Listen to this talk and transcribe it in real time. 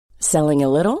Selling a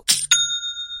little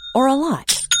or a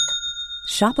lot?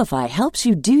 Shopify helps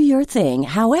you do your thing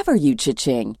however you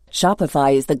cha-ching.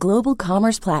 Shopify is the global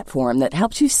commerce platform that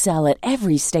helps you sell at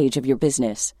every stage of your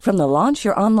business. From the launch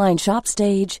your online shop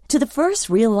stage to the first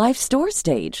real-life store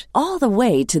stage, all the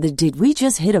way to the did we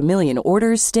just hit a million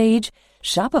orders stage.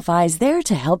 Shopify is there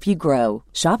to help you grow.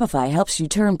 Shopify helps you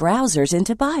turn browsers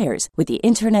into buyers with the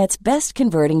internet's best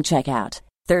converting checkout.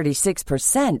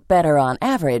 36% better on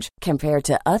average compared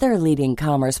to other leading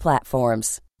commerce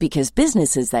platforms. Because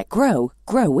businesses that grow,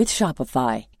 grow with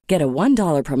Shopify. Get a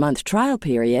 $1 per month trial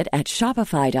period at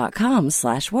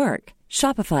shopify.com/work.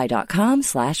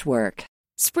 Shopify.com/work.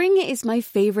 Spring is my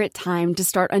favorite time to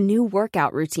start a new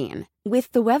workout routine.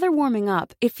 With the weather warming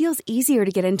up, it feels easier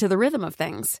to get into the rhythm of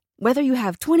things. Whether you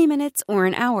have 20 minutes or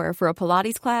an hour for a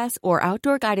Pilates class or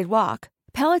outdoor guided walk,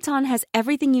 Peloton has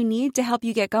everything you need to help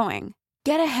you get going.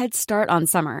 Get a head start on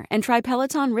summer and try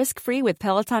Peloton risk-free with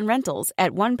Peloton Rentals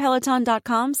at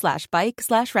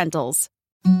onepeloton.com/bike/rentals.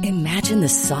 Imagine the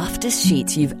softest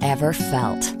sheets you've ever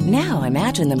felt. Now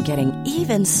imagine them getting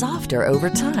even softer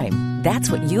over time. That's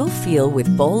what you'll feel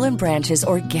with Boll & Branch's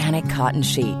organic cotton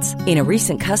sheets. In a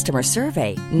recent customer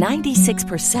survey,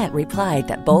 96% replied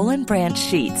that Boll & Branch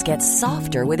sheets get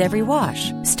softer with every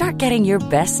wash. Start getting your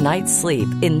best night's sleep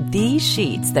in these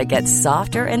sheets that get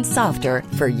softer and softer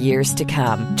for years to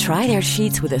come. Try their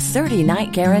sheets with a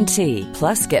 30-night guarantee.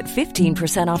 Plus, get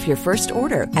 15% off your first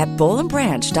order at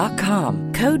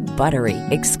bollandbranch.com. Code BUTTERY.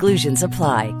 Exclusions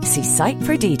apply. See site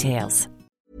for details.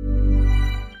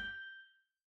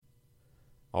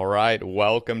 All right,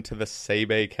 welcome to the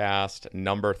Sebe Cast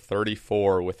number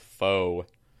 34 with Foe.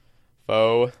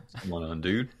 Foe. What's going on,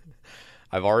 dude?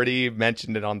 I've already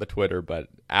mentioned it on the Twitter, but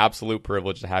absolute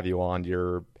privilege to have you on.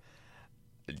 You're,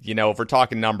 if we're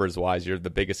talking numbers-wise, you're the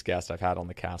biggest guest I've had on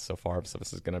the cast so far, so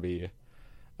this is going to be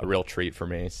a real treat for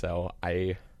me. So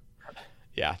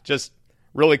just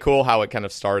really cool how it kind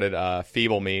of started.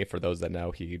 Feeble Me, for those that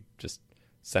know, he just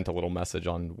sent a little message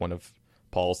on one of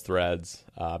Paul's threads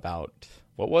about,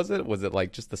 what was it? Was it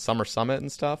like just the Summer Summit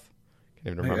and stuff?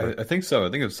 Can't even remember. I think so.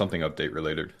 I think it was something update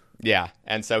related. Yeah,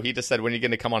 and so he just said, when are you going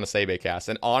to come on a Sabecast?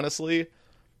 And honestly,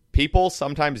 people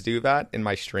sometimes do that in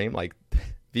my stream. Like,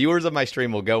 viewers of my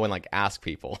stream will go and like ask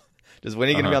people, just when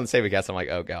are you going to be on the Sabecast? I'm like,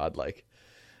 oh god, like,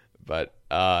 but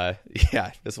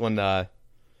this one, I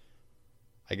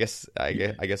guess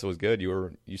it was good.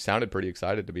 You sounded pretty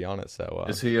excited, to be honest. So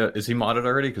is he modded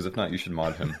already? Because if not, you should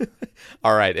mod him.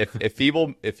 All right, if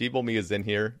Feeble Me is in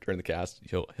here during the cast,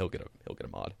 he'll get a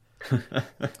mod.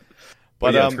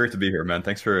 But yeah, it's great to be here, man.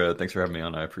 Thanks for having me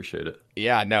on. I appreciate it.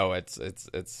 Yeah, no, it's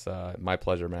my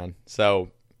pleasure, man.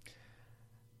 So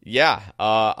yeah,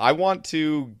 I want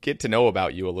to get to know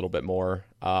about you a little bit more.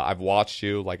 I've watched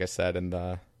you, like I said in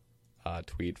the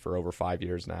tweet, for over 5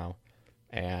 years now.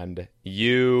 And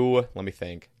you, let me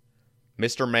think,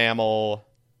 Mr. Mammal,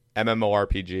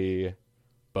 MMORPG,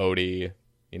 Bodhi,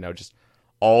 just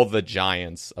all the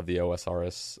giants of the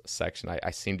OSRS section.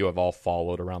 I seem to have all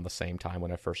followed around the same time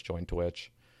when I first joined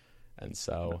Twitch. And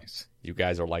so nice. You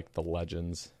guys are like the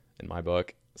legends in my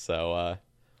book. So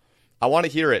I want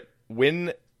to hear it.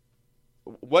 I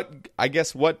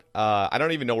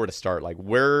don't even know where to start. Like,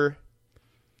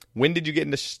 when did you get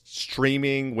into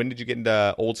streaming? When did you get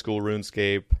into old school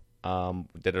RuneScape?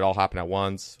 Did it all happen at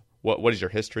once? What is your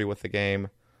history with the game?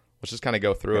 Let's just kind of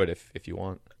go through it if you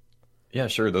want. Yeah,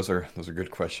 sure. Those are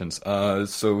good questions.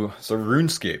 So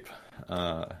RuneScape.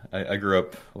 I grew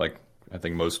up, like I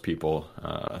think most people,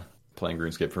 playing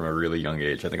RuneScape from a really young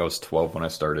age. I think I was 12 when I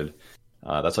started.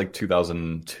 That's like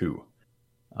 2002.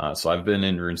 So I've been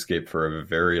in RuneScape for a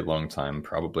very long time,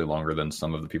 probably longer than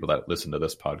some of the people that listen to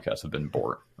this podcast have been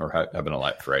born or have been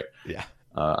alive, right? Yeah.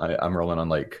 I'm rolling on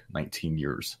like 19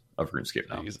 years of RuneScape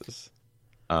now. Jesus.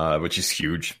 Which is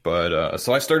huge. But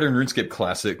so I started in RuneScape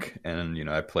Classic, and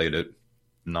I played it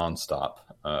nonstop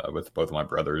with both of my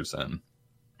brothers, and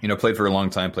played for a long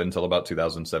time. Played until about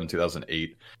 2007,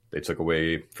 2008. They took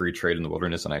away free trade in the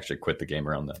wilderness, and I actually quit the game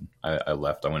around then. I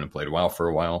left. I went and played WoW for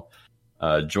a while.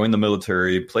 Joined the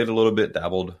military, played a little bit,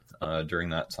 dabbled during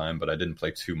that time, but I didn't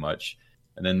play too much.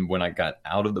 And then when I got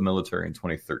out of the military in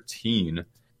 2013, it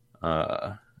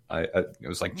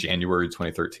was like January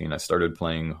 2013, I started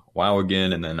playing WoW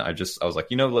again. And then I was like,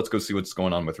 let's go see what's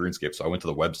going on with RuneScape. So I went to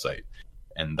the website,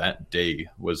 and that day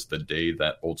was the day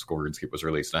that Old School RuneScape was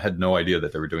released. And I had no idea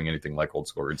that they were doing anything like Old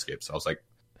School RuneScape. So I was like,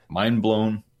 mind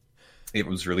blown. It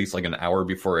was released like an hour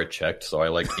before I checked, so I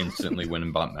like instantly went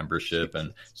and bought membership.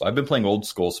 And so I've been playing Old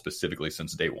School specifically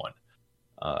since day one.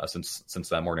 since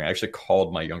that morning. I actually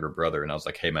called my younger brother and I was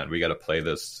like, "Hey man, we got to play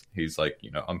this." He's like,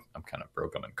 I'm kind of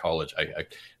broke. I'm in college. I'm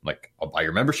like, "I'll buy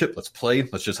your membership. Let's play.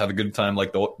 Let's just have a good time,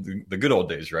 like the good old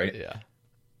days, right?" Yeah.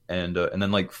 And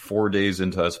then like 4 days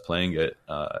into us playing it,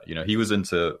 he was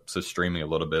into streaming a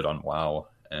little bit on WoW,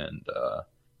 and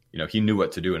he knew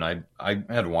what to do. And I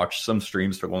had watched some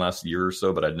streams for the last year or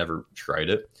so, but I'd never tried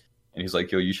it. And he's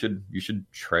like, "Yo, you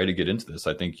should try to get into this.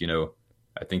 I think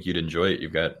you'd enjoy it.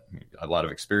 You've got a lot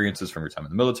of experiences from your time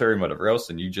in the military and whatever else,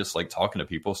 and you just like talking to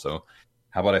people. So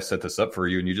how about I set this up for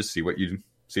you and you just see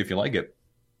if you like it."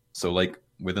 So like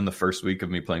within the first week of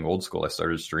me playing Old School, I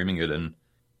started streaming it, and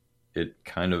it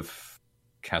kind of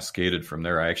cascaded from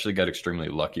there. I actually got extremely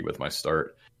lucky with my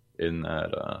start in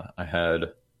that I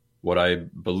had what I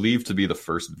believe to be the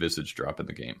first Visage drop in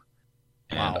the game.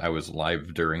 And Wow. I was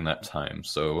live during that time.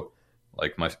 So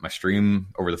like my stream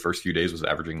over the first few days was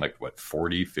averaging like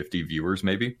 40, 50 viewers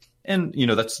maybe. And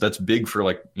that's big for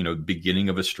like, beginning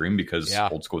of a stream, because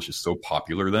Old School is just so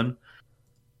popular then.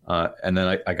 And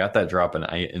then I got that drop and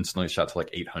I instantly shot to like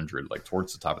 800, like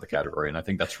towards the top of the category. And I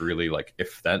think that's really like,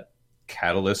 if that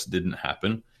catalyst didn't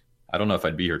happen, I don't know if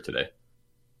I'd be here today.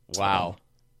 Wow.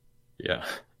 Yeah.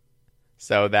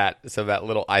 So that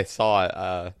little, I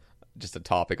saw just a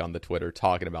topic on the Twitter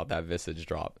talking about that Visage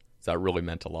drop. So that really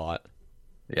meant a lot.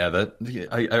 Yeah,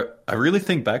 I really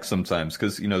think back sometimes,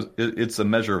 because it's a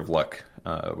measure of luck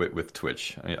with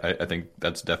Twitch. I think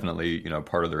that's definitely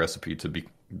part of the recipe to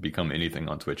become anything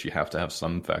on Twitch. You have to have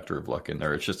some factor of luck in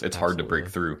there. It's hard to break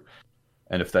through,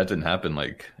 and if that didn't happen,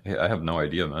 like I have no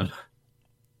idea, man.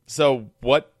 So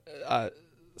what?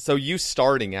 So you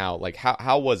starting out, like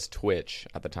how was Twitch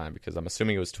at the time? Because I'm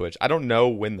assuming it was Twitch. I don't know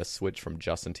when the switch from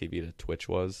Justin TV to Twitch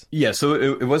was. Yeah, so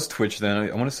it was Twitch then.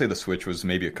 I want to say the switch was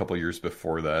maybe a couple years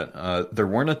before that. There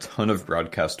weren't a ton of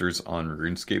broadcasters on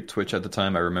RuneScape Twitch at the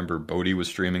time. I remember Bodhi was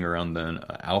streaming around then.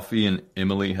 Alfie and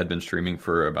Emily had been streaming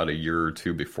for about a year or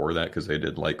two before that, because they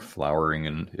did like flowering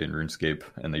in RuneScape,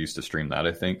 and they used to stream that,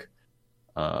 I think.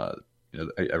 I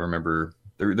remember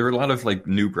there were a lot of like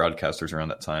new broadcasters around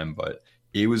that time, but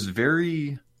it was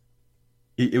it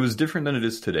was different than it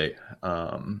is today.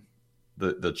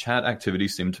 The chat activity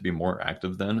seemed to be more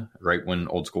active then, right when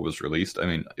Old School was released. I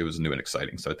mean, it was new and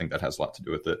exciting, so I think that has a lot to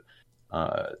do with it.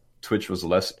 Twitch was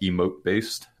less emote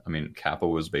based. I mean, Kappa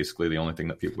was basically the only thing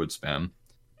that people would spam,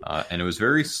 and it was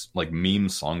very like meme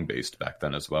song based back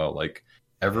then as well. Like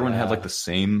everyone had like the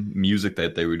same music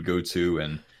that they would go to,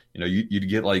 and you'd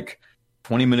get like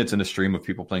 20 minutes in a stream of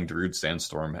people playing Darude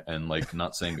Sandstorm and like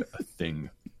not saying a thing,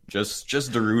 just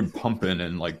Darude pumping,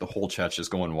 and like the whole chat's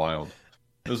just going wild.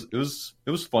 It was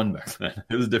fun back then.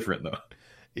 It was different though.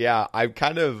 Yeah, I'm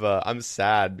kind of I'm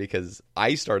sad because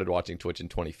I started watching Twitch in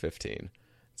 2015.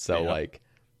 So like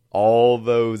all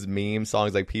those meme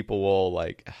songs, like people will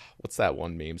like, what's that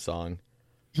one meme song?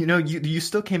 You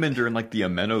still came in during like the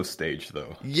Ameno stage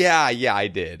though. Yeah, I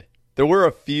did. There were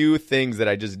a few things that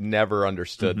I just never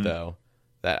understood though,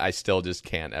 that I still just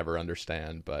can't ever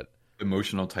understand. But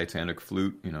emotional Titanic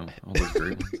flute, all those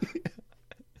great ones.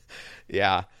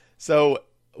 Yeah. So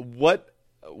what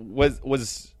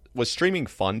was streaming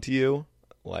fun to you?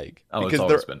 Like, it's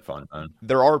always been fun, man.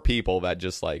 There are people that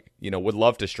just like, would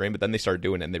love to stream, but then they start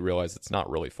doing it and they realize it's not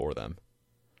really for them.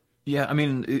 Yeah, I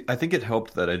mean, I think it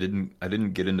helped that I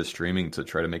didn't get into streaming to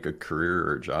try to make a career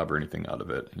or a job or anything out of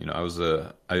it.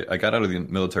 I got out of the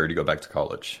military to go back to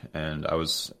college, and I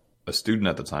was a student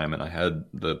at the time, and I had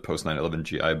the post 9/11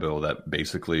 GI Bill that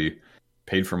basically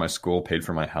paid for my school, paid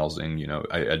for my housing.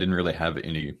 I didn't really have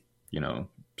any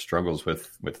struggles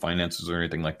with finances or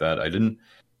anything like that. I didn't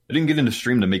get into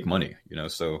stream to make money.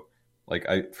 So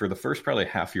like for the first probably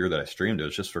half year that I streamed, it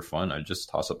was just for fun. I just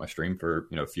toss up my stream for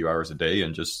a few hours a day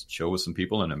and just chill with some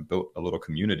people, and then built a little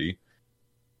community.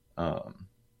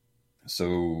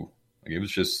 So like, it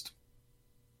was just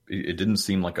it didn't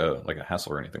seem like a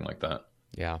hassle or anything like that.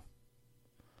 Yeah.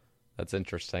 That's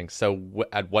interesting. So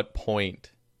at what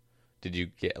point did you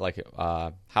get, like,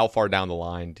 how far down the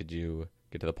line did you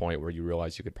get to the point where you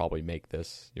realized you could probably make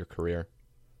this your career?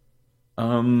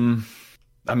 I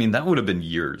mean, that would have been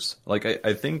years. Like,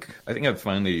 I think I've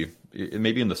finally,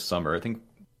 maybe in the summer, I think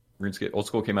RuneScape Old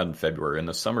School came out in February. In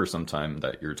the summer sometime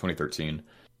that year, 2013,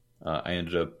 I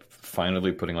ended up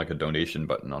finally putting like a donation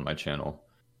button on my channel.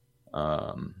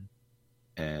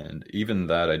 And even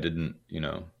that I didn't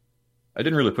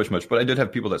really push much, but I did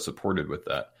have people that supported with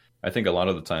that. I think a lot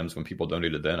of the times when people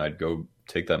donated then, I'd go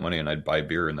take that money and I'd buy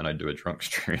beer and then I'd do a drunk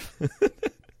stream.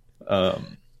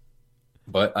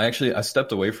 But I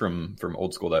stepped away from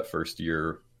Old School that first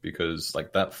year because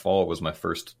like that fall was my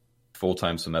first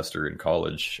full-time semester in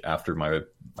college after my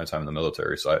time in the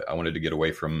military. So I wanted to get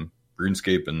away from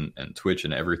RuneScape and Twitch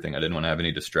and everything. I didn't want to have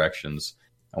any distractions.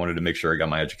 I wanted to make sure I got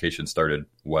my education started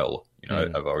well.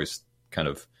 I've always kind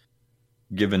of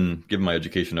given my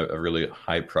education a really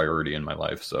high priority in my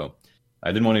life. So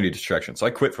I didn't want any distractions. So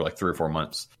I quit for like 3 or 4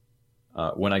 months.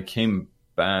 When I came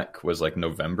back was like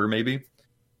November maybe.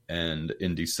 And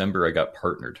in December, I got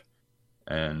partnered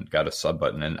and got a sub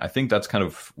button. And I think that's kind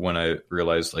of when I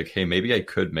realized, like, hey, maybe I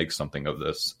could make something of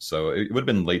this. So it would have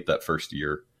been late that first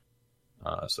year.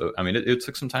 So, I mean, it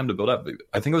took some time to build up.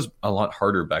 I think it was a lot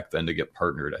harder back then to get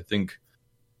partnered. I think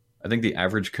the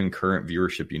average concurrent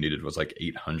viewership you needed was like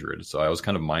 800. So I was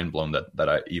kind of mind blown that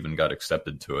I even got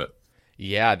accepted to it.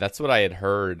 Yeah, that's what I had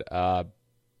heard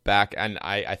back. And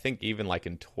I think even like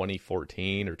in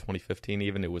 2014 or 2015,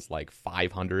 even it was like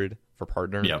 500 for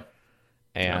partner. Yeah.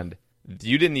 And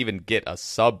you didn't even get a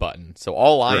sub button. So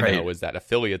all I know is that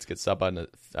affiliates get sub button,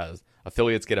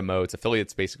 affiliates get emotes,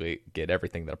 affiliates basically get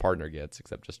everything that a partner gets,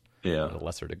 except just at a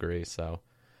lesser degree. So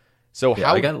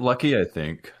how I got lucky, I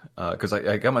think, because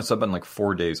I got my sub button like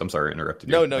 4 days. I'm sorry, I interrupted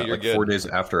you. No, you're like good. 4 days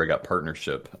after I got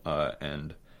partnership,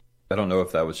 and I don't know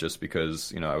if that was just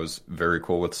because I was very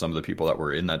cool with some of the people that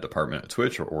were in that department at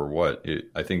Twitch or what.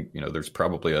 I think there's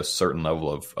probably a certain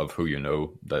level of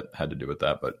who that had to do with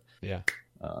that, but yeah,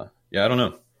 I don't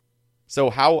know. So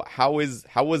how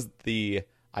was the,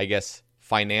 I guess,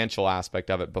 financial aspect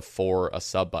of it before a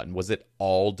sub button? Was it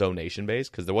all donation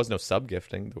based? Because there was no sub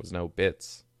gifting, there was no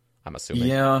bits, I'm assuming.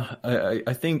 Yeah,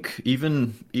 I think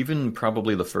even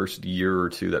probably the first year or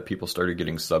two that people started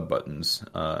getting sub buttons,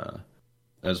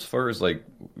 as far as like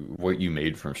what you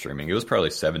made from streaming, it was probably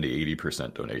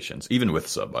 70-80% donations, even with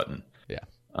sub button.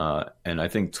 Yeah. And I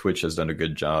think Twitch has done a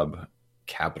good job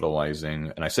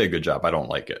capitalizing, and I say good job, I don't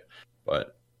like it,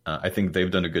 but I think they've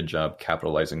done a good job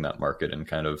capitalizing that market and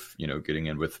kind of, getting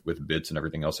in with bits and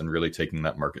everything else and really taking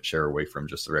that market share away from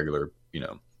just the regular,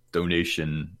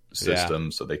 donation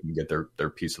system so they can get their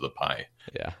piece of the pie.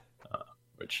 Yeah.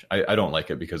 Which I don't like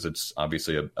it because it's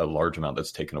obviously a large amount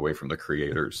that's taken away from the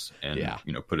creators and,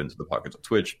 put into the pockets of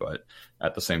Twitch. But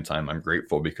at the same time, I'm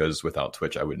grateful because without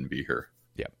Twitch, I wouldn't be here.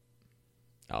 Yep.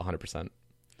 100%.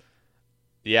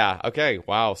 Yeah. Okay.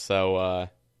 Wow. So,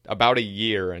 about a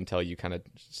year until you kind of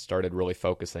started really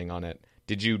focusing on it.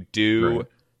 Did you do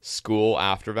school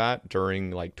after that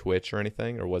during like Twitch or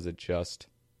anything, or was it just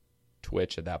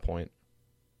Twitch at that point?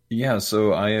 Yeah,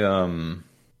 so I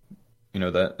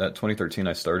that 2013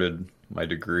 I started my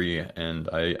degree and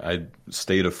I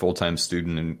stayed a full-time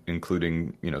student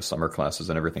including summer classes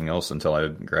and everything else until I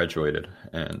graduated,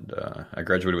 and I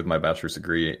graduated with my bachelor's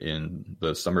degree in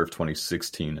the summer of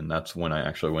 2016, and that's when I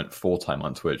actually went full-time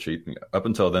on Twitch. Up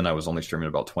until then I was only streaming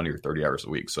about 20 or 30 hours a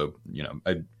week, so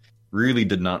I really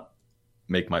did not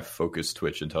make my focus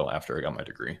Twitch until after I got my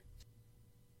degree.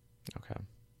 Okay.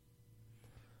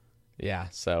 Yeah,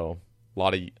 so a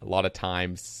lot of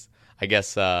times, I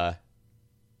guess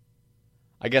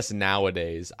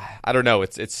nowadays, I don't know,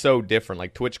 it's so different.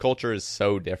 Like Twitch culture is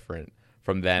so different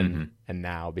from then and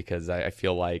now, because I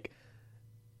feel like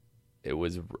it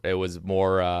was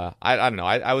more I don't know.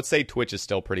 I would say Twitch is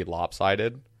still pretty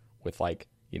lopsided with like,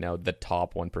 the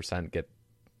top 1% get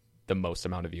the most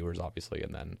amount of viewers obviously,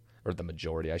 and then, or the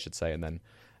majority I should say, and then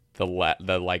the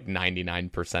like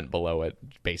 99% below it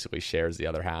basically shares the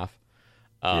other half.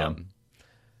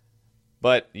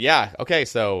 But yeah, okay,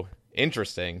 so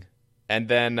interesting. And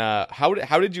then how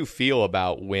did you feel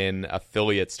about when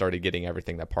affiliates started getting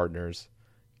everything that partners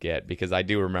get? Because I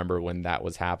do remember when that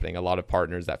was happening, a lot of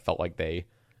partners that felt like they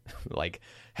like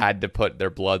had to put their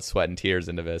blood, sweat, and tears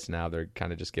into this. Now they're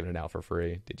kind of just giving it out for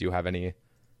free. Did you have any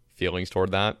feelings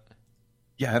toward that?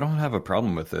 Yeah, I don't have a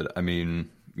problem with it. I mean,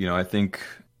 I think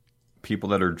people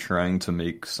that are trying to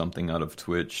make something out of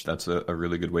Twitch, that's a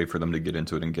really good way for them to get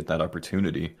into it and get that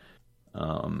opportunity.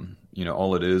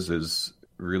 All it is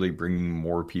really bringing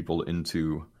more people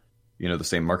into, the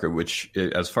same market, which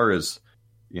as far as,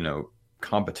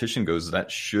 competition goes,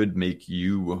 that should make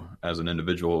you as an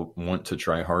individual want to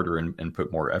try harder and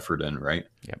put more effort in, right?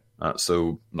 Yep.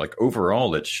 So like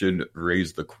overall, it should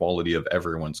raise the quality of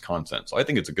everyone's content. So I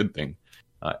think it's a good thing.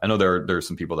 I know there are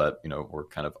some people that, were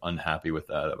kind of unhappy with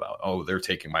that about, oh, they're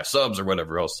taking my subs or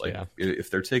whatever else. Like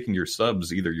if they're taking your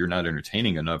subs, either you're not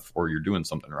entertaining enough or you're doing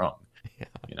something wrong,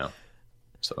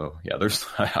 So yeah,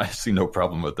 I see no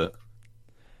problem with it.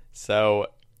 So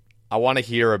I want to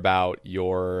hear about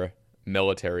your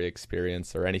military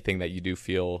experience or anything that you do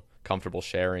feel comfortable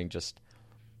sharing. Just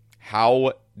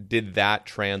how did that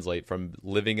translate from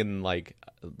living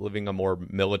a more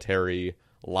military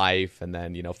life and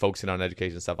then, focusing on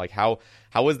education and stuff? Like how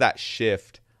was that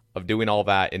shift of doing all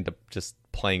that into just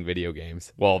playing video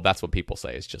games. Well, that's what people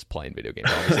say, is just playing video games.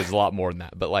 Obviously, it's a lot more than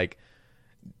that. But like,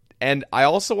 and I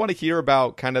also want to hear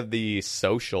about kind of the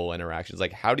social interactions.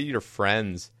 Like, how did your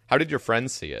friends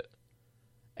see it?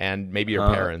 And maybe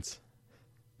your parents.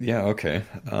 Yeah, okay.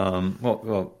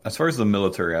 Well, as far as the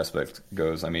military aspect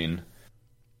goes, I mean,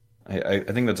 I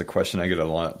think that's a question I get a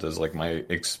lot. Does like my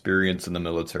experience in the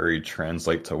military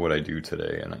translate to what I do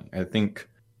today? And I think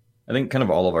kind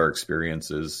of all of our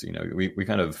experiences, you know, we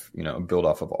kind of, you know, build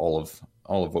off of all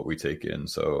of what we take in.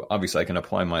 So obviously I can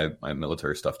apply my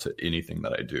military stuff to anything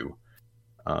that I do.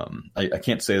 I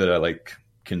can't say that I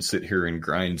can sit here and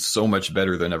grind so much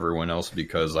better than everyone else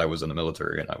because I was in the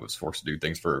military and I was forced to do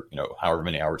things for, you know, however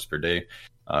many hours per day.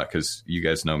 Because you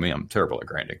guys know me, I'm terrible at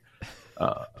grinding.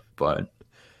 But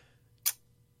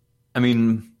I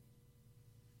mean,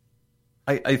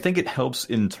 I think it helps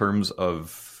in terms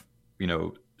of, you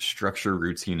know, structure,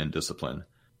 routine, and discipline.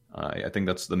 I think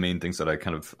that's the main things that I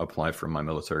kind of apply from my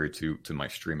military to my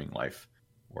streaming life,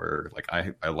 where like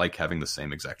I like having the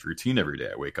same exact routine every day.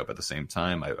 I wake up at the same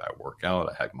time. I work out.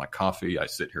 I have my coffee. I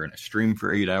sit here and I stream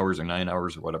for 8 hours or 9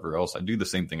 hours or whatever else. I do the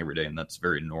same thing every day, and that's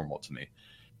very normal to me.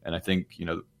 And I think, you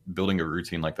know, building a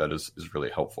routine like that is really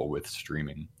helpful with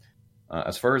streaming.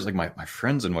 As far as like my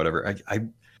friends and whatever, I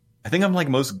think I'm like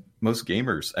most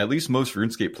gamers, at least most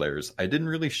RuneScape players. I didn't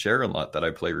really share a lot that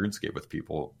I play RuneScape with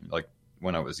people. Like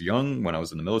when I was young, when I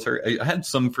was in the military, I had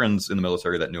some friends in the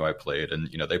military that knew I played,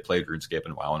 and you know they played RuneScape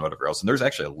and WoW and whatever else. And there's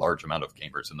actually a large amount of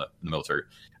gamers in the military.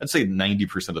 I'd say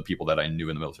 90% of the people that I knew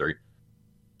in the military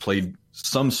played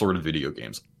some sort of video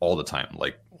games all the time,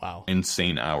 like wow,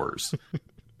 insane hours.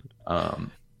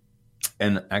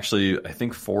 And actually, I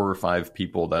think 4 or 5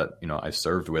 people that, you know, I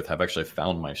served with have actually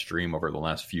found my stream over the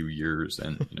last few years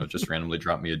and, you know, just randomly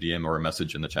dropped me a DM or a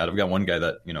message in the chat. I've got one guy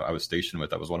that, you know, I was stationed with.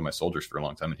 That was one of my soldiers for a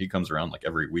long time. And he comes around like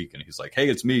every week and he's like, hey,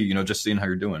 it's me, you know, just seeing how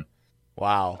you're doing.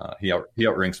 Wow. He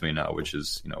outranks me now, which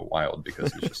is, you know, wild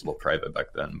because he was just a little private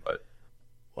back then. But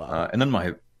wow. And then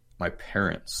my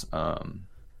parents,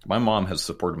 my mom has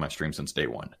supported my stream since day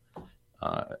one.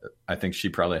 I think she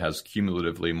probably has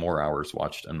cumulatively more hours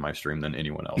watched on my stream than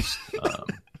anyone else.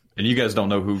 And you guys don't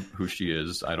know who she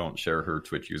is. I don't share her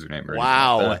Twitch username or anything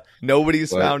like that.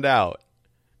 Nobody's found out.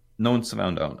 No one's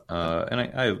found out. And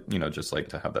I you know, just like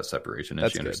to have that separation, and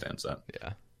That's she good. understands that.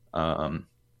 Yeah.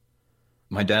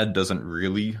 My dad doesn't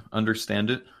really understand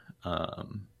it.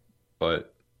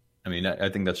 But I mean, I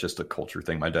think that's just a culture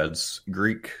thing. My dad's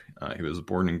Greek. He was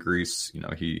born in Greece. You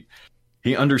know,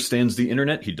 he understands the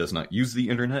internet. He does not use the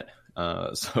internet.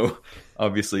 So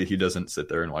obviously he doesn't sit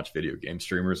there and watch video game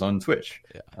streamers on Twitch.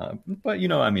 Yeah. But, you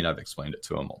know, I mean, I've explained it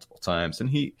to him multiple times, and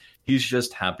he's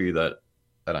just happy that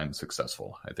I'm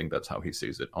successful. I think that's how he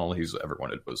sees it. All he's ever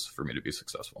wanted was for me to be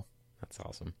successful. That's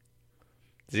awesome.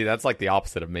 See, that's like the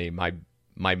opposite of me.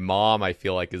 My mom, I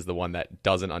feel like, is the one that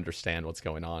doesn't understand what's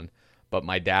going on. But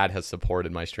my dad has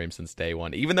supported my stream since day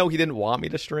one. Even though he didn't want me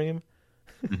to stream,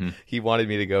 he wanted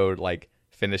me to go like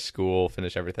finish school,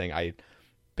 finish everything. I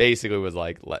basically was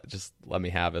like, let me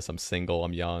have this. I'm single.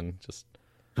 I'm young. Just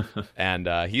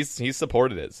and he's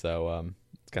supported it. So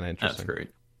it's kind of interesting. That's great.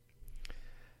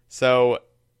 So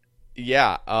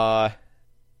yeah,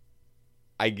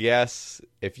 I guess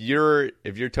if you're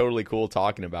totally cool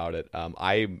talking about it,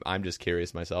 I'm just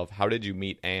curious myself. How did you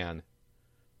meet Anne?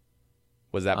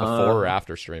 Was that before or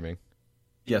after streaming?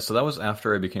 Yeah, so that was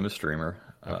after I became a streamer.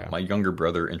 Okay. My younger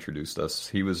brother introduced us.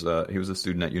 He was a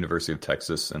student at University of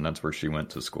Texas, and that's where she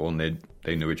went to school. And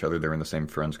they knew each other. They were in the same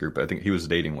friends group. I think he was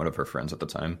dating one of her friends at the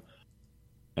time,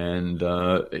 and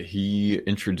he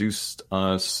introduced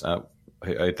us.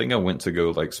 I think I went to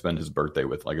go like spend his birthday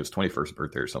with, like, his 21st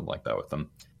birthday or something like that with him.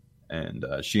 And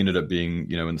she ended up being,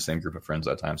 you know, in the same group of friends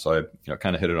that time. So I, you know,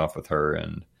 kind of hit it off with her,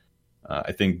 and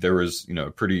I think there was, you know,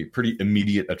 a pretty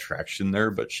immediate attraction there,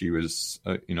 but she was,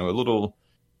 you know, a little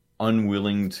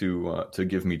unwilling to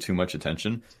give me too much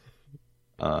attention.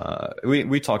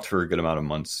 We talked for a good amount of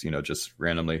months, you know, just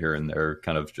randomly here and there,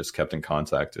 kind of just kept in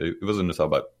contact. It wasn't until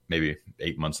about maybe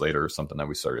 8 months later or something that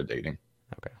we started dating.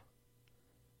 Okay.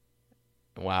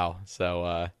 Wow.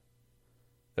 So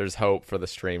there's hope for the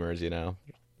streamers, you know.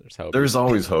 There's hope. There's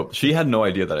always hope. She had no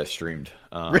idea that I streamed.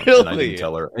 Really? And I didn't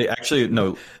tell her. Actually,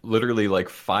 no, literally like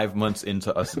 5 months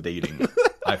into us dating,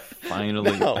 I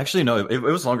finally... No. Actually, no, it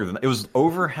was longer than that. It was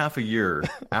over half a year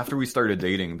after we started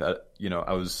dating that, you know,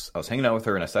 I was hanging out with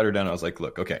her, and I sat her down, and I was like,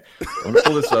 look, okay, I'm going to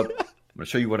pull this up. I'm going to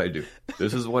show you what I do.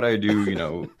 This is what I do, you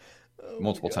know,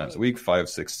 multiple times a week, 5,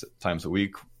 6 times a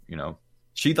week, you know.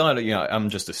 She thought, you know,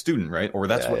 I'm just a student, right? Or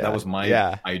that was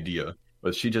my idea.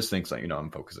 But she just thinks that, you know,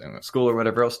 I'm focusing on school or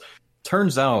whatever else.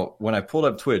 turns out when I pulled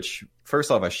up Twitch,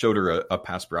 first off, I showed her a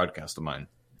past broadcast of mine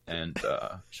and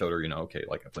showed her, okay,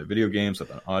 like I play video games with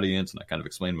an audience, and I kind of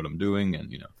explained what I'm doing,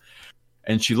 and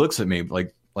and she looks at me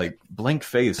like blank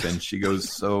face, and she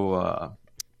goes, so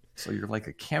you're like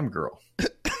a cam girl.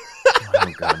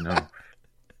 Oh God, no.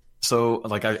 So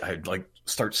like I like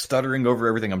start stuttering over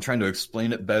everything. I'm trying to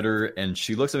explain it better, and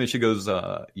she looks at me and she goes,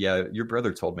 yeah, your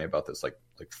brother told me about this like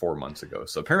 4 months ago.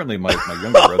 So apparently my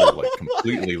younger brother like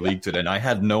completely leaked it, and I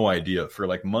had no idea for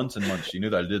like months and months. She knew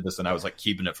that I did this, and I was like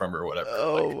keeping it from her or whatever.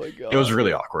 Oh my God. It was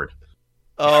really awkward.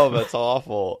 Oh, that's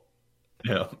awful.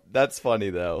 Yeah. That's funny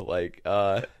though. Like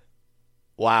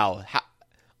wow.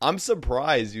 I'm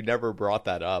surprised you never brought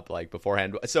that up like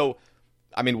beforehand. So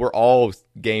I mean, we're all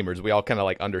gamers. We all kind of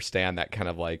like understand that kind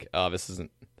of like, this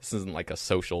isn't like a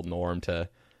social norm to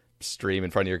stream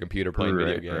in front of your computer playing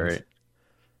video games. Right.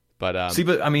 But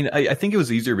but I mean, I think it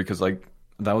was easier because like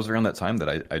that was around that time that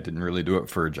I didn't really do it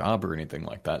for a job or anything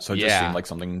like that. So it just seemed like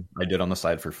something I did on the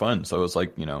side for fun. So it was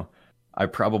like, I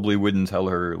probably wouldn't tell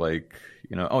her like,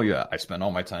 oh yeah, I spent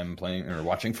all my time playing or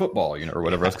watching football, or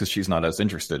whatever else, because she's not as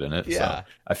interested in it. Yeah. So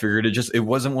I figured it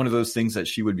wasn't one of those things that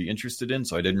she would be interested in.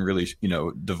 So I didn't really,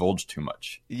 divulge too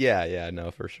much. Yeah,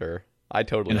 no, for sure. I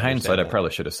totally. In hindsight, I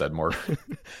probably should have said more.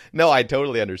 No, I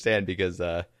totally understand because,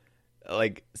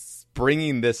 like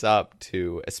bringing this up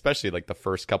to, especially like the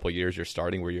first couple of years you're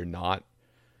starting where you're not,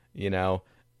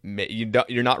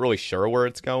 you're not really sure where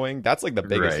it's going. That's like the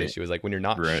biggest issue is like when you're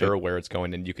not sure where it's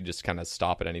going and you can just kind of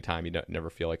stop at any time. You never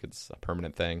feel like it's a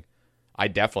permanent thing. I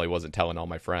definitely wasn't telling all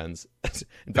my friends.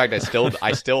 In fact, I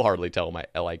still hardly tell my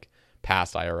like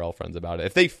past IRL friends about it.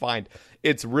 If they find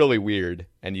it's really weird,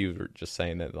 and you were just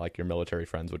saying that like your military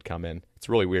friends would come in. It's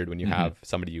really weird when you have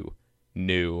somebody you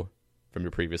knew from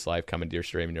your previous life come into your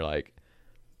stream and you're like,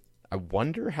 I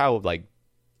wonder how like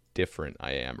different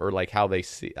I am, or like how they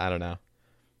see. I don't know.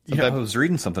 Yeah, I was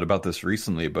reading something about this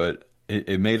recently, but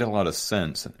it made a lot of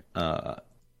sense.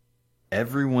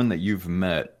 Everyone that you've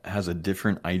met has a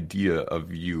different idea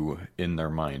of you in their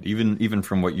mind, even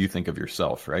from what you think of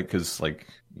yourself, right? Because like,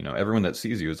 everyone that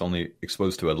sees you is only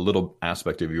exposed to a little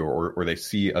aspect of you, or they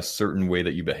see a certain way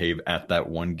that you behave at that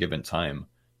one given time.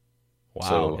 Wow,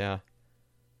 so, yeah.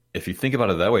 If you think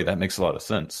about it that way, that makes a lot of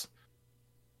sense.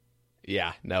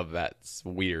 Yeah, no, that's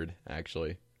weird,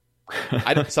 actually.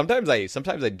 Sometimes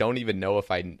I don't even know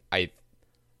if I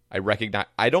recognize.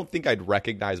 I don't think I'd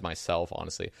recognize myself,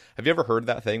 honestly. Have you ever heard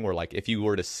that thing where like if you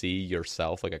were to see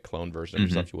yourself, like a clone version of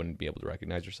yourself, you wouldn't be able to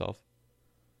recognize yourself?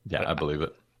 Yeah, I believe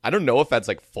it. I don't know if that's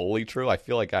like fully true. I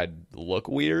feel like I'd look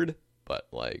weird, but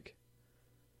like,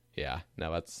 yeah,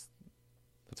 no, that's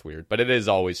weird. But it is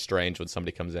always strange when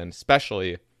somebody comes in,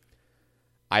 especially.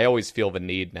 I always feel the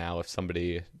need now if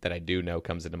somebody that I do know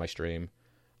comes into my stream,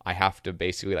 I have to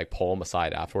basically like pull them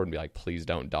aside afterward and be like, please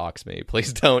don't dox me.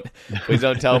 Please don't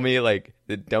tell me, like,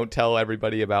 don't tell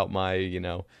everybody about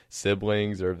my,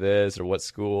 siblings or this or what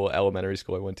elementary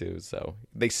school I went to. So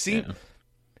they see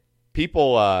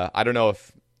people, I don't know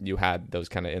if you had those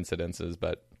kind of incidences,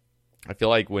 but I feel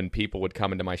like when people would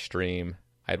come into my stream,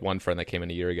 I had one friend that came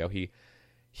in a year ago.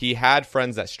 He had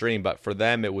friends that stream, but for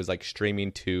them, it was like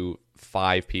streaming to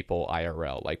 5 people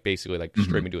IRL, like basically like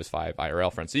streaming to his 5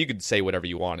 IRL friends. So you could say whatever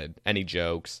you wanted, any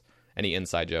jokes, any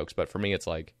inside jokes. But for me, it's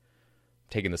like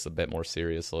taking this a bit more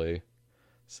seriously.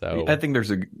 So I think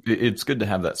it's good to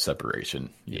have that separation.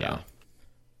 You know?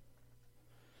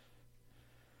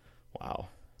 Wow.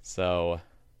 So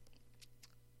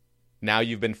now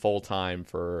you've been full time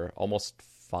for almost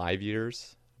 5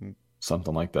 years,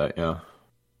 something like that. Yeah.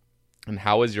 And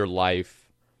how is your life?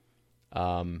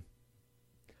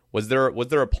 Was there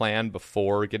a plan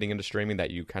before getting into streaming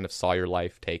that you kind of saw your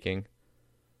life taking?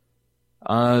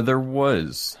 There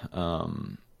was,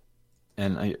 and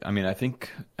I think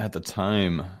at the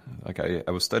time, like I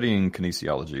was studying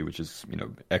kinesiology, which is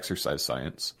exercise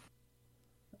science,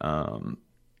 and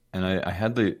I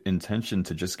had the intention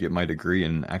to just get my degree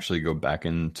and actually go back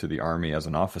into the Army as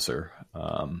an officer.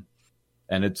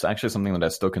 And it's actually something that I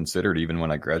still considered even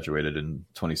when I graduated in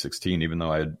 2016, even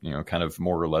though I had, kind of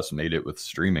more or less made it with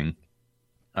streaming.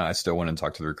 I still went and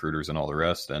talked to the recruiters and all the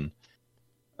rest. And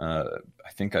I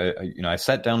think I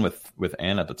sat down with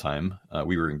Ann at the time.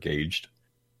 We were engaged,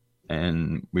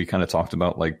 and we kind of talked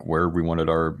about like where we wanted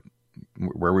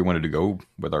to go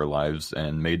with our lives,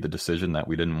 and made the decision that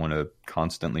we didn't want to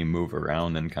constantly move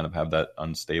around and kind of have that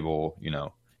unstable,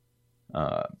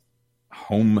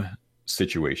 home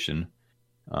situation.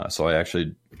 So I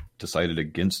actually decided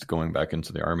against going back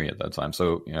into the Army at that time.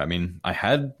 So, I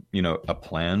had, a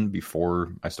plan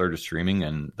before I started streaming,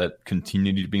 and that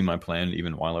continued to be my plan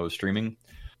even while I was streaming.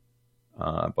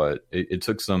 But it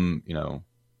took some,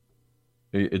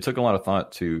 it took a lot of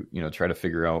thought to, try to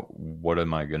figure out what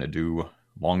am I going to do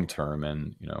long term.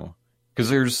 And,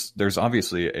 because there's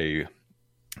obviously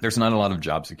there's not a lot of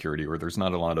job security, or there's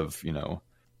not a lot of, you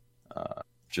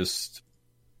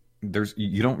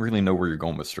don't really know where you're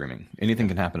going with streaming. Anything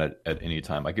can happen at any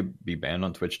time. I could be banned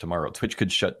on Twitch tomorrow. Twitch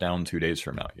could shut down 2 days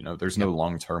from now. There's no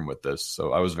long term with this.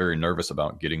 So I was very nervous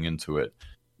about getting into it,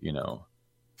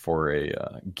 for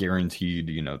a guaranteed,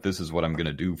 this is what I'm going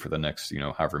to do for the next,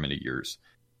 however many years.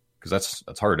 Because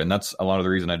that's hard. And that's a lot of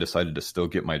the reason I decided to still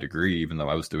get my degree, even though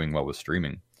I was doing well with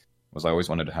streaming, was I always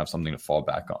wanted to have something to fall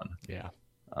back on. Yeah.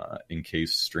 In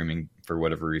case streaming, for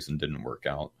whatever reason, didn't work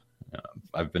out.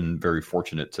 I've been very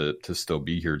fortunate to still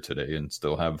be here today and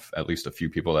still have at least a few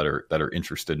people that are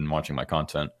interested in watching my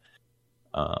content.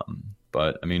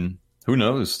 But I mean, who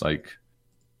knows? Like,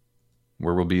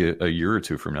 where we'll be a year or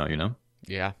two from now,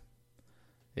 Yeah.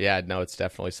 Yeah, no, it's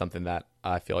definitely something that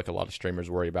I feel like a lot of streamers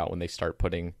worry about when they start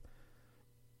putting,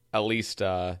 at least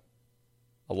a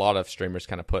lot of streamers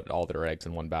kind of put all their eggs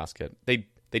in one basket.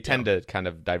 They tend to kind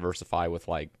of diversify with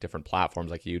like different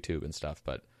platforms like YouTube and stuff,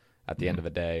 but at the end of the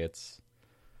day, it's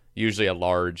usually a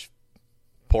large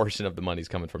portion of the money's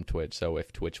coming from Twitch. So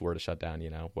if Twitch were to shut down,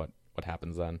 what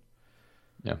happens then?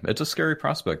 Yeah, it's a scary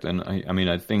prospect. And I mean,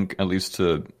 I think at least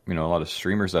to, a lot of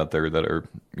streamers out there that are,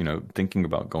 thinking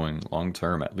about going long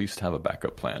term, at least have a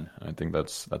backup plan. I think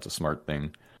that's a smart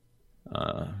thing.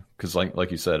 Because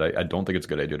like you said, I don't think it's a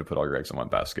good idea to put all your eggs in one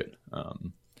basket.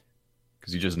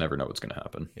 Because you just never know what's going to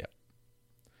happen. Yeah.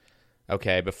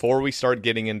 Okay, before we start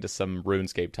getting into some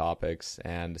RuneScape topics,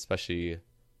 and especially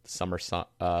Summer Summit?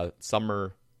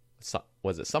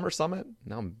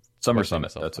 No, Summer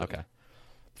Summit. That's okay.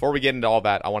 Before we get into all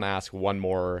that, I want to ask one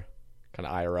more kind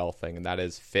of IRL thing, and that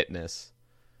is fitness.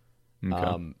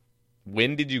 Okay.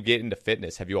 When did you get into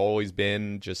fitness? Have you always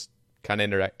been just kind of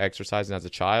into exercising as a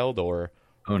child, or?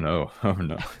 Oh no.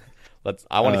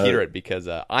 I want to hear it, because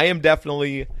I am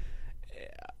definitely.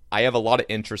 I have a lot of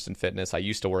interest in fitness. I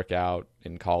used to work out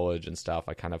in college and stuff.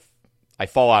 I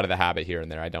fall out of the habit here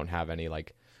and there. I don't have any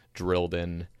like drilled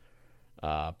in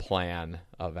plan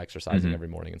of exercising every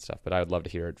morning and stuff. But I would love to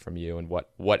hear it from you and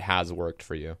what has worked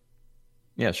for you.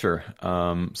 Yeah, sure.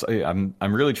 So I'm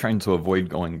really trying to avoid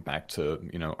going back to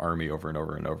Army over and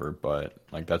over and over. But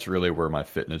like that's really where my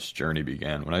fitness journey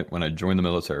began. When I joined the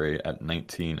military at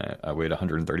 19, I weighed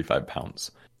 135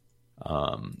 pounds.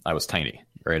 I was tiny.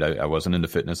 Right, I wasn't into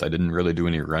fitness. I didn't really do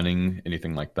any running,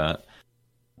 anything like that.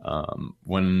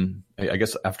 When I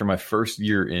guess after my first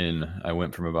year in, I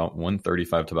went from about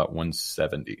 135 to about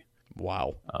 170.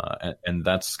 Wow. And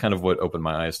that's kind of what opened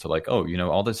my eyes to like,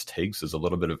 all this takes is a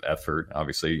little bit of effort.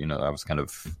 Obviously, I was kind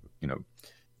of,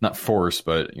 not forced,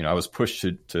 but, I was pushed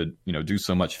to do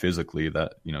so much physically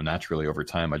that, naturally over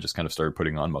time, I just kind of started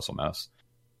putting on muscle mass.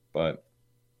 But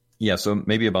yeah, so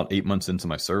maybe about 8 months into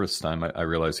my service time, I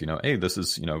realized, hey, this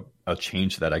is, a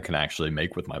change that I can actually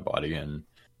make with my body. And,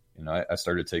 I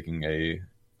started taking a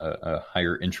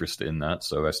higher interest in that.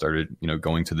 So I started,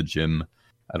 going to the gym,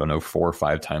 4 or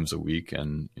 5 times a week.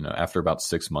 And, after about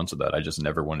 6 months of that, I just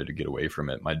never wanted to get away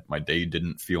from it. My day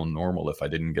didn't feel normal if I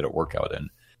didn't get a workout in.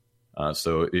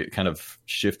 So it kind of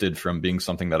shifted from being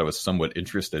something that I was somewhat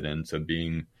interested in to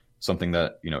being something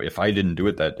that, if I didn't do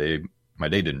it that day, my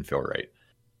day didn't feel right.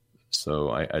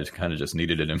 So I kind of just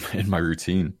needed it in my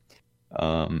routine.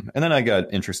 And then I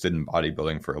got interested in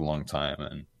bodybuilding for a long time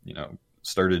and,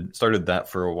 started that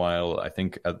for a while. I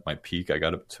think at my peak, I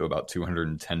got up to about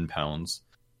 210 pounds.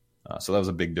 So that was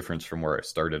a big difference from where I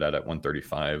started at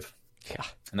 135. Yeah.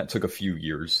 And that took a few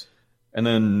years. And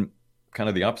then kind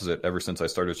of the opposite, ever since I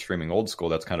started streaming old school,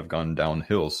 that's kind of gone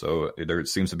downhill. So there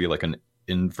seems to be like an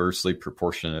inversely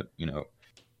proportionate,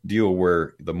 deal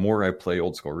where the more I play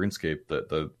old school RuneScape,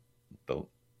 the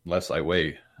less I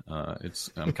weigh.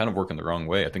 I'm kind of working the wrong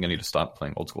way. I think I need to stop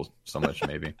playing old school so much,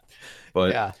 maybe.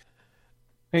 But yeah.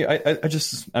 Hey,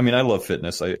 I love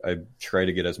fitness. I try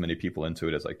to get as many people into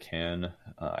it as I can.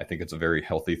 I think it's a very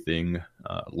healthy thing,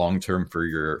 long term for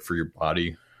your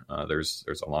body. There's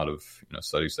a lot of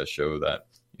studies that show that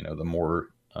the more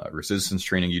resistance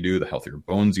training you do, the healthier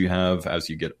bones you have. As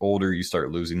you get older, you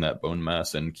start losing that bone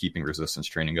mass, and keeping resistance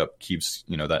training up keeps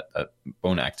that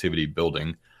bone activity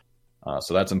building.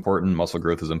 So that's important. Muscle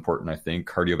growth is important. I think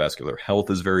cardiovascular health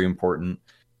is very important.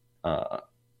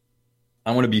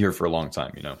 I want to be here for a long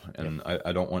time, and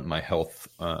I don't want my health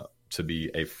to be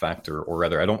a factor, or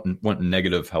rather, I don't want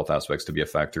negative health aspects to be a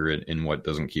factor in what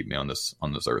doesn't keep me on this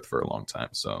earth for a long time.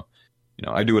 So,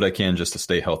 I do what I can just to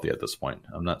stay healthy at this point.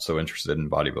 I'm not so interested in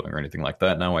bodybuilding or anything like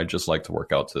that now. I just like to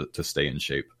work out to stay in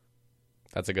shape.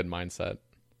 That's a good mindset.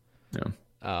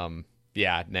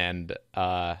 Yeah, and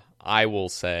I will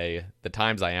say the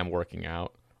times I am working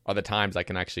out are the times I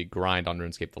can actually grind on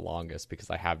RuneScape the longest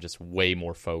because I have just way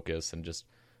more focus and just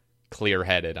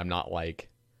clear-headed. I'm not like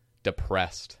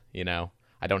depressed, you know?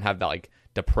 I don't have that like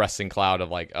depressing cloud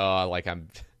of like, oh, like I'm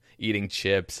eating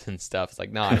chips and stuff. It's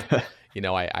like, no,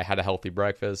 I had a healthy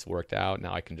breakfast, worked out.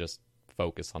 Now I can just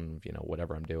focus on,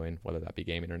 whatever I'm doing, whether that be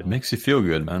gaming or not. It makes you feel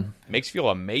good, man. It makes you feel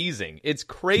amazing. It's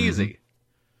crazy.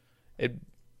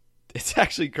 It's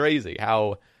actually crazy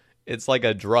how it's like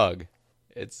a drug.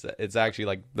 It's actually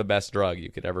like the best drug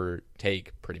you could ever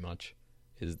take, pretty much.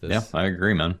 Is this? Yeah, I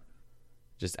agree, man.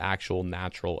 Just actual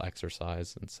natural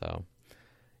exercise. And so,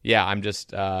 yeah, I'm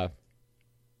just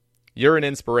you're an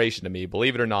inspiration to me,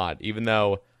 believe it or not, even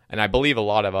though, and I believe a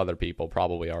lot of other people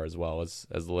probably are as well, as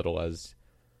little as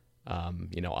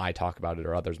I talk about it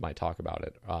or others might talk about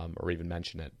it or even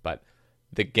mention it. But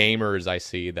the gamers I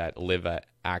see that live an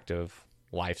active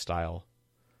lifestyle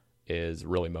is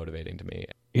really motivating to me.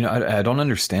 I don't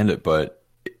understand it, but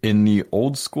in the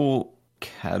old school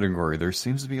category, there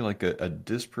seems to be like a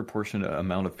disproportionate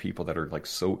amount of people that are like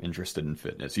so interested in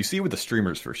fitness. You see it with the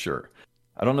streamers for sure.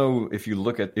 I don't know if you've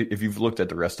looked at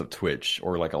the rest of Twitch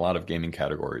or like a lot of gaming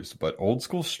categories, but old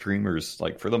school streamers,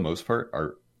 like for the most part,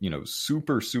 are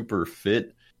super, super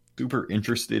fit, super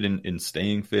interested in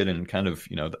staying fit and kind of,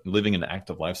 living an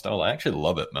active lifestyle. I actually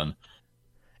love it, man.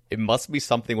 It must be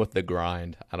something with the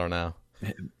grind. I don't know.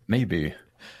 Maybe.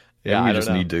 Yeah, we just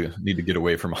need to get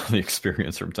away from all the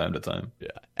experience from time to time. Yeah,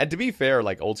 and to be fair,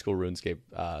 like old school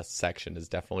RuneScape section is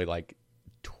definitely like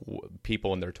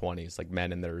people in their 20s, like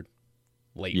men in their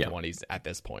late 20s at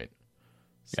this point.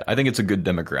 So. Yeah, I think it's a good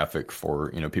demographic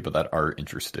for people that are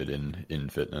interested in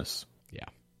fitness. Yeah.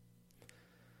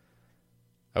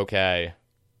 Okay,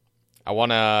 I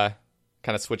want to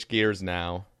kind of switch gears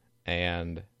now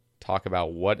and talk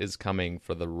about what is coming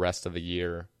for the rest of the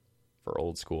year for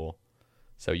old school.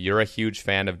 So you're a huge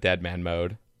fan of Deadman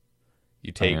mode.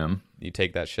 You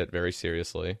take that shit very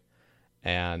seriously.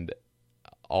 And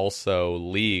also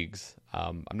Leagues.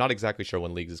 I'm not exactly sure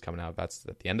when Leagues is coming out. That's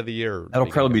at the end of the year? That'll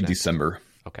probably be December.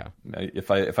 Okay.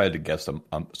 If I had to guess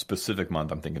a specific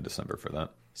month, I'm thinking December for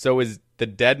that. So is the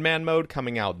Deadman mode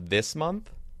coming out this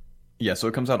month? Yeah, so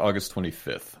it comes out August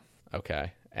 25th.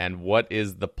 Okay. And what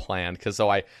is the plan? Because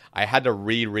I had to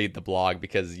reread the blog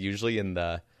because usually in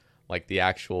the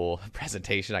actual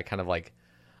presentation, I kind of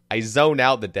I zone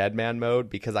out the Deadman mode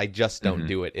because I just don't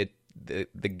do it.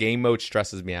 The game mode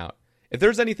stresses me out. If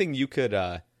there's anything you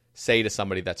could say to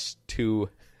somebody that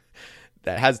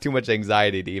has too much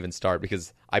anxiety to even start,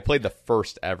 because I played the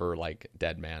first ever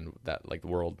Deadman, that the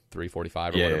World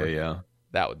 345 or whatever. Yeah.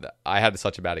 That I had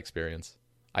such a bad experience.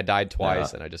 I died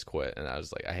twice and I just quit, and I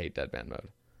was like, I hate Deadman mode.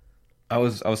 I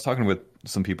was talking with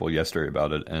some people yesterday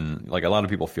about it, and a lot of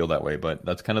people feel that way, but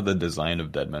that's kind of the design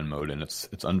of Deadman mode, and it's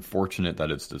unfortunate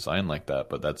that it's designed like that,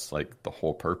 but that's the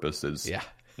whole purpose is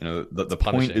the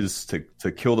point is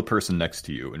to kill the person next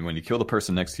to you, and when you kill the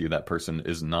person next to you, that person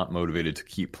is not motivated to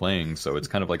keep playing, so it's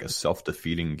kind of like a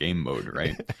self-defeating game mode,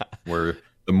 right? Where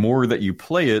the more that you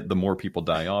play it, the more people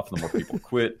die off, the more people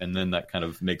quit, and then that kind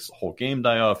of makes the whole game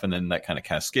die off, and then that kind of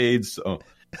cascades. So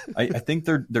I think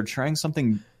they're trying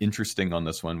something interesting on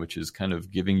this one, which is kind of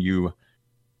giving you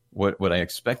what I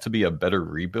expect to be a better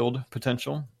rebuild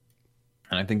potential.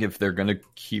 And I think if they're going to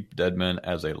keep Deadman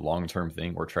as a long-term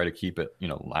thing or try to keep it,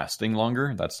 lasting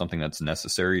longer, that's something that's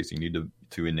necessary. Is you need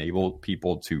to enable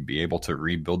people to be able to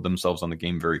rebuild themselves on the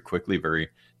game very quickly, very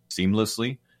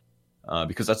seamlessly.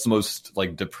 Because that's the most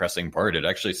depressing part. It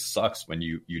actually sucks when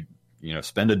you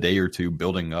spend a day or two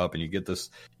building up and you get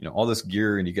this, all this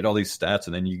gear and you get all these stats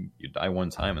and then you die one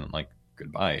time and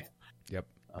goodbye. Yep.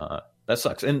 That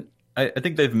sucks. And I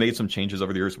think they've made some changes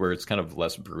over the years where it's kind of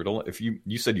less brutal. If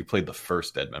you said you played the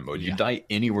first Deadman mode, you die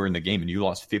anywhere in the game and you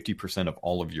lost 50% of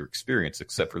all of your experience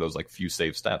except for those few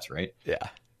save stats, right? Yeah.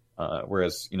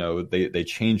 Whereas, they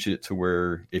changed it to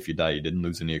where if you die, you didn't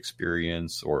lose any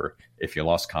experience, or if you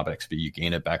lost combat XP, you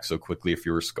gain it back so quickly if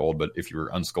you were skulled, but if you were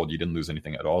unskulled, you didn't lose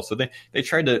anything at all. So they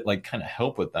tried to kind of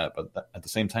help with that, but at the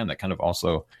same time, that kind of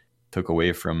also took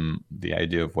away from the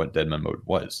idea of what Deadman mode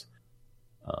was.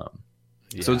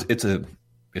 So it's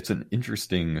an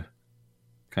interesting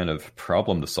kind of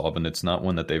problem to solve, and it's not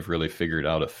one that they've really figured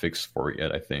out a fix for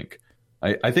yet, I think.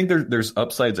 I think there's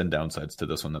upsides and downsides to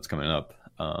this one that's coming up.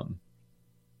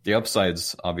 The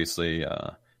upsides, obviously,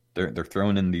 they're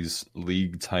throwing in these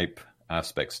league type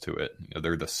aspects to it.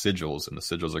 They're the sigils, and the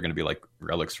sigils are going to be like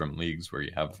relics from leagues where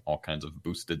you have all kinds of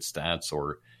boosted stats.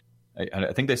 Or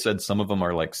I think they said some of them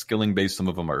are skilling based, some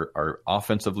of them are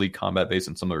offensively combat based,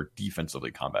 and some are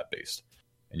defensively combat based.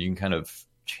 And you can kind of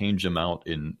change them out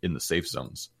in the safe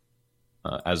zones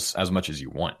as much as you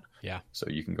want. Yeah. So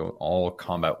you can go all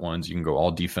combat ones, you can go all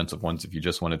defensive ones if you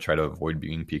just want to try to avoid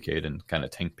being PK'd and kind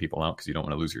of tank people out because you don't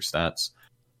want to lose your stats.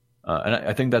 And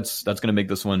I think that's going to make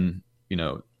this one, you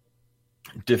know,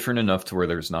 different enough to where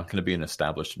there's not going to be an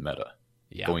established meta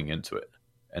going into it.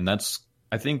 And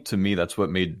I think to me, that's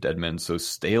what made Deadman so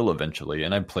stale eventually.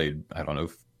 And I played, I don't know,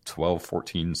 12,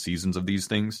 14 seasons of these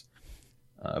things.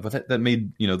 But that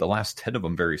made, you know, the last 10 of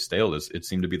them very stale. It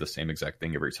seemed to be the same exact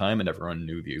thing every time, and everyone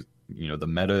knew the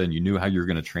meta, and you knew how you were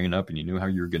going to train up, and you knew how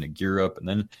you were going to gear up, and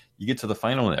then you get to the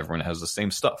final, and everyone has the same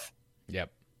stuff.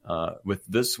 Yep. With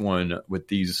this one, with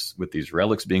these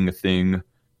relics being a thing,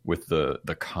 with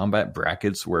the combat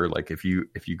brackets, where like if you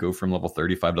go from level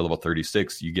 35 to level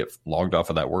 36, you get logged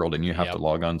off of that world, and you have to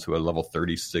log on to a level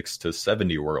 36 to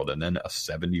 70 world, and then a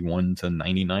 71 to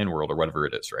 99 world, or whatever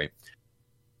it is, right?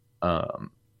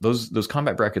 Those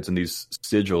combat brackets and these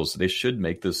sigils, they should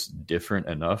make this different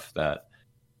enough that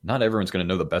not everyone's going to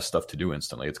know the best stuff to do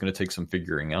instantly. It's going to take some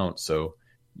figuring out. So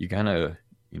you kind of,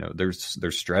 you know, there's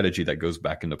strategy that goes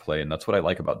back into play. And that's what I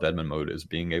like about Deadman mode, is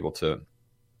being able to,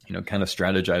 you know, kind of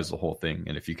strategize the whole thing.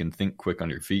 And if you can think quick on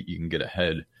your feet, you can get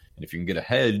ahead. And if you can get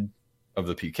ahead of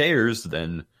the PKers,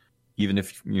 then even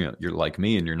if, you know, you're like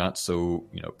me and you're not so,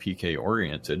 you know, PK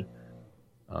oriented,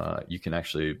 you can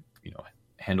actually, you know,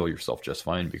 handle yourself just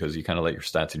fine because you kind of let your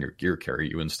stats and your gear carry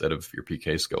you instead of your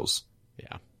PK skills.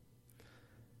 Yeah.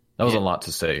 That was a lot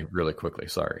to say really quickly.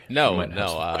 Sorry. No.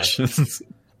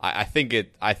 I think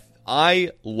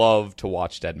I love to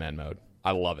watch Deadman mode.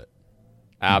 I love it.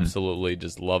 Absolutely.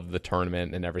 Just love the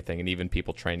tournament and everything. And even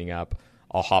people training up.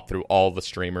 I'll hop through all the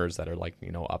streamers that are like,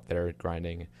 you know, up there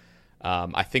grinding.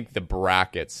 I think the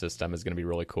bracket system is going to be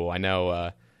really cool. I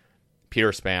know,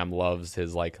 Peter Spam loves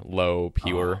his like low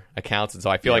pure accounts, and so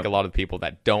I feel like a lot of people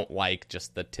that don't like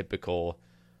just the typical,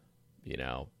 you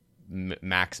know,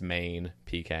 max main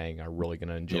PKing are really going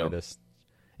to enjoy this.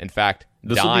 In fact,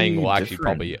 dying will actually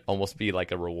probably almost be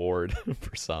like a reward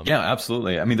for some. Yeah,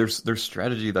 absolutely. I mean, there's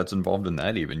strategy that's involved in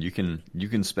that. Even you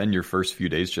can spend your first few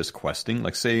days just questing.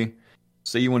 Like say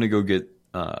you want to go get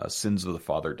Sins of the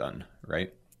Father done,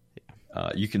 right?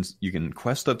 You can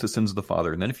quest up to Sins of the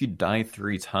Father, and then if you die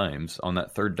 3 times, on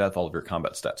that third death, all of your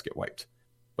combat stats get wiped.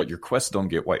 But your quests don't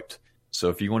get wiped. So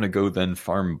if you want to go then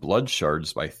farm blood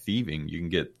shards by thieving, you can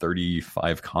get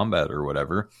 35 combat or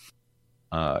whatever,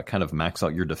 kind of max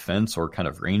out your defense or kind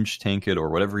of range tank it or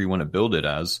whatever you want to build it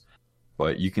as.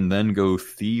 But you can then go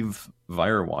thieve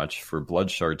Firewatch for blood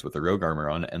shards with the rogue armor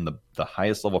on, and the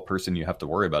highest level person you have to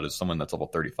worry about is someone that's level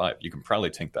 35. You can probably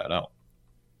tank that out.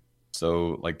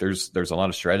 So like there's a lot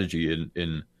of strategy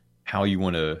in how you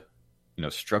want to, you know,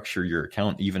 structure your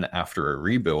account even after a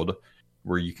rebuild,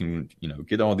 where you can, you know,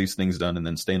 get all these things done and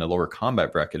then stay in a lower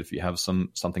combat bracket if you have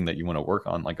something that you want to work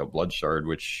on, like a blood shard,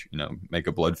 which, you know, make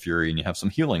a blood fury, and you have some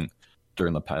healing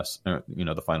during the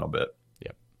the final bit.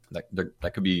 Yeah,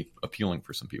 that could be appealing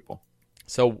for some people.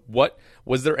 So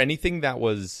was there anything that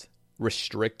was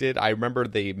restricted? I remember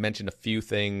they mentioned a few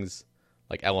things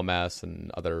like LMS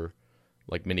and other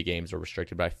like mini games are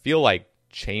restricted, but I feel like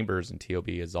Chambers and TOB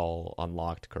is all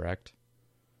unlocked, correct?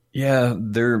 Yeah,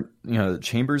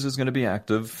 Chambers is going to be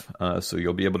active, so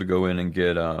you'll be able to go in and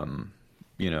get,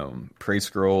 Prey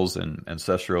Scrolls and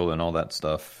Ancestral and all that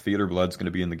stuff. Theater Blood's going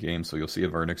to be in the game, so you'll see a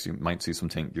Vernix. You might see some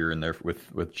tank gear in there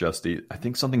with Justy. I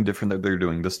think something different that they're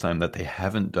doing this time that they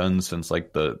haven't done since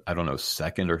like the, I don't know,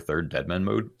 second or third Deadman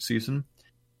mode season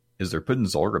is they're putting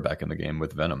Zulrah back in the game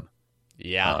with Venom.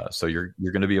 Yeah. So you're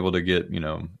going to be able to get,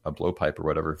 a blowpipe or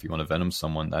whatever if you want to Venom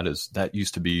someone. That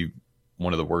used to be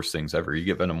one of the worst things ever. You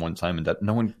get Venom one time and that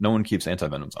no one keeps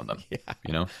anti-venoms on them.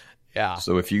 Yeah. Yeah.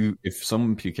 So if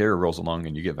some PK rolls along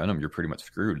and you get Venom, you're pretty much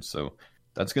screwed. So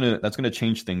that's gonna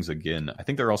change things again. I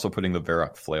think they're also putting the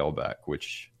Varrock Flail back,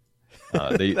 which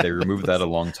they removed that a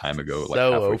long time ago, like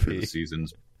so halfway OP. through the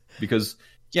seasons. Because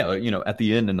at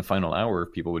the end in the final hour,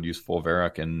 people would use full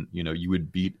Varrock, and you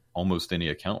would beat almost any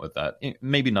account with that.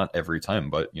 Maybe not every time,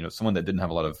 but someone that didn't have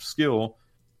a lot of skill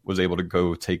was able to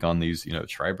go take on these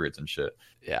Tribrids and shit.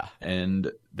 Yeah.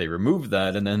 And they removed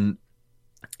that, and then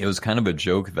it was kind of a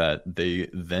joke that they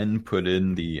then put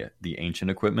in the ancient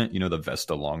equipment, the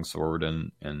Vesta longsword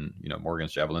and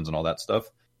Morgan's javelins and all that stuff,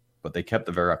 but they kept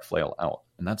the Varrock Flail out,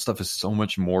 and that stuff is so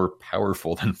much more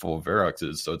powerful than full Varrock's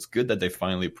is. So it's good that they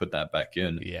finally put that back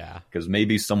in. Yeah, because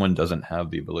maybe someone doesn't have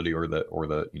the ability or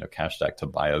the cash stack to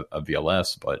buy a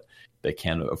VLS, but they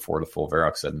can afford a full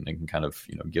Varrock set, and they can kind of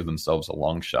give themselves a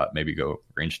long shot, maybe go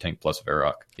range tank plus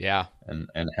Varrock. Yeah, and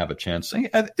have a chance.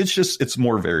 It's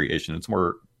more variation. It's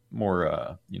more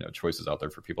choices out there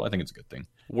for people. I think it's a good thing.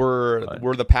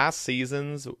 Were the past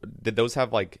seasons, did those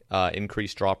have like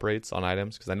increased drop rates on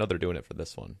items? Because I know they're doing it for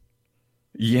this one.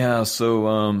 Yeah,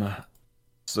 so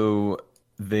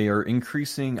they are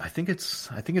increasing. I think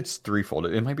it's threefold.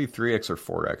 It might be 3x or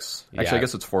 4x. Actually, Yeah. I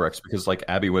guess it's 4x because like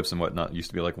Abbey Whips and whatnot used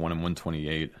to be like 1 in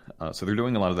 128. So they're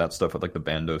doing a lot of that stuff with like the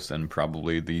Bandos and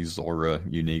probably the Zora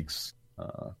uniques.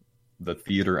 The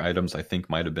theater items I think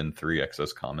might have been 3x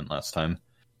as common last time.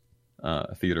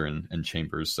 Theater and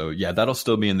chambers. So yeah, that'll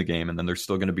still be in the game, and then there's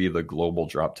still going to be the global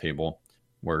drop table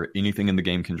where anything in the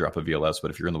game can drop a VLS,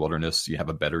 but if you're in the wilderness, you have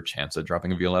a better chance at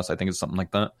dropping a VLS. I think it's something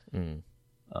like that.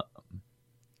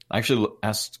 I actually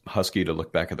asked Husky to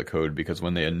look back at the code because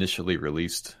when they initially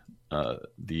released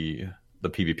the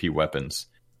PvP weapons,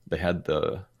 they had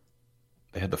the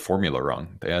formula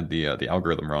wrong. They had the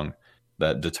algorithm wrong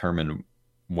that determined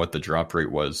what the drop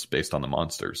rate was based on the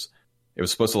monsters. It was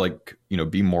supposed to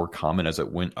be more common as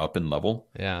it went up in level.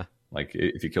 Yeah. Like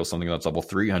if you kill something that's level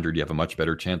 300, you have a much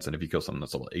better chance than if you kill something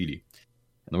that's level 80.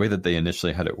 And the way that they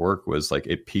initially had it work was like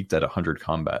it peaked at 100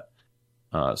 combat.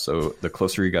 So the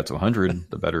closer you got to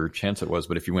 100, the better chance it was.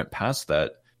 But if you went past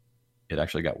that, it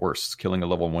actually got worse. Killing a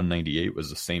level 198 was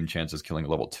the same chance as killing a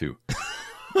level 2.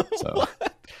 So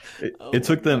it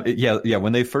took them,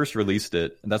 when they first released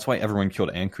it, and that's why everyone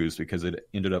killed Ankus, because it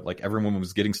ended up like everyone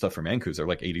was getting stuff from Ankus. They're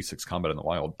like 86 combat in the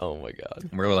wild. Oh my god.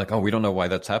 And we're like, oh, we don't know why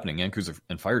that's happening. Ankus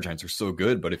and Fire Giants are so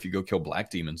good, but if you go kill Black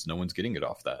Demons, no one's getting it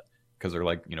off that because they're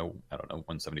like, I don't know,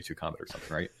 172 combat or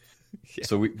something, right? Yeah.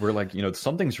 So we're like,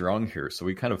 something's wrong here. So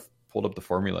we kind of pulled up the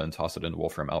formula and tossed it into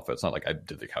Wolfram Alpha. It's not like I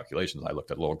did the calculations. I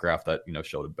looked at a little graph that,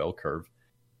 showed a bell curve.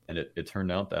 And it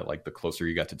turned out that like the closer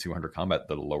you got to 200 combat,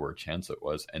 the lower chance it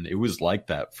was. And it was like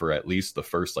that for at least the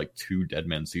first like 2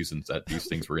 Deadman seasons that these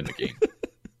things were in the game.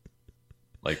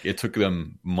 Like it took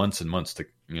them months and months to,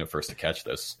 for us to catch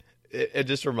this. It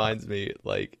just reminds me,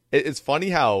 like, it's funny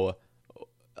how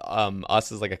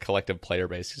us as like a collective player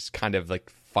base just kind of like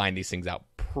find these things out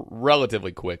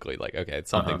relatively quickly. Like, okay,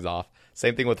 something's off.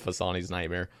 Same thing with Fasani's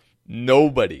Nightmare.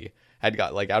 Nobody had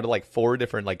got like out of like 4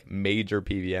 different like major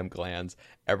PVM clans.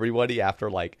 Everybody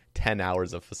after like 10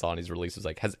 hours of Fasani's release was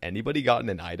like, has anybody gotten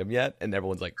an item yet? And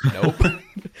everyone's like, nope.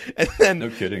 And then no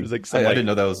kidding. It was like I didn't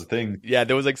know that was a thing. Yeah,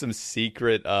 there was like some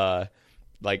secret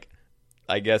like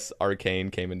I guess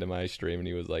Arcane came into my stream and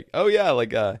he was like, oh yeah,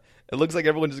 like it looks like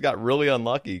everyone just got really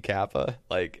unlucky, Kappa.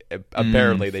 Like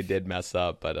apparently they did mess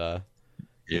up, but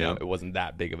it wasn't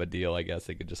that big of a deal. I guess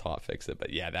they could just hot fix it.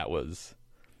 But yeah, that was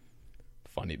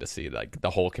funny to see. Like the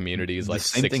whole community is like the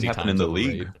same 60 thing happened times in the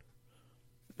overrated. league.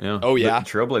 Yeah. Oh yeah, the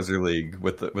Trailblazer League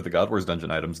with the God Wars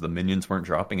dungeon items, the minions weren't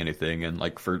dropping anything, and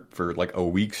like for like a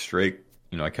week straight,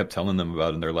 I kept telling them about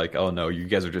it, and they're like, "Oh no, you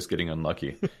guys are just getting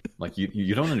unlucky." Like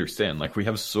you don't understand. Like we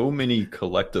have so many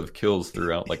collective kills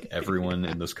throughout like everyone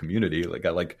in this community. Like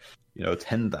got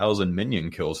 10,000 minion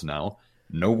kills now.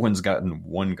 No one's gotten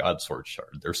one God Sword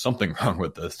shard. There's something wrong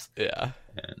with this. Yeah.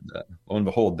 And lo and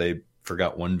behold, they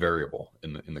forgot one variable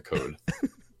in the code.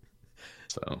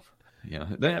 So. Yeah,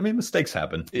 I mean mistakes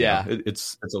happen. Yeah,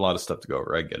 it's a lot of stuff to go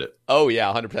over. I get it. Oh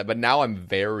yeah, 100%. But now I'm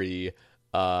very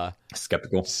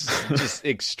skeptical, just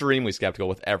extremely skeptical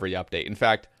with every update. In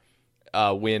fact,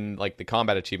 when like the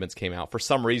combat achievements came out, for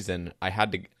some reason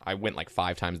I went like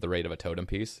 5 times the rate of a totem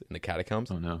piece in the catacombs.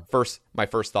 Oh no! My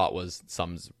first thought was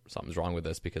something's wrong with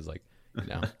this because like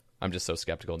I'm just so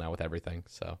skeptical now with everything.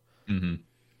 So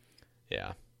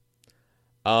yeah.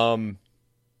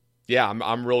 Yeah,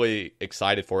 I'm really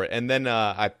excited for it. And then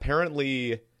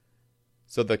apparently,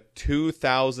 so the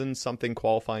 2,000 something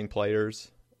qualifying players,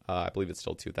 I believe it's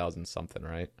still 2,000 something,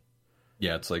 right?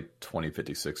 Yeah, it's like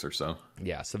 2056 or so.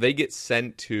 Yeah, so they get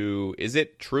sent to. Is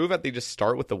it true that they just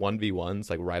start with the 1v1s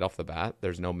like right off the bat?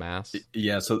 There's no mass.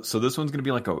 Yeah, so this one's gonna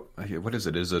be like what is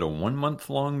it? Is it a 1 month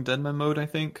long Deadman mode? I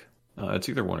think it's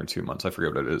either 1 or 2 months. I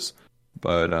forget what it is,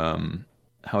 but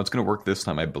how it's going to work this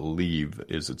time, I believe,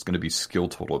 is it's going to be skill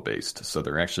total based. So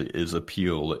there actually is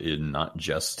appeal in not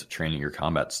just training your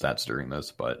combat stats during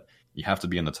this, but you have to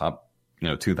be in the top,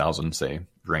 2,000, say,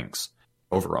 ranks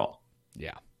overall.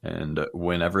 Yeah. And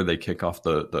whenever they kick off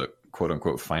the quote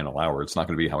unquote final hour, it's not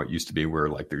going to be how it used to be where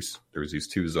like there's these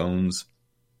 2 zones,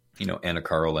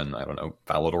 Anakarl and I don't know,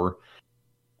 Falador.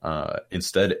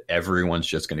 Instead, everyone's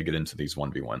just going to get into these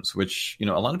 1v1s, which, a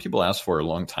lot of people asked for a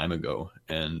long time ago.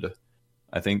 And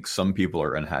I think some people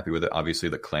are unhappy with it. Obviously,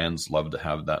 the clans love to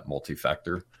have that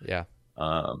multi-factor. Yeah.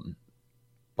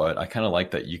 But I kind of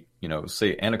like that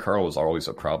say Anakarl was always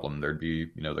a problem. There'd be,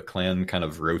 the clan kind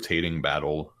of rotating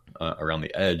battle around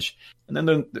the edge. And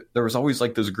then there was always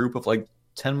like this group of like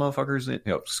 10 motherfuckers in,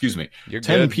 excuse me, You're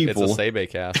 10 good. people. It's a Sebe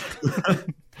cast.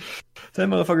 10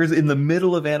 motherfuckers in the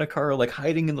middle of Anakara, like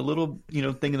hiding in the little,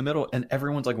 thing in the middle, and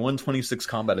everyone's like 126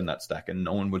 combat in that stack, and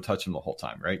no one would touch them the whole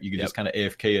time, right? You could just kind of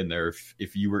AFK in there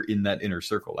if you were in that inner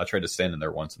circle. I tried to stand in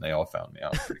there once, and they all found me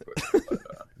out pretty quick. But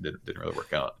didn't really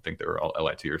work out. I think they were all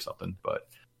LIT or something. But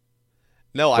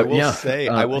no, I will say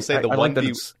the I like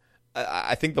 1v.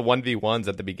 I think the 1v1s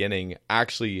at the beginning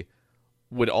actually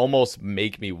would almost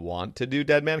make me want to do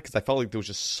Deadman, because I felt like there was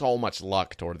just so much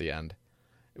luck toward the end.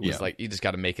 It was like, you just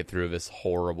got to make it through this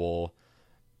horrible,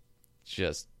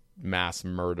 just mass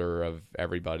murder of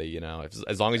everybody,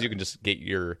 As long as you can just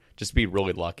just be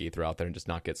really lucky throughout there and just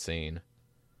not get seen.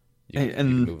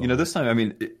 This time, I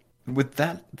mean, with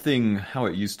that thing, how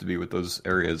it used to be with those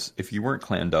areas, if you weren't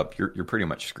clanned up, you're pretty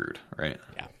much screwed, right?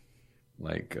 Yeah.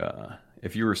 Like,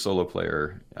 if you were a solo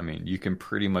player, I mean, you can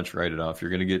pretty much write it off.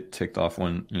 You're going to get ticked off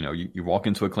when, you walk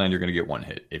into a clan, you're going to get one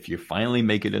hit. If you finally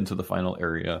make it into the final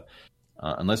area,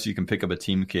 unless you can pick up a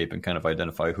team cape and kind of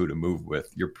identify who to move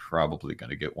with, you're probably going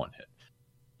to get one hit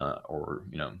or,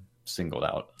 singled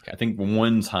out. I think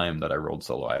one time that I rolled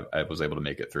solo, I was able to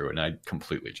make it through, and I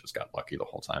completely just got lucky the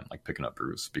whole time, like picking up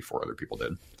Bruce before other people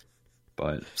did.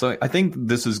 But so I think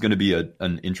this is going to be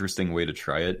an interesting way to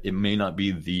try it. It may not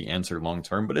be the answer long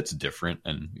term, but it's different,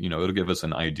 and it'll give us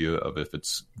an idea of if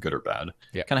it's good or bad.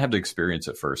 Yeah. Kind of have to experience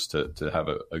it first to have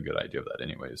a good idea of that,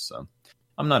 anyways. So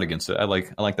I'm not against it. I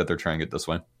like that they're trying it this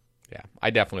way. Yeah, I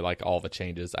definitely like all the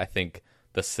changes. I think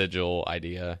the sigil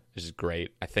idea is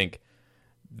great. I think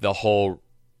the whole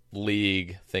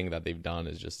league thing that they've done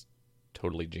is just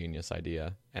totally genius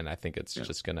idea, and I think it's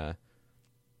just gonna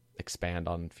expand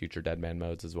on future Deadman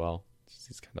modes as well.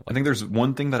 I think there's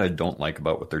one thing that I don't like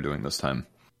about what they're doing this time.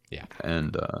 Yeah,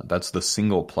 and that's the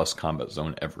single plus combat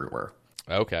zone everywhere.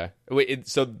 Okay, wait.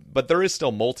 But there is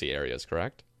still multi areas,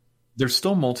 correct? There's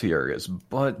still multi areas,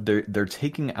 but they're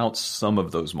taking out some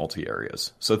of those multi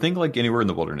areas. So think like anywhere in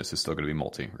the wilderness is still going to be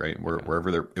multi, right?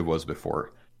 Wherever it was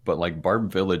before. But like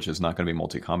Barb Village is not going to be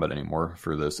multi combat anymore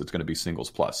for this. It's going to be singles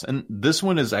plus, and this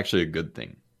one is actually a good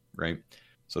thing, right?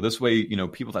 So this way,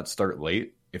 people that start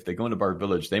late, if they go into Barb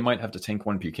Village, they might have to tank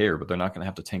one PKer, but they're not going to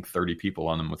have to tank 30 people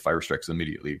on them with fire strikes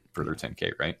immediately for their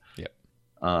 10k, right?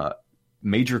 Yep.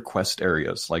 Major quest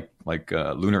areas like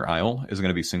Lunar Isle is going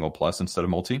to be single plus instead of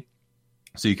multi.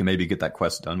 So you can maybe get that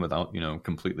quest done without,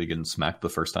 completely getting smacked the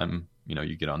first time,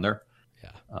 you get on there.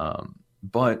 Yeah.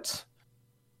 But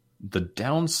the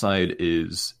downside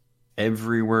is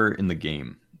everywhere in the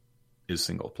game is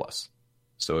single plus.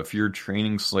 So if you're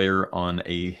training Slayer on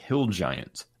a Hill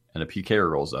Giant and a PK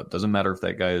rolls up, doesn't matter if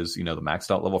that guy is, the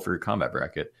maxed out level for your combat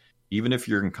bracket. Even if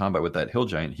you're in combat with that Hill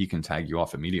Giant, he can tag you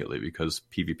off immediately because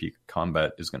PvP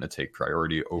combat is going to take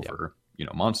priority over,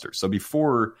 monsters. So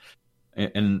before...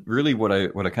 And really what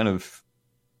I kind of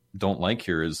don't like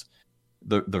here is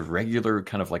the regular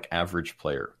kind of like average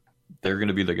player. They're going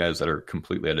to be the guys that are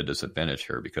completely at a disadvantage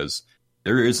here because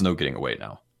there is no getting away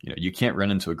now. You can't run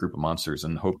into a group of monsters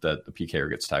and hope that the PKer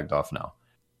gets tagged off now.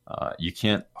 You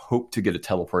can't hope to get a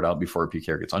teleport out before a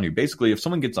PKer gets on you. Basically, if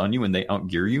someone gets on you and they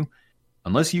outgear you,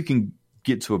 unless you can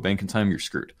get to a bank in time, you're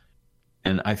screwed.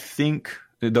 And I think...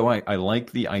 Though I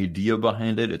like the idea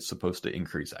behind it, it's supposed to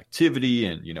increase activity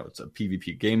and, it's a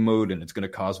PvP game mode and it's going to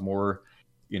cause more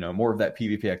of that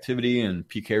PvP activity and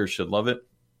PKers should love it.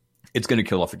 It's going to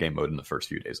kill off the game mode in the first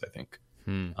few days, I think.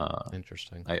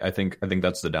 Interesting. I think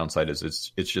that's the downside is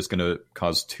it's just going to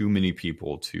cause too many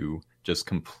people to just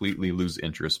completely lose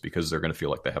interest because they're going to feel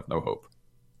like they have no hope.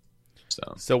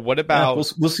 So what about...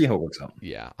 we'll see how it works out.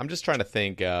 Yeah, I'm just trying to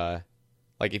think,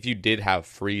 like if you did have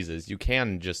freezes, you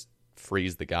can just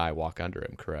freeze the guy, walk under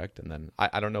him, correct? And then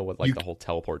I don't know what the whole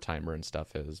teleport timer and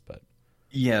stuff is, but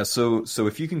yeah, so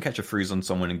if you can catch a freeze on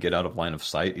someone and get out of line of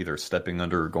sight, either stepping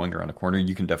under or going around a corner,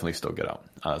 you can definitely still get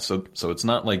out. So it's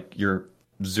not like you're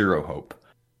zero hope,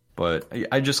 but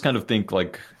I just kind of think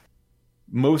like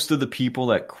most of the people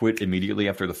that quit immediately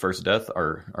after the first death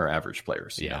are average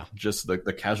players. Just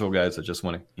the casual guys that just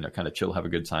want to kind of chill, have a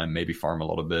good time, maybe farm a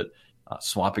little bit.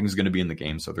 Swapping is going to be in the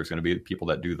game, so there's going to be people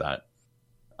that do that.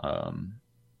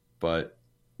 But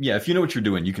yeah, if you know what you're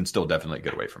doing, you can still definitely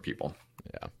get away from people.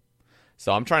 Yeah.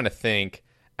 So I'm trying to think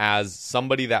as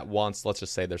somebody that wants, let's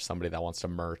just say there's somebody that wants to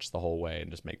merch the whole way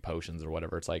and just make potions or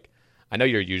whatever. It's like, I know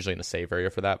you're usually in a safe area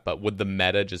for that, but would the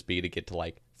meta just be to get to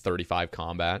like 35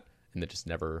 combat and then just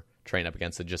never train up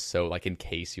against it? Just so like in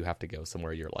case you have to go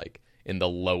somewhere, you're like in the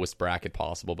lowest bracket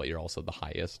possible, but you're also the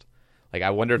highest. Like,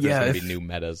 I wonder if there's going to be new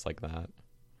metas like that.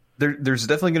 There's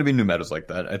definitely going to be new metas like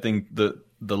that. I think the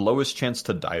lowest chance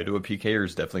to die to a PK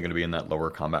is definitely going to be in that lower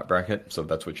combat bracket. So if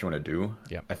that's what you want to do.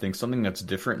 Yeah. I think something that's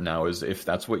different now is if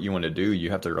that's what you want to do, you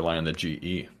have to rely on the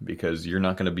GE, because you're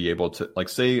not going to be able to, like,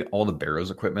 say all the Barrows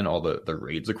equipment, all the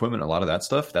raids equipment, a lot of that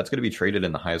stuff, that's going to be traded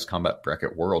in the highest combat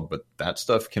bracket world. But that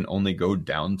stuff can only go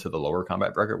down to the lower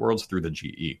combat bracket worlds through the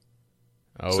GE.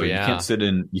 Oh, so yeah. you can't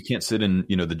sit in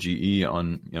the GE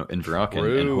on in Varrock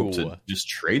and hope to just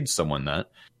trade someone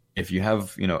that. If you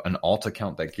have an alt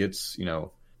account that gets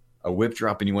a whip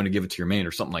drop and you want to give it to your main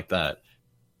or something like that,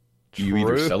 you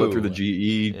either sell it through the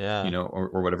GE,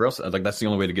 or whatever else. Like, that's the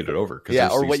only way to get it over. Yeah,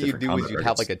 or what you do is you'd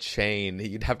have like a chain.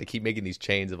 You'd have to keep making these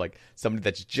chains of like somebody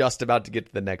that's just about to get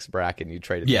to the next bracket, and you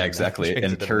trade it. Yeah, exactly,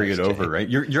 and carry it over, right?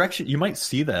 You're actually, you might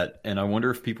see that, and I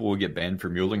wonder if people will get banned for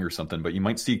muling or something. But you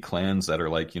might see clans that are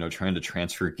like trying to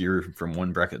transfer gear from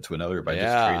one bracket to another by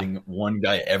just trading one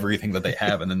guy everything that they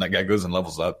have, and then that guy goes and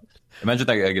levels up. Imagine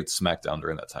that guy gets smacked down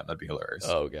during that time. That'd be hilarious.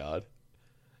 Oh god.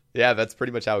 Yeah, that's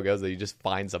pretty much how it goes. That you just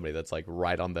find somebody that's like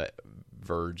right on the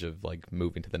verge of like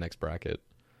moving to the next bracket.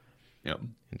 Yep.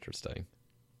 Interesting.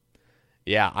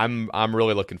 Yeah, I'm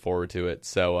really looking forward to it.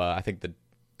 So I think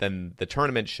then the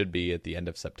tournament should be at the end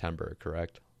of September,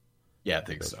 correct? Yeah, I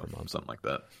think so. Something like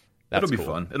that. It'll be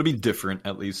fun. It'll be different,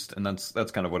 at least, and that's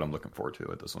kind of what I'm looking forward to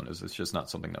with this one. Is it's just not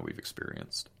something that we've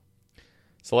experienced.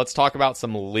 So let's talk about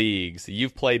some leagues.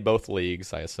 You've played both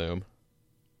leagues, I assume.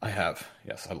 I have.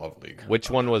 Yes, I love League. Which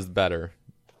one was better,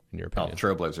 in your opinion?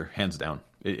 Trailblazer, hands down.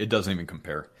 It doesn't even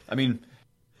compare. I mean,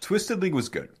 Twisted League was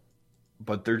good,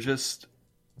 but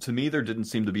to me, there didn't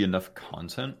seem to be enough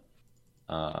content.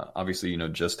 Obviously,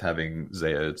 just having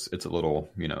Zaya, it's a little,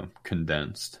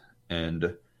 condensed.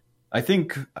 And I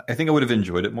think I would have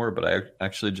enjoyed it more, but I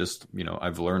actually just,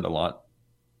 I've learned a lot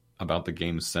about the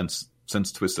game since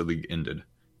Twisted League ended.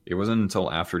 It wasn't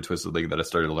until after Twisted League that I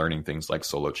started learning things like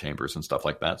solo chambers and stuff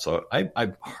like that. So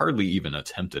I hardly even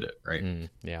attempted it, right?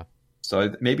 Yeah.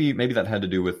 So maybe that had to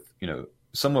do with,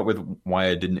 somewhat with why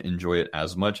I didn't enjoy it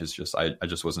as much. It's just I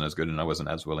just wasn't as good, and I wasn't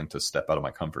as willing to step out of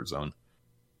my comfort zone.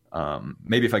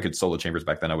 Maybe if I could solo chambers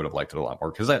back then, I would have liked it a lot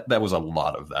more, because that was a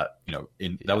lot of that.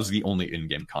 That was the only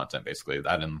in-game content, basically.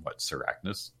 That and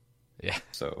Seracnus. Yeah.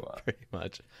 So pretty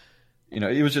much.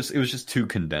 It was just too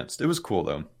condensed. It was cool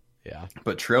though. Yeah.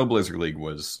 But Trailblazer League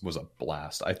was a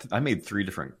blast. I made 3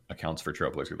 different accounts for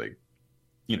Trailblazer League,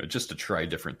 just to try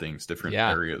different things, different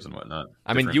areas and whatnot.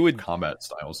 I mean, you would combat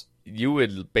styles. You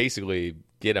would basically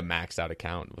get a maxed out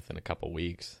account within a couple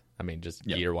weeks. I mean, just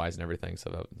gear wise and everything.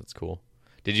 So that's cool.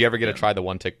 Did you ever get to try the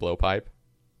one tick blowpipe?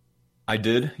 I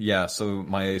did, yeah. So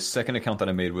my second account that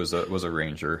I made was a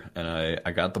ranger, and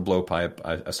I got the blowpipe.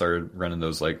 I started running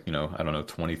those, like, I don't know,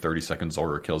 20, 30 second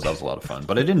Zora kills. That was a lot of fun,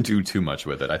 but I didn't do too much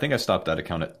with it. I think I stopped that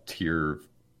account at tier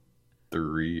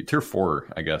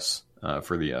 4, I guess,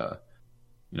 for the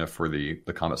for the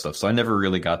combat stuff. So I never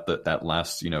really got that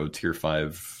last, tier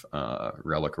 5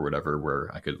 relic or whatever, where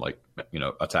I could, like,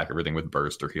 attack everything with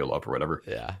burst or heal up or whatever.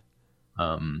 Yeah.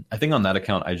 I think on that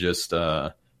account, I just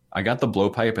I got the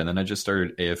blowpipe, and then I just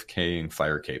started AFKing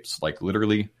fire capes. Like,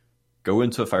 literally go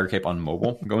into a fire cape on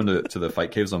mobile, go into the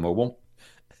fight caves on mobile,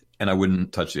 and I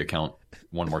wouldn't touch the account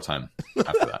one more time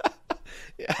after that.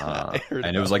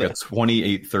 And it was like a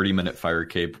 28, 30-minute fire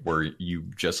cape where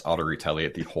you just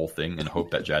auto-retaliate the whole thing and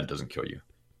hope that Jad doesn't kill you.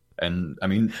 And, I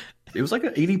mean, it was like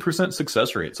an 80%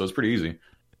 success rate, so it's pretty easy.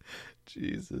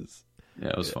 Jesus.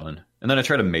 Yeah, it was fun. And then I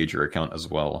tried a major account as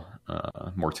well,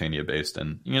 Mortania based,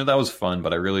 and that was fun.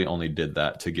 But I really only did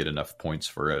that to get enough points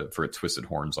for a Twisted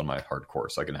Horns on my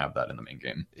hardcore, so I can have that in the main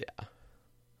game. Yeah,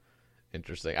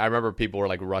 interesting. I remember people were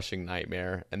like rushing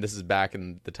Nightmare, and this is back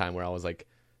in the time where I was like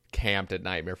camped at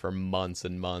Nightmare for months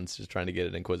and months, just trying to get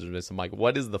an Inquisitiveness. I'm like,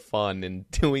 what is the fun in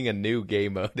doing a new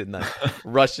game mode and then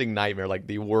rushing Nightmare, like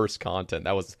the worst content?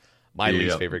 That was my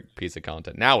least favorite piece of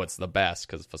content. Now it's the best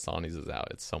because Fasani's is out.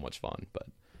 It's so much fun. But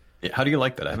how do you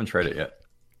like that? I haven't tried it yet.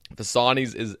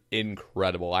 Fasani's is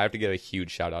incredible. I have to give a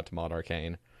huge shout out to Mod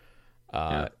Arcane.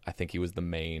 I think he was the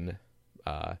main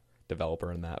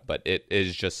developer in that. But it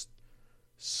is just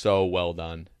so well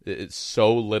done. It's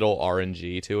so little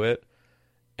RNG to it.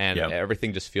 And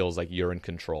everything just feels like you're in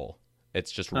control.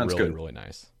 It's just really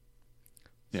nice.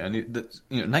 Yeah, and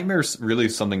Nightmare's really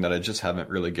something that I just haven't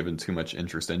really given too much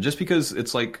interest in, just because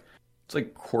it's like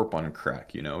Corp on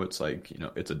crack. It's like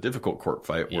it's a difficult Corp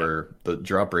fight where the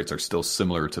drop rates are still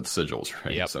similar to the sigils,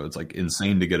 right? Yep. So it's like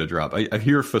insane to get a drop. I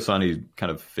hear Fasani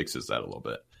kind of fixes that a little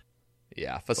bit.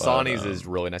 Yeah, Fasani's is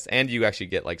really nice, and you actually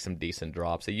get like some decent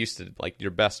drops. It used to, like,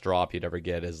 your best drop you'd ever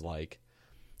get is like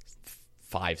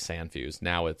 5 Sandfuse.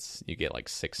 Now you get like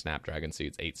 6 Snapdragon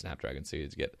Seeds, 8 Snapdragon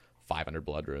Seeds. You get 500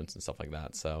 blood runes and stuff like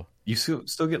that. So You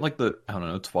still get like the, I don't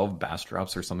know, 12 bass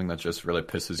drops or something that just really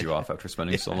pisses you off after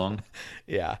spending so long.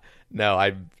 yeah,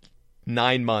 no,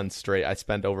 9 months straight. I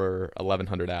spent over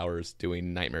 1,100 hours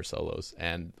doing Nightmare solos,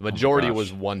 and the majority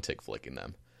was one tick flicking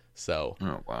them. So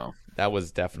Oh wow. that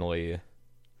was definitely,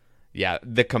 yeah.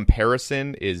 The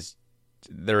comparison is,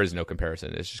 there is no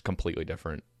comparison. It's just completely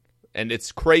different, and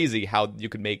it's crazy how you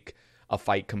could make a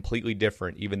fight completely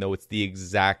different, even though it's the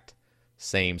exact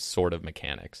same sort of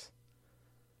mechanics.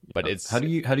 But it's How do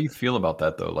you feel about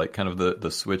that though? Like kind of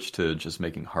the switch to just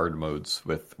making hard modes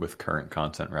with current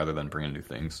content rather than brand new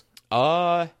things.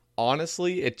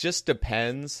 Honestly, it just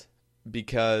depends,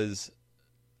 because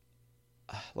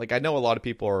like I know a lot of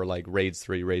people are like raids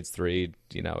 3,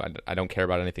 you know, I don't care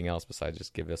about anything else besides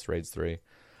just give us raids 3.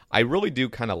 I really do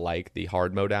kind of like the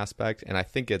hard mode aspect, and I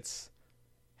think it's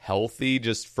healthy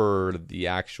just for the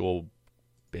actual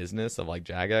business of like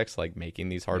Jagex, like making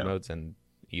these hard modes and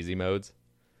easy modes.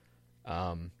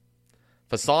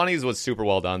 Fasani's was super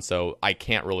well done, so I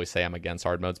can't really say I'm against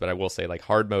hard modes, but I will say like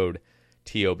hard mode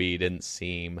TOB didn't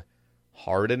seem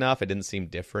hard enough. It didn't seem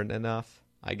different enough,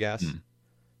 I guess.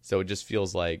 So it just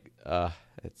feels like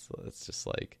it's just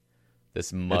like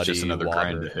this muddy It's just another water.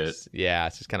 grind to hit. Yeah,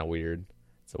 it's just kind of weird.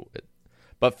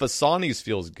 But Fasani's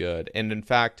feels good, and in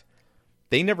fact,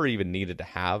 they never even needed to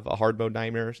have a hard mode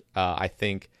Nightmare. I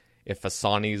think if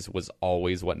Fasani's was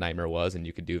always what Nightmare was, and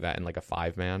you could do that in like a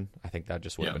 5-man, I think that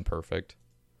just would have been perfect.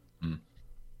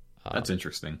 That's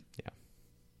interesting. Yeah.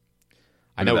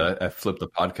 I know that I flipped the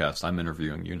podcast. I'm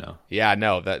interviewing you now. Yeah,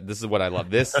 no, this is what I love.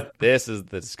 This is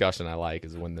the discussion I like,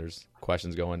 is when there's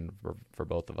questions going for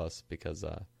both of us, because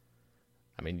I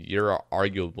mean, you're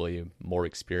arguably more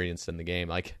experienced in the game.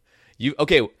 Like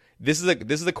this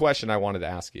is a question I wanted to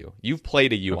ask you. You've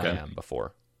played a UIM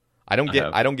before. I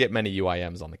don't get many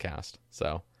UIMs on the cast,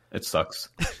 so it sucks.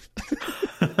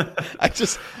 I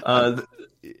just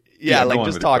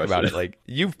just talk about it. Like,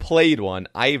 you've played one,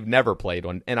 I've never played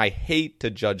one, and I hate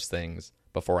to judge things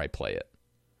before I play it.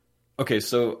 Okay,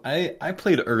 so I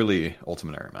played early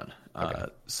Ultimate Iron Man.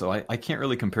 So I can't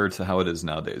really compare it to how it is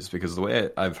nowadays, because the way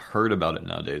I've heard about it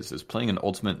nowadays is playing an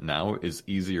Ultimate now is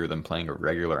easier than playing a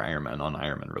regular Iron Man on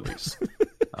Iron Man release.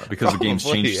 Because the game's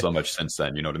changed so much since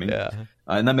then, you know what I mean? Yeah.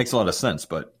 And that makes a lot of sense,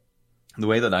 but the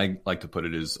way that I like to put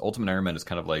it is Ultimate Iron Man is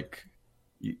kind of like,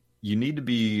 you need to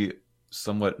be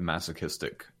somewhat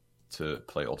masochistic to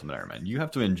play Ultimate Iron Man. You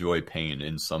have to enjoy pain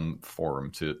in some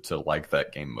form to like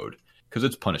that game mode, because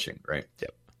it's punishing, right?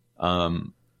 Yep.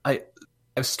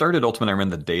 I started Ultimate Iron Man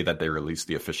the day that they released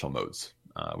the official modes,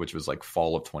 which was like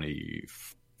fall of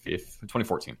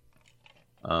 2014.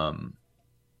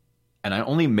 And I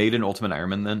only made an Ultimate Iron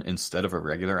Man then instead of a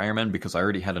regular Iron Man, because I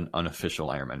already had an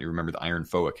unofficial Iron Man. You remember the Iron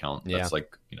Foe account? That's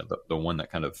like, you know, the one that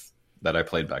I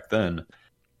played back then.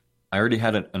 I already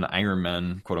had an Iron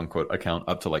Man, quote unquote, account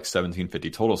up to like 1750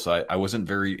 total. So I wasn't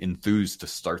very enthused to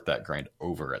start that grind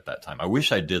over at that time. I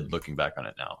wish I did, looking back on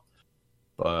it now.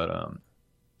 But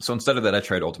so instead of that, I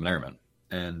tried Ultimate Iron Man,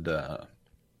 and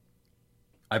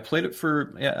I played it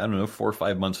for 4 or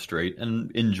 5 months straight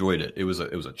and enjoyed it. It was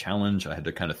a challenge. I had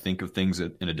to kind of think of things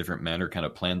in a different manner, kind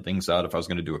of plan things out. If I was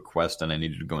going to do a quest and I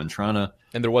needed to go in Trana,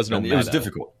 and there was no meta. It was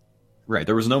difficult, right?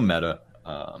 There was no meta.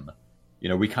 You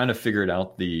know, we kind of figured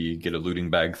out the get a looting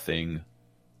bag thing,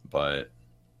 but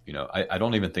you know, I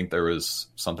don't even think there was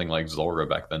something like Zulrah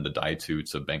back then to die to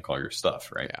bank all your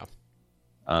stuff, right?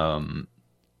 Yeah.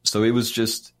 So it was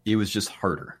just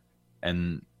harder,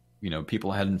 and you know,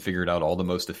 people hadn't figured out all the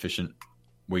most efficient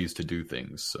ways to do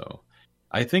things. So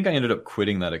I think I ended up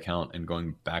quitting that account and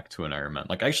going back to an Iron Man.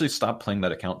 Like, I actually stopped playing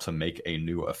that account to make a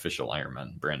new official Iron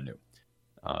Man, brand new.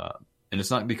 And it's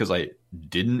not because I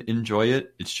didn't enjoy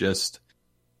it. It's just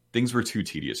things were too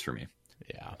tedious for me.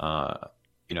 Yeah.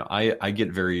 You know, I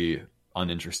get very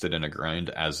uninterested in a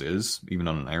grind as is, even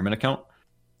on an Iron Man account,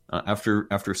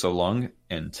 after so long,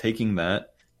 and taking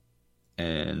that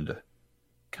and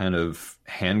kind of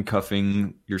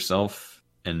handcuffing yourself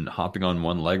and hopping on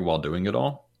one leg while doing it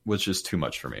all was just too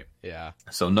much for me. Yeah.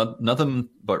 So nothing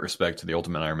but respect to the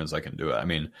Ultimate Ironmans. I can do it. I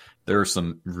mean, there are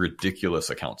some ridiculous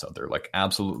accounts out there. Like,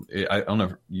 absolutely, I don't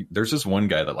know. There's this one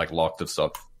guy that like locked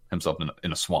himself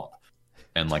in a swamp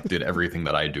and like did everything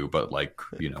that I do, but like,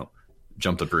 you know,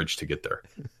 jumped a bridge to get there.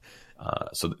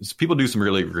 So people do some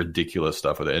really ridiculous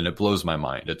stuff with it, and it blows my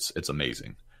mind. It's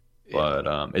amazing, but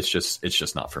it's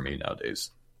just not for me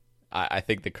nowadays. I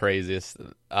think the craziest,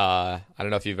 I don't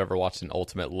know if you've ever watched an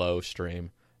Ultimate Low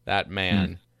stream. That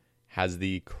man has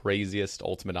the craziest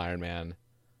Ultimate Iron Man.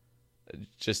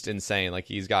 Just insane. Like,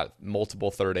 he's got multiple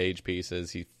third age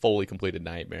pieces. He fully completed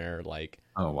Nightmare. Like,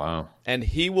 Oh, wow. And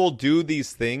he will do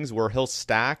these things where he'll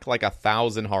stack like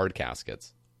 1,000 hard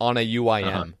caskets on a UIM.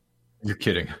 Uh-huh. You're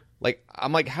kidding. Like,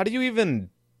 I'm like, how do you even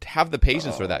have the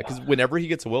patience for that? Because whenever he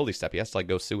gets a wildy step, he has to like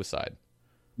go suicide.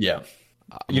 Yeah.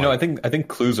 I think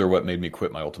clues are what made me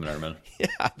quit my Ultimate Iron Man.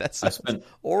 Yeah, that's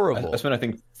horrible. I spent, I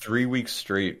think, 3 weeks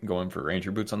straight going for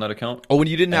Ranger boots on that account. Oh, when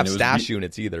you didn't have stash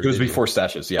units either. It was before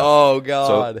stashes, yeah. Oh,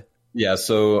 God.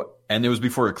 And it was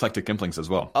before Eclectic Implings as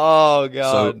well. Oh,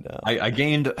 God. So no. I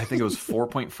gained, I think it was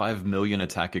 4.5 million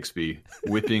attack XP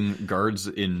whipping guards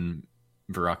in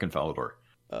Varrock and Falador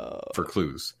for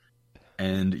clues.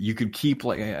 And you could keep,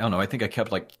 like, I don't know, I think I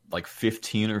kept like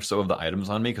 15 or so of the items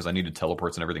on me because I needed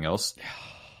teleports and everything else.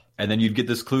 And then you'd get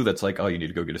this clue that's like, oh, you need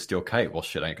to go get a steel kite. Well,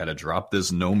 shit, I got to drop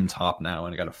this gnome top now,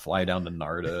 and I got to fly down to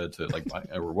Narda to like,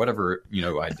 or whatever,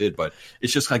 I did. But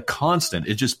it's just like constant.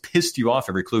 It just pissed you off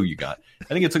every clue you got. I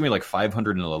think it took me like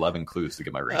 511 clues to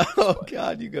get my rank. Oh,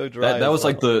 God, you go dry. That was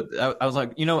like I was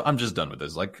like, I'm just done with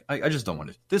this. Like, I just don't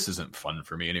want to. This isn't fun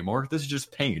for me anymore. This is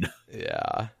just pain.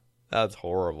 Yeah, that's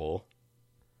horrible.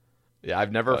 Yeah,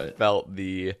 I've never felt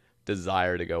the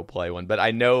desire to go play one, but I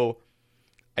know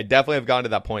I definitely have gotten to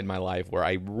that point in my life where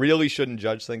I really shouldn't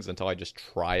judge things until I just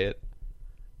try it.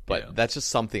 But that's just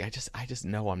something I just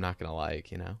know I'm not gonna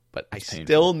like, But I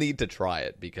still need to try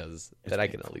it because then I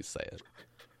can at least say it.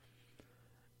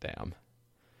 Damn.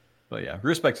 But yeah,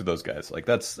 respect to those guys. Like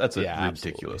that's a ridiculous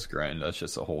absolutely. grind. That's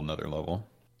just a whole nother level.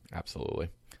 Absolutely.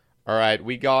 All right,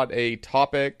 we got a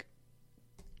topic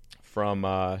from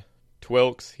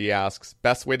Twilks. He asks,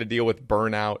 best way to deal with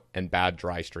burnout and bad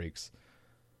dry streaks.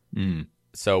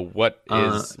 So what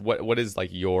is like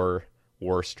your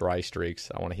worst dry streaks?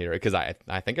 I want to hear it because I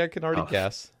think I can already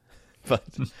guess, but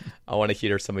I want to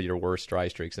hear some of your worst dry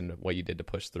streaks and what you did to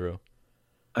push through.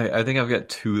 I think I've got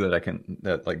two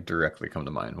that like directly come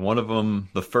to mind. One of them,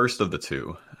 the first of the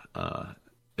two,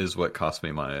 is what cost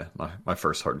me my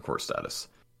first hardcore status,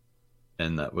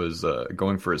 and that was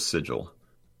going for a sigil.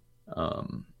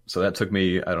 So that took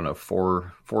me, I don't know,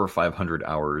 400 or 500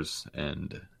 hours,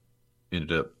 and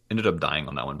ended up dying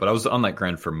on that one. But I was on that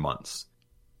grind for months,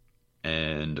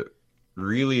 and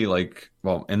really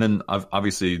and then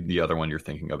obviously the other one you're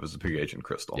thinking of is the Pig Agent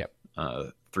Crystal. Yep.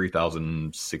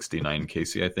 3069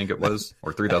 KC, I think it was,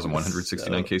 or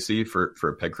 3169 KC for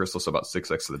a Peg Crystal, so about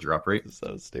 6x of the drop rate.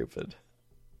 So stupid.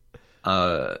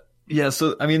 Yeah.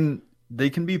 So I mean, they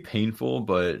can be painful,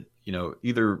 but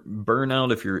either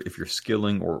burnout if you're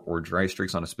skilling or dry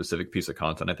streaks on a specific piece of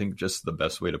content. I think just the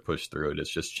best way to push through it is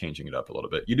just changing it up a little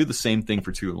bit. You do the same thing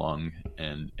for too long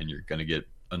and you're going to get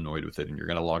annoyed with it, and you're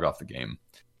going to log off the game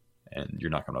and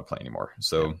you're not going to play anymore.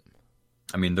 So,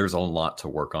 I mean, there's a lot to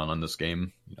work on this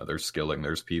game. There's skilling,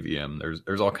 there's PVM,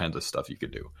 there's all kinds of stuff you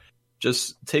could do.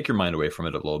 Just take your mind away from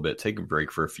it a little bit. Take a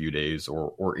break for a few days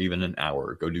or even an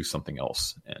hour. Go do something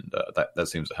else. And that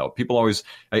seems to help. People always...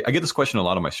 I get this question a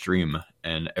lot on my stream,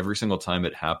 and every single time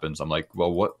it happens, I'm like,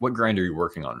 well, what grind are you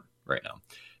working on right now?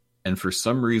 And for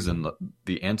some reason,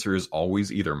 the answer is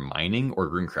always either mining or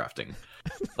runecrafting.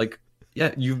 Like,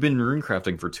 yeah, you've been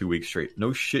runecrafting for 2 weeks straight.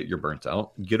 No shit, you're burnt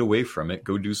out. Get away from it.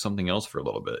 Go do something else for a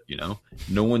little bit,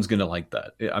 No one's going to like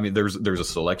that. I mean, there's a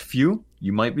select few.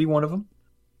 You might be one of them.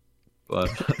 But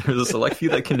there's a select few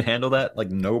that can handle that, like,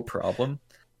 no problem.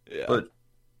 Yeah. But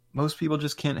most people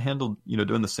just can't handle,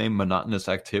 doing the same monotonous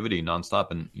activity nonstop.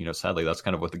 And, sadly, that's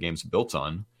kind of what the game's built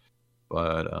on.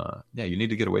 But, yeah, you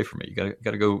need to get away from it. You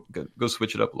gotta go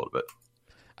switch it up a little bit.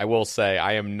 I will say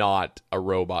I am not a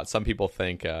robot. Some people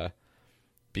think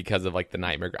because of, like, the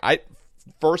nightmare.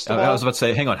 First of all, I was about to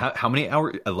say, hang on, how many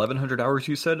hours? 1,100 hours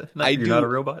you said? You're not a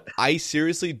robot? I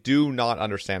seriously do not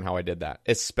understand how I did that,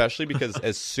 especially because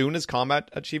as soon as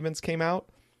combat achievements came out,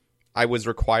 I was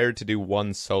required to do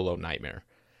one solo nightmare.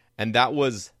 And that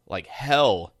was like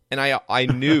hell. And I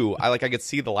knew, I could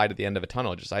see the light at the end of a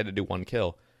tunnel. I had to do one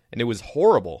kill. And it was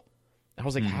horrible. I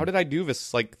was like, how did I do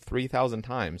this like 3,000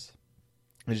 times?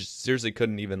 I just seriously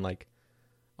couldn't even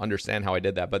understand how I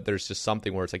did that. But there's just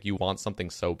something where it's like you want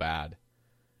something so bad.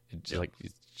 You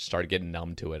started getting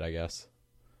numb to it, I guess.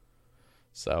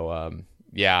 So,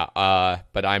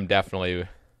 but I'm definitely...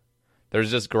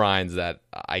 There's just grinds that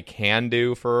I can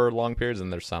do for long periods,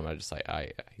 and there's some I just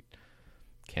I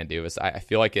can't do this. I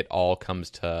feel like it all comes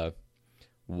to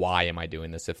why am I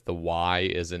doing this? If the why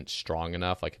isn't strong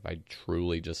enough, like if I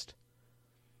truly just...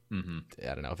 I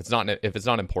don't know. If it's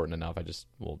not important enough, I just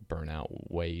will burn out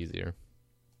way easier.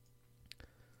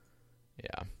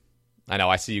 Yeah. I know,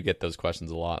 I see you get those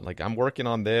questions a lot. Like, I'm working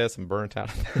on this, I'm burnt out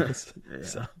on this. Yeah.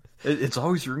 So. It's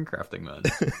always runecrafting, man.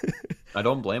 I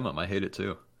don't blame them. I hate it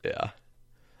too. Yeah.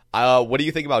 What do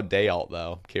you think about day alt,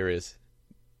 though? I'm curious.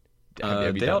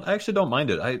 Have you Day done? out, I actually don't mind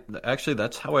it.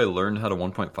 That's how I learned how to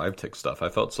 1.5 tick stuff. I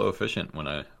felt so efficient when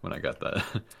I got that.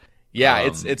 Yeah,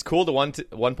 Um, it's cool to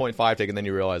 1.5 tick, and then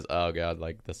you realize, oh god,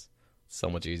 like this is so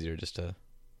much easier just to.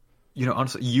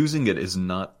 Honestly, using it is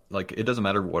not like it doesn't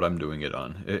matter what I'm doing it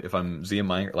on. If I'm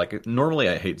ZMI, like normally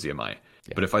I hate ZMI,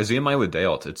 but if I ZMI with day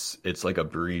alt, it's like a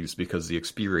breeze because the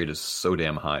XP rate is so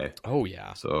damn high. Oh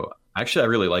yeah. So actually, I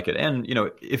really like it. And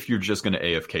if you're just going to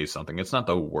AFK something, it's not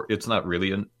it's not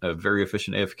really a very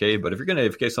efficient AFK. But if you're going to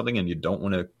AFK something and you don't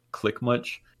want to click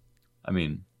much, I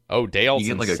mean, Oh, day alt's you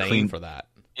get, like, a insane clean- for that.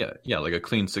 yeah, like a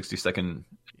clean 60-second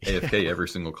AFK every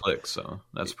single click. So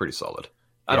that's pretty solid.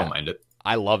 I Yeah. don't mind it.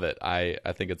 I love it. I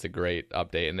think it's a great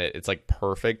update, and it's like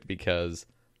perfect because,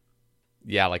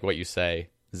 yeah, like what you say,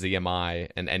 ZMI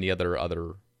and any other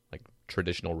like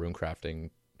traditional rune crafting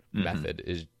method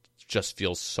is just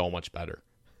feels so much better.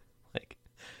 Like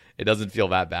it doesn't feel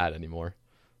that bad anymore.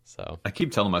 So I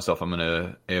keep telling myself I'm going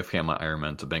to AFK on my Iron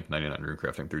Man to bank 99 rune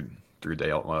crafting through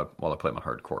day out while I play my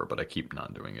hardcore, but I keep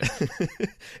not doing it.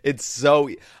 it's so.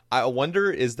 I wonder,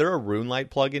 is there a RuneLight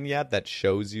plugin yet that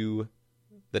shows you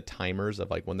the timers of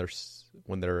like when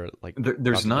they're like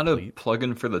There's about not to a complete?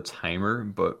 plugin for the timer,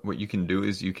 but what you can do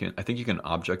is I think you can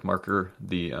object marker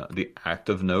the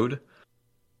active node,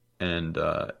 and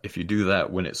if you do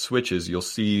that, when it switches, you'll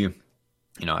see,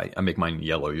 I make mine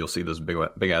yellow. You'll see this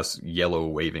big ass yellow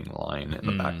waving line in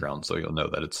the background, so you'll know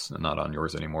that it's not on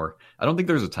yours anymore. I don't think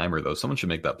there's a timer though. Someone should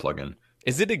make that plugin.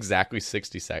 Is it exactly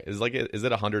 60 seconds? Is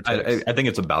it 100 ticks? I think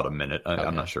it's about a minute.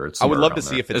 I'm not sure. It's I would somewhere love to around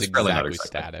see there. if it's probably not exactly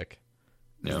exactly. static.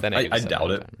 Yeah. Then I could set doubt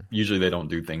a it. timer. Usually they don't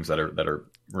do things that are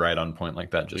right on point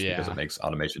like that just because Yeah. it makes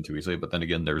automation too easily. But then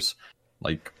again, there's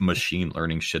like machine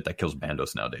learning shit that kills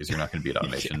Bandos nowadays. You're not going to beat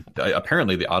automation.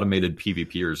 Apparently, the automated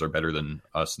PvPers are better than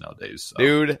us nowadays. So.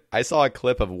 Dude, I saw a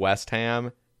clip of West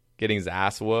Ham getting his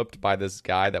ass whooped by this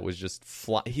guy that was just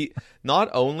he.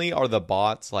 Not only are the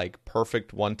bots like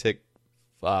perfect one tick,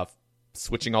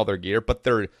 switching all their gear, but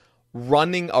they're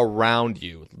running around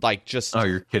you like just. Oh,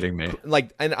 you're kidding me!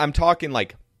 Like, and I'm talking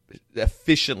like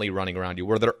efficiently running around you,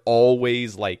 where they're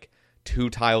always like 2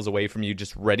 tiles away from you,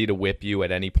 just ready to whip you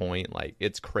at any point. Like,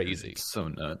 it's crazy. It's so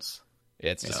nuts.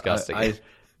 It's disgusting.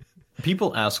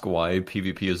 People ask why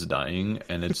PvP is dying,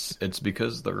 and it's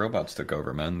because the robots took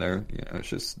over, man. It's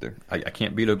just I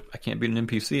can't beat an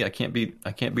NPC. I can't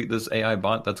beat this AI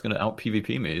bot that's going to out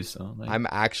PvP me. So I'm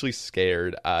actually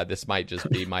scared. This might just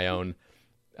be my own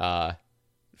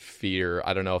fear.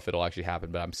 I don't know if it'll actually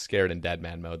happen, but I'm scared in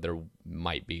Deadman mode there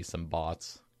might be some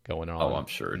bots going on. Oh, I'm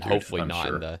sure, dude. Hopefully I'm not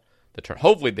sure. in the turn.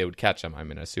 Hopefully they would catch them. I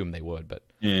mean, I assume they would, but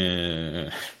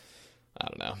yeah. I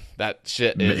don't know. That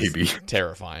shit is Maybe.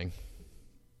 terrifying.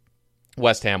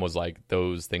 West Ham was like,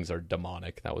 those things are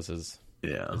demonic. That was his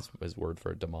word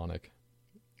for demonic.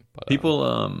 But,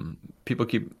 people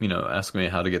keep asking me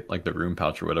how to get like the room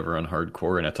pouch or whatever on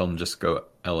hardcore, and I tell them just go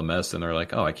LMS, and they're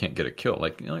like, oh, I can't get a kill.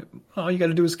 Like, all you got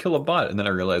to do is kill a bot, and then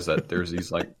I realize that there's these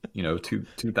like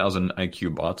 2,000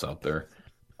 IQ bots out there.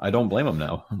 I don't blame them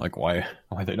now. I'm like, why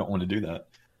they don't want to do that?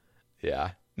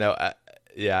 Yeah. No.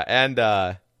 Yeah. And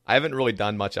I haven't really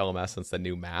done much LMS since the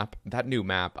new map. That new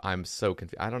map, I'm so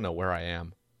confused. I don't know where I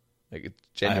am. Like, it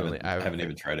genuinely, I haven't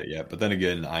even tried it yet. But then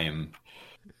again,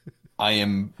 I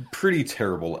am pretty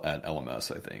terrible at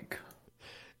LMS, I think.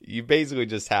 You basically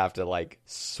just have to like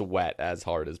sweat as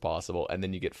hard as possible, and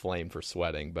then you get flamed for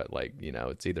sweating. But like,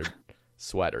 it's either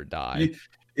sweat or die.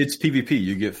 It's PvP.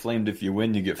 You get flamed if you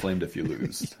win. You get flamed if you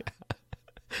lose.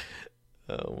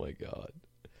 Oh my god.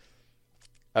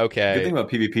 Okay. The good thing about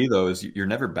PvP though is you're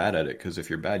never bad at it, because if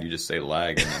you're bad, you just say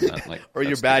lag, and then that, like, or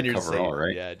you're that's bad, the you're just coverall,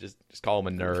 right? Yeah, just call him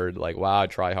a nerd. Like, wow, I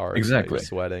try hard. Exactly. You're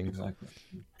sweating. Exactly.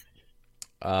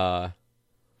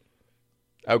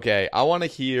 Okay, I want to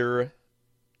hear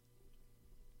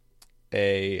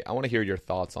your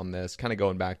thoughts on this. Kind of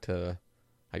going back to,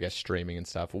 I guess, streaming and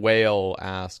stuff. Whale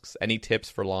asks, any tips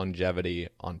for longevity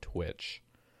on Twitch?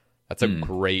 That's a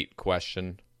great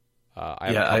question.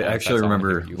 I actually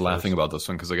remember laughing about this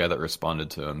one because the guy that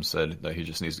responded to him said that he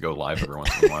just needs to go live every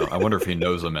once in a while. I wonder if he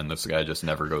knows him, and this guy just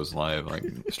never goes live, like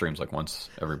streams like once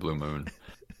every blue moon.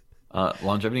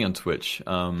 Longevity on Twitch.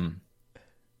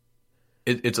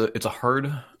 It's a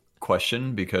hard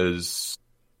question because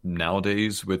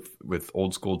nowadays with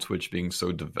old school Twitch being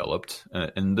so developed,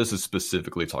 and this is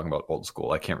specifically talking about old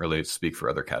school. I can't really speak for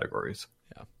other categories.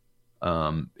 Yeah.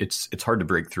 It's hard to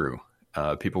break through.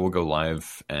 People will go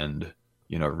live and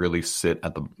really sit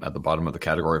at the bottom of the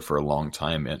category for a long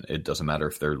time, and it doesn't matter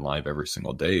if they're live every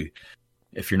single day.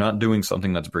 If you're not doing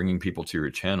something that's bringing people to your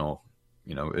channel,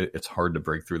 it's hard to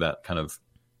break through that kind of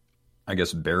I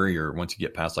guess, barrier. Once you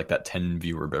get past like that 10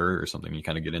 viewer barrier or something, you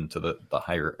kind of get into the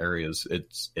higher areas.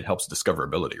 It helps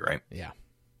discoverability, right? Yeah.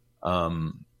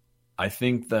 I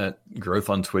think that growth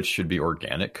on Twitch should be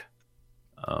organic.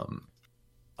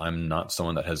 I'm not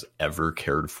someone that has ever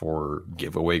cared for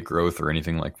giveaway growth or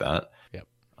anything like that. Yep.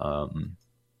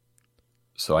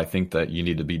 So I think that you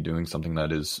need to be doing something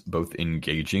that is both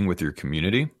engaging with your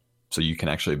community, so you can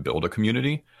actually build a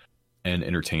community, and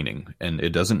entertaining. And it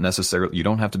doesn't necessarily, you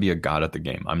don't have to be a god at the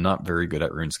game. I'm not very good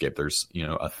at RuneScape. There's,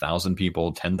 1,000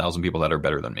 people, 10,000 people that are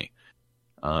better than me.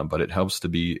 But it helps to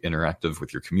be interactive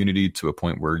with your community to a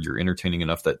point where you're entertaining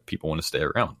enough that people want to stay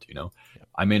around. Yeah.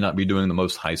 I may not be doing the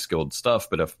most high skilled stuff,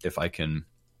 but if I can,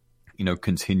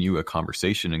 continue a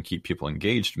conversation and keep people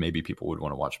engaged, maybe people would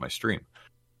want to watch my stream.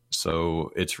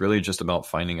 So it's really just about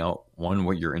finding out, one,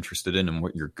 what you're interested in and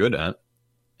what you're good at,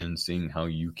 and seeing how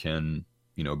you can,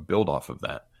 build off of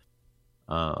that.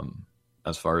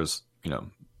 As far as,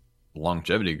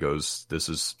 longevity goes, this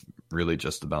is really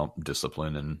just about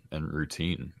discipline and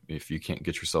routine. If you can't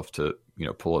get yourself to,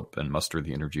 pull up and muster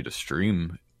the energy to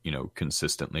stream,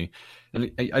 consistently.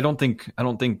 And I don't think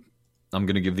I'm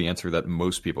going to give the answer that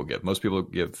most people give. Most people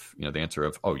give, the answer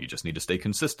of, oh, you just need to stay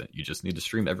consistent. You just need to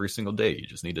stream every single day. You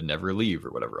just need to never leave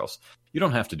or whatever else. You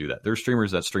don't have to do that. There's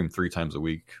streamers that stream 3 times a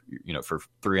week, for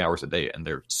 3 hours a day, and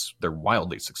they're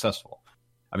wildly successful.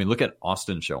 I mean, look at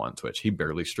Austin Show on Twitch. He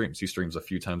barely streams. He streams a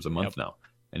few times a month now,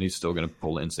 and he's still going to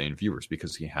pull insane viewers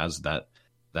because he has that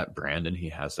brand, and he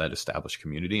has that established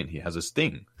community, and he has his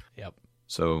thing. Yep.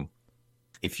 So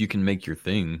if you can make your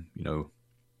thing,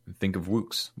 think of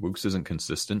Wooks. Wooks isn't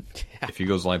consistent. Yeah. If he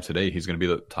goes live today, he's going to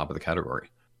be the top of the category.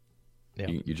 Yeah.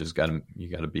 You just got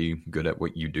to be good at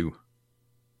what you do.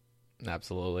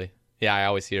 Absolutely. Yeah, I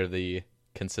always hear the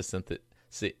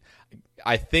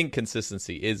I think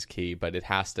consistency is key, but it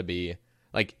has to be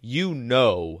like,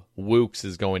 Wooks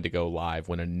is going to go live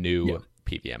when a new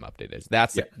PVM update is.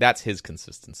 That's his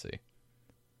consistency.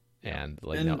 And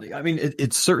I mean,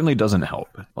 it certainly doesn't help.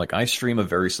 Like, I stream a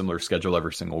very similar schedule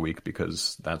every single week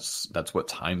because that's what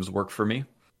times work for me.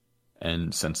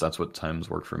 And since that's what times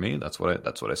work for me, that's what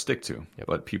I stick to. Yep.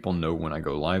 But people know when I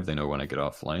go live, they know when I get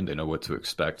offline, they know what to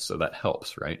expect. So that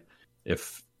helps, right?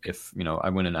 If I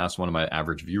went and asked one of my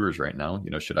average viewers right now,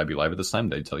 should I be live at this time?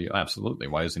 They'd tell you, absolutely.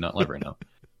 Why is he not live right now?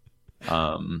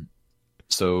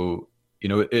 So,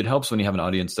 it helps when you have an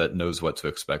audience that knows what to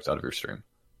expect out of your stream.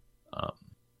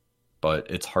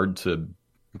 But it's hard to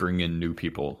bring in new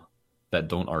people that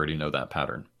don't already know that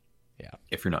pattern. Yeah.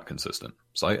 If you're not consistent.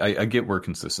 So I get where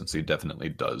consistency definitely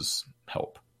does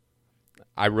help.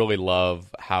 I really love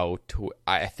how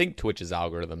I think Twitch's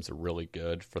algorithms are really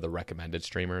good for the recommended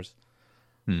streamers.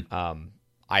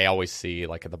 I always see,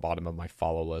 like, at the bottom of my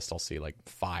follow list, I'll see like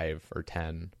 5 or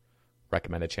 10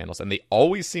 recommended channels, and they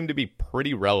always seem to be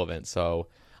pretty relevant. So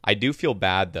I do feel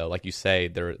bad, though. Like you say,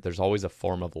 there's always a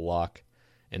form of luck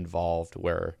involved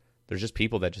where there's just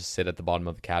people that just sit at the bottom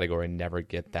of the category and never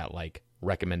get that, like,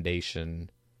 recommendation.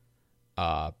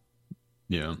 And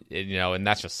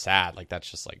that's just sad. Like, that's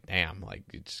just like, damn, like,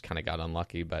 you just kind of got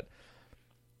unlucky. But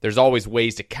there's always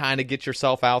ways to kind of get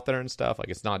yourself out there and stuff. Like,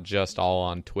 it's not just all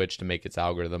on Twitch to make its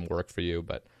algorithm work for you.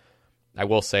 But I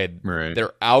will say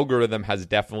their algorithm has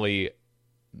definitely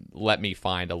let me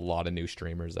find a lot of new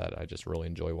streamers that I just really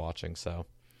enjoy watching. So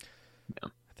I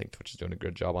think Twitch is doing a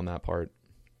good job on that part.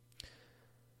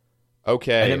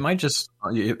 Okay. And it might just,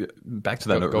 back to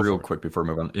that real quick before we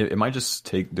move on, it might just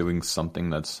take doing something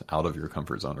that's out of your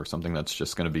comfort zone, or something that's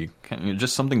just going to be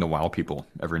just something to wow people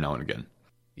every now and again.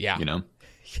 Yeah.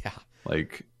 Yeah.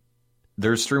 Like,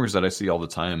 there's streamers that I see all the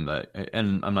time that,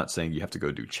 and I'm not saying you have to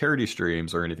go do charity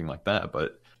streams or anything like that,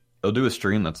 but they'll do a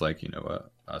stream that's like,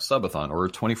 a subathon or a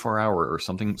 24-hour or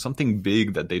something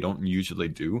big that they don't usually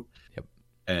do. Yep.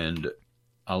 And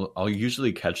I'll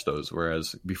usually catch those,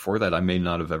 whereas before that I may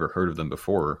not have ever heard of them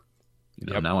before.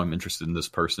 Now I'm interested in this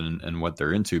person and what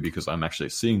they're into because I'm actually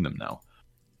seeing them now.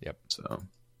 Yep. So,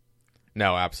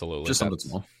 no, absolutely. Just something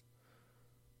small.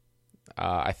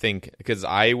 I think because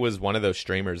I was one of those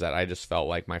streamers that I just felt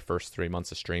like my first 3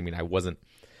 months of streaming, I was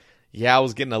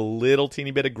getting a little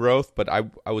teeny bit of growth, but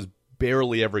I was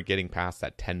barely ever getting past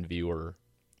that 10 viewer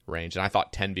range. And I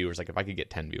thought 10 viewers, like, if I could get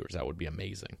 10 viewers, that would be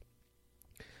amazing.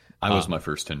 I was my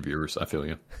first 10 viewers. I feel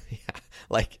you. Yeah.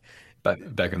 Like,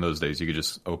 back in those days, you could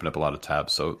just open up a lot of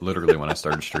tabs. So literally when I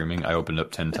started streaming, I opened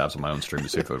up 10 tabs on my own stream to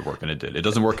see if it would work, and it did. It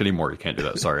doesn't work anymore. You can't do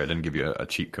that. Sorry, I didn't give you a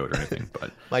cheat code or anything. But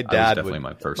my dad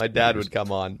would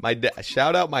come on.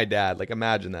 Shout out my dad. Like,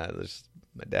 imagine that.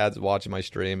 My dad's watching my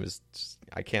stream.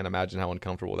 I can't imagine how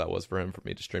uncomfortable that was for him, for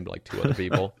me to stream to like 2 other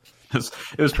people.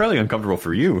 It was probably uncomfortable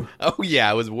for you. Oh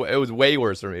yeah, it was way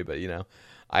worse for me, but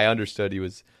I understood he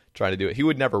was trying to do it. He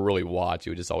would never really watch. He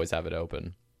would just always have it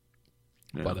open.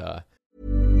 Yeah. But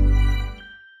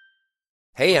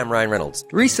Hey, I'm Ryan Reynolds.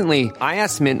 Recently, I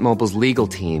asked Mint Mobile's legal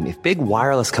team if big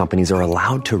wireless companies are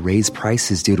allowed to raise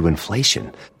prices due to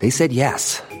inflation. They said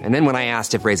yes. And then when I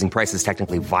asked if raising prices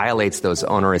technically violates those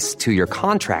onerous 2-year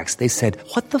contracts, they said,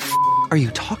 "What the f*** are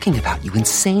you talking about, you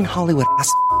insane Hollywood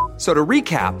ass?" So to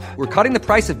recap, we're cutting the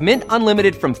price of Mint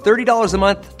Unlimited from $30 a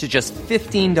month to just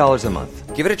 $15 a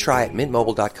month. Give it a try at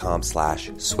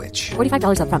mintmobile.com/switch.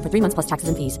 $45 up front for 3 months plus taxes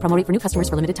and fees. Promo rate for new customers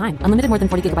for limited time. Unlimited more than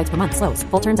 40 gigabytes per month. Slows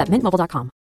full terms at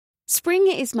mintmobile.com. Spring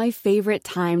is my favorite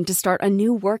time to start a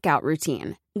new workout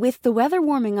routine. With the weather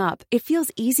warming up, it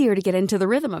feels easier to get into the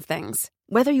rhythm of things.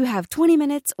 Whether you have 20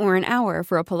 minutes or an hour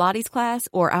for a Pilates class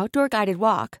or outdoor guided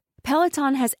walk,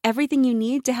 Peloton has everything you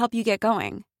need to help you get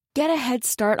going. Get a head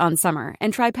start on summer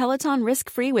and try Peloton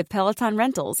risk-free with Peloton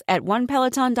Rentals at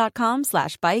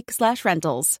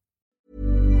onepeloton.com/bike/rentals.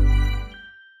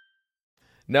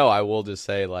 no, I will just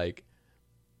say, like,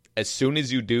 as soon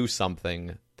as you do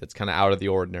something that's kind of out of the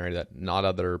ordinary that not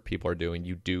other people are doing,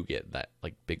 you do get that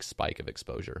like big spike of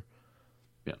exposure.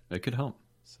 Yeah, it could help.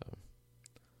 So,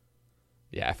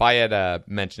 yeah, if I had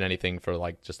mentioned anything for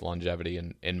like just longevity,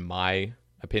 in my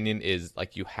opinion, is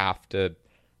like you have to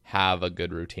have a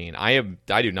good routine. I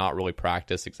do not really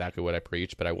practice exactly what I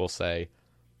preach, but I will say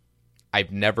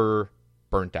I've never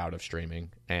burnt out of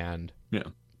streaming, and yeah,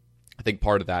 I think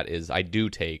part of that is I do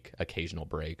take occasional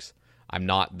breaks. I'm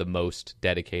not the most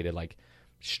dedicated, like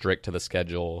strict to the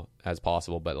schedule as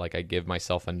possible, but like I give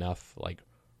myself enough like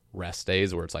rest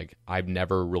days where it's like I've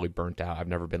never really burnt out. I've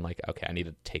never been like, okay, I need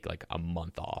to take like a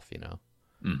month off,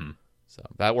 Mm-hmm. So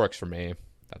that works for me.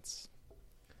 That's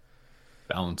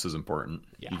balance is important.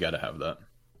 Yeah. You got to have that.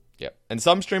 Yep. And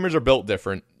some streamers are built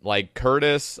different. Like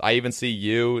Curtis, I even see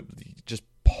you just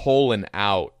pulling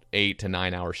out 8 to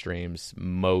 9 hour streams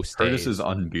most Curtis days. is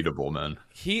unbeatable, man.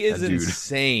 He is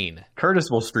insane.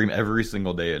 Curtis will stream every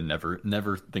single day and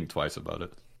never think twice about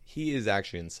it. He is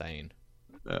actually insane.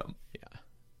 Yeah.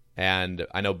 And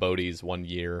I know Bodie's 1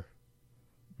 year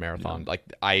marathon. Yeah.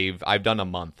 Like I've done a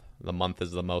month. The month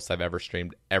is the most I've ever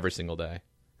streamed every single day.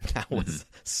 That was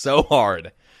so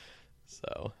hard.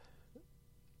 So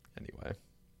anyway.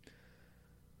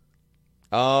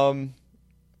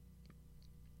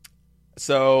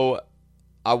 So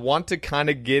I want to kind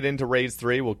of get into Raids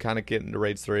 3. We'll kind of get into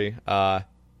Raids 3.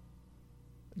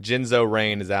 Jinzo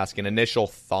Rain is asking initial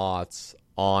thoughts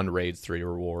on Raids 3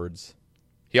 rewards.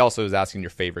 He also is asking your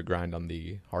favorite grind on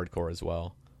the hardcore as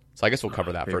well. So I guess we'll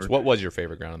cover that first. What was your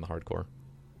favorite grind on the hardcore?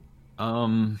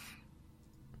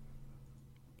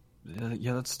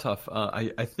 Yeah, that's tough.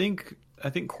 I think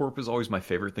Corp is always my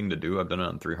favorite thing to do. I've done it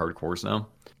on 3 hardcores now.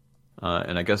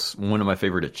 And I guess one of my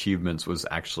favorite achievements was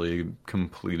actually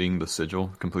completing the sigil,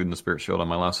 completing the Spirit Shield on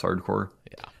my last hardcore.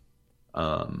 Yeah.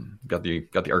 Got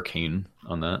the arcane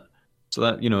on that. So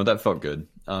that, that felt good.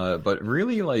 But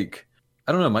really, like,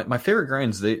 I don't know, my favorite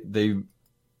grinds, they've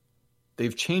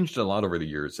changed a lot over the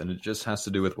years, and it just has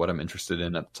to do with what I'm interested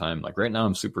in at the time. Like right now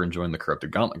I'm super enjoying the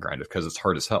Corrupted Gauntlet grind because it's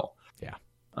hard as hell. Yeah.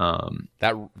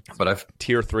 But I've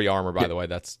tier 3 armor, by the way,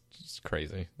 that's just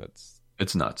crazy.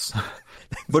 It's nuts.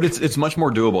 But it's much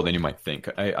more doable than you might think.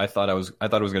 I thought it was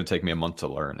going to take me a month to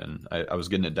learn, and I was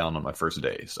getting it down on my first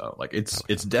day. So like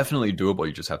it's definitely doable.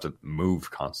 You just have to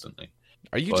move constantly.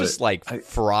 Are you just like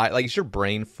fried? Like is your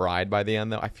brain fried by the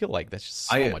end though? I feel like that's just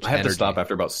so much energy. I have to stop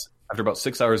after about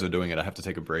 6 hours of doing it. I have to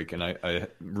take a break, and I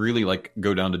really like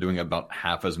go down to doing about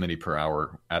half as many per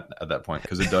hour at that point,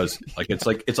 because it does it's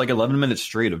like 11 minutes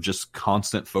straight of just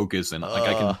constant focus, and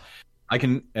like I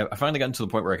finally gotten to the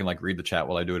point where I can like read the chat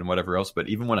while I do it and whatever else. But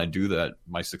even when I do that,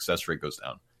 my success rate goes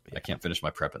down. Yeah. I can't finish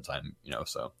my prep in time,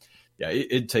 So yeah,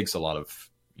 it takes a lot of,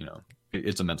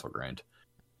 it's a mental grind.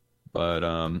 But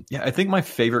yeah, I think my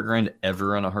favorite grind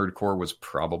ever on a hardcore was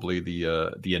probably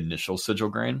the initial sigil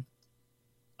grind.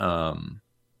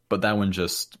 But that one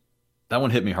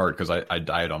hit me hard because I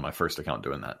died on my first account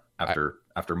doing that.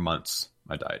 After months,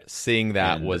 I died. Seeing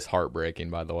that was heartbreaking,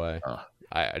 by the way.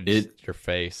 Your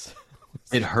face.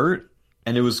 It hurt,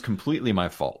 and it was completely my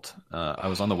fault. I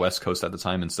was on the West Coast at the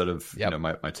time instead of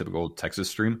my typical Texas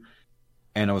stream,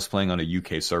 and I was playing on a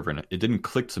UK server, and it didn't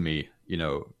click to me.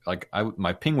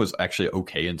 My ping was actually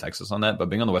okay in Texas on that, but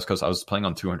being on the West Coast, I was playing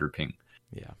on 200 ping.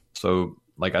 Yeah. So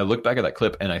like I look back at that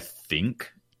clip, and I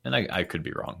think, and I could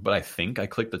be wrong, but I think I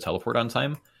clicked the teleport on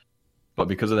time, but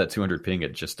because of that 200 ping,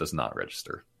 it just does not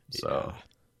register. So. Yeah.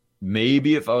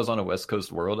 Maybe if I was on a West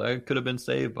Coast world, I could have been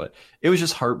saved, but it was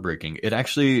just heartbreaking. It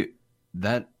actually,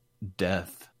 that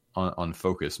death on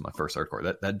Focus, my first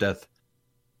hardcore, that death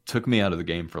took me out of the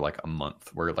game for like a month,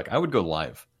 where like I would go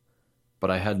live, but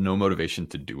I had no motivation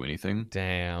to do anything.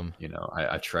 Damn. You know,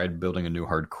 I tried building a new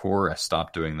hardcore. I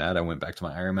stopped doing that. I went back to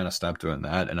my Iron Man. I stopped doing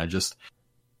that. And I just,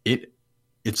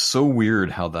 it's so weird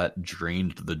how that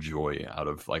drained the joy out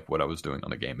of like what I was doing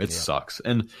on the game. It sucks.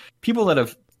 And people that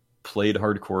have played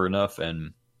hardcore enough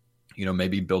and, you know,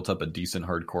 maybe built up a decent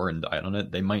hardcore and died on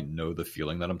it, they might know the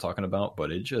feeling that I'm talking about, but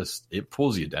it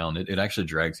pulls you down. It actually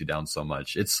drags you down so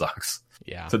much. It sucks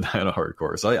to die on a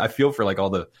hardcore. So I feel for like all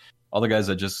the guys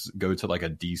that just go to like a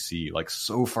DC, like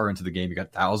so far into the game, you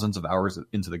got thousands of hours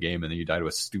into the game, and then you die to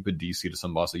a stupid DC to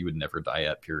some boss that you would never die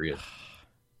at, period.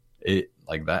 It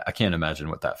like that. I can't imagine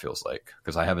what that feels like,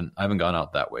 because I haven't gone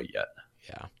out that way yet.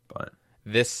 Yeah. But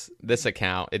this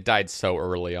account, it died so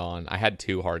early on. I had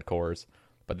 2 hardcores,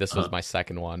 but this was my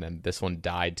second one, and this one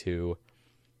died to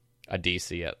a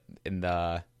DC in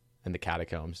the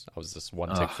catacombs. I was just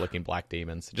one tick flicking black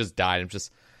demons. It just died.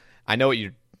 I know what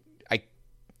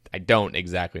I don't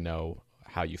exactly know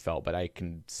how you felt, but I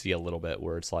can see a little bit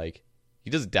where it's like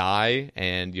you just die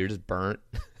and you're just burnt.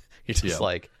 You're just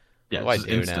like, what do I do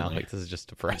instantly. Now? Like, this is just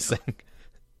depressing.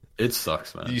 It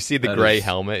sucks, man. You see the gray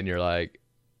helmet and you're like,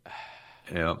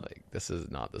 yeah, like this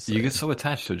is not the same. You get so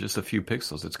attached to just a few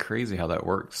pixels. It's crazy how that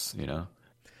works, you know?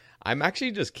 I'm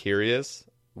actually just curious.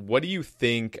 What do you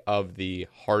think of the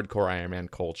hardcore Iron Man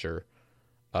culture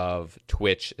of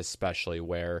Twitch, especially,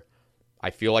 where I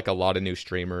feel like a lot of new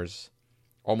streamers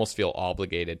almost feel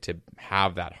obligated to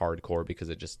have that hardcore because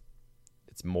it's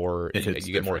more,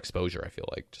 you get more exposure, I feel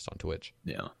like, just on Twitch.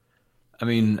 Yeah. I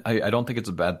mean, I don't think it's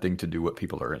a bad thing to do what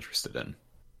people are interested in,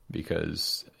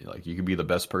 because like you could be the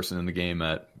best person in the game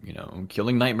at, you know,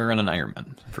 killing Nightmare on an Iron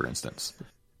Man, for instance.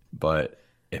 But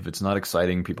if it's not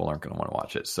exciting, people aren't going to want to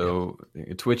watch it. So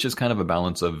Twitch is kind of a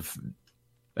balance of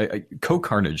Co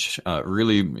Carnage,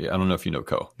 really, I don't know if you know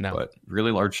Co, but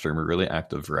really large streamer, really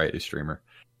active variety streamer.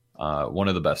 One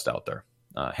of the best out there.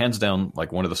 Hands down,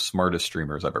 like one of the smartest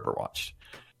streamers I've ever watched.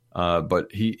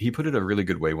 But he put it a really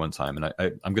good way one time, and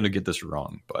I'm going to get this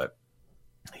wrong, but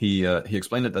he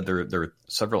explained it that there are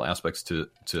several aspects to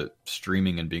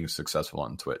streaming and being successful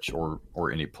on Twitch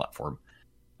or any platform.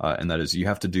 And that is, you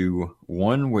have to do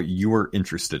 1, what you are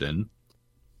interested in,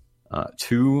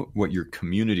 2, what your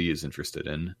community is interested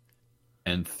in,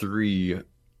 and 3,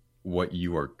 what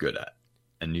you are good at.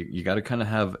 And you got to kind of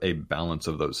have a balance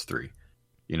of those 3.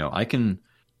 You know, I can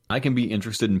be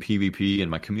interested in PvP,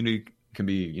 and my community can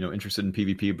be, you know, interested in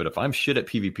PvP. But if I'm shit at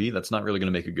PvP, that's not really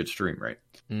going to make a good stream, right?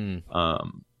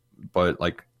 But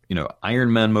like, you know,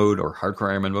 Iron Man mode or hardcore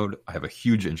Iron Man mode, I have a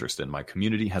huge interest in. My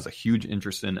community has a huge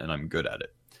interest in, and I'm good at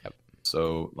it. Yep.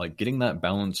 So like getting that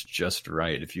balance just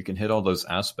right, if you can hit all those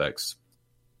aspects,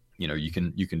 you know, you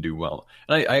can do well.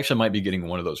 And I actually might be getting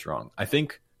one of those wrong. I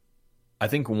think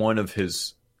one of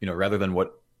his, you know, rather than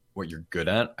what you're good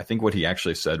at, I think what he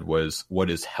actually said was what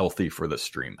is healthy for the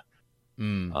stream.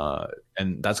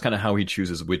 And that's kind of how he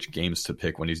chooses which games to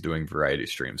pick when he's doing variety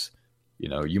streams. You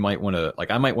know, you might want to,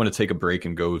 like, I might want to take a break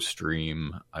and go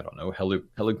stream, I don't know,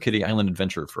 Hello Kitty Island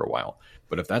Adventure for a while.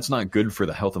 But if that's not good for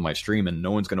the health of my stream and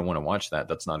no one's going to want to watch that,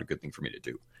 that's not a good thing for me to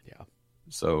do. Yeah.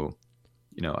 So,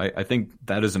 you know, I think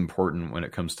that is important when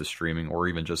it comes to streaming, or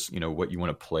even just, you know, what you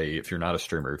want to play. If you're not a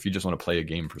streamer, if you just want to play a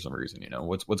game for some reason, you know,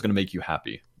 what's going to make you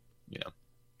happy, you know?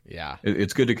 Yeah.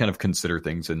 It's good to kind of consider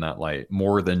things in that light,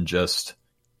 more than just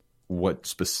what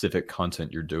specific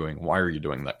content you're doing. Why are you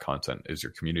doing that content? Is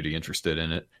your community interested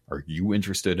in it? Are you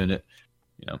interested in it?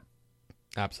 You know?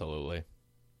 Absolutely.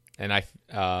 And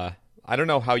I don't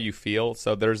know how you feel.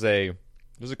 So there's a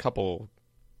couple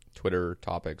Twitter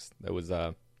topics. That was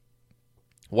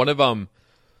one of them.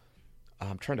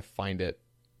 I'm trying to find it.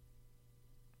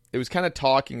 It was kind of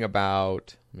talking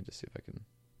about. Let me just see if I can.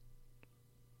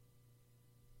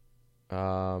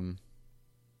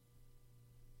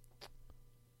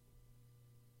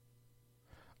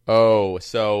 Oh,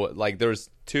 so like there's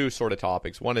 2 sort of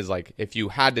topics. One is like, if you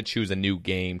had to choose a new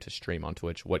game to stream on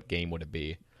Twitch, what game would it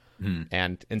be?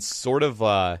 And sort of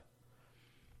I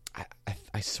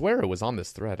swear it was on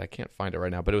this thread. I can't find it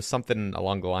right now, but it was something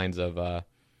along the lines of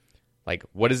like,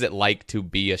 what is it like to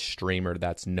be a streamer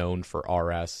that's known for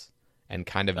RS and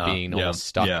kind of being almost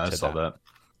stuck to that? I saw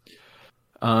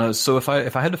that. So if I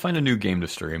had to find a new game to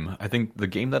stream, I think the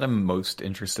game that I'm most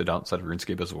interested outside of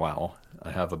RuneScape is WoW.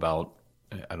 I have about,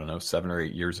 I don't know, 7 or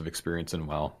 8 years of experience in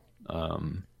WoW.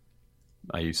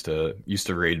 I used to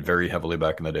raid very heavily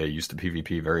back in the day. Used to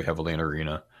PvP very heavily in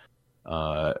Arena.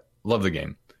 Love the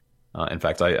game. In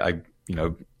fact, I you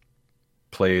know,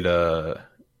 played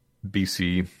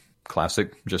BC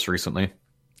Classic just recently.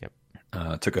 Yep.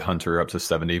 Took a hunter up to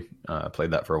 70.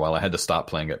 Played that for a while. I had to stop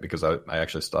playing it because I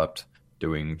actually stopped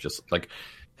doing just like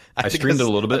I streamed it a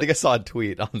little bit. I think I saw a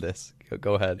tweet on this.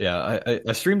 Go ahead. Yeah,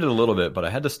 I streamed it a little bit, but I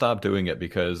had to stop doing it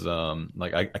because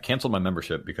like I canceled my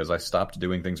membership because I stopped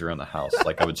doing things around the house.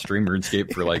 Like I would stream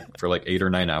RuneScape for like 8 or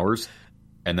 9 hours,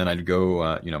 and then I'd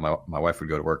go my wife would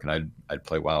go to work and I'd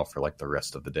play WoW for like the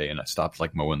rest of the day, and I stopped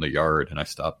like mowing the yard and I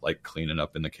stopped like cleaning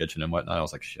up in the kitchen and whatnot. I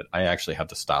was like, shit, I actually have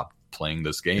to stop playing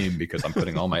this game because I'm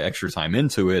putting all my extra time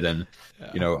into it, and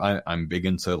I'm big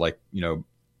into like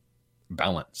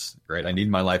balance, right? I need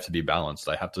my life to be balanced.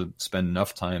 I have to spend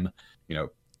enough time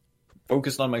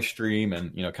focused on my stream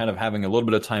and kind of having a little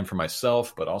bit of time for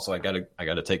myself, but also I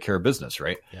gotta take care of business,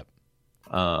 right? Yep.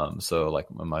 So like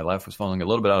my life was falling a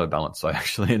little bit out of balance, so I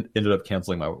actually ended up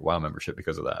canceling my WoW membership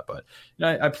because of that. But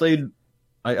I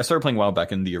started playing WoW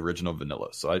back in the original vanilla,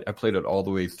 so I played it all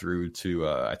the way through to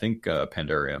I think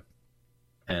Pandaria,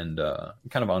 and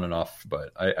kind of on and off.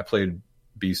 But I played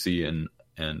BC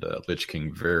and Lich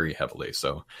King very heavily,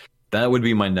 so that would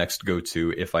be my next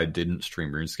go-to if I didn't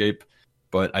stream RuneScape.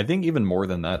 But I think even more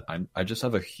than that, I just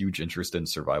have a huge interest in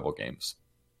survival games.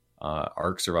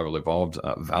 Ark Survival Evolved,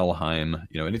 Valheim,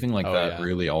 anything like that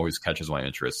really always catches my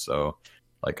interest. So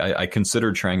like I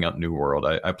considered trying out New World.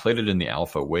 I played it in the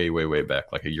alpha way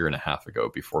back, like a year and a half ago,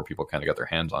 before people kind of got their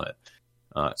hands on it.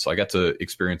 So I got to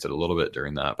experience it a little bit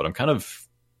during that, but I'm kind of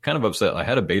upset. I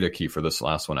had a beta key for this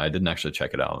last one. I didn't actually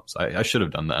check it out. So I should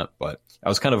have done that, but I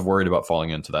was kind of worried about falling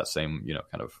into that same,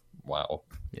 kind of WoW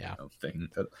thing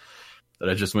that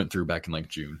I just went through back in like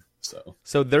June. So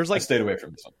there's like I stayed away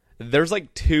from this one. There's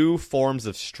like two forms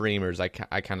of streamers I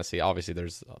kind of see. Obviously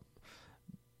there's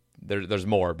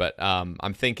more, but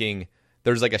I'm thinking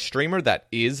there's like a streamer that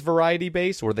is variety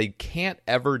based where they can't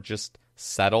ever just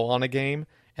settle on a game,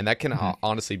 and that can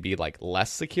honestly be like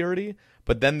less security.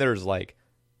 But then there's like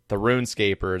the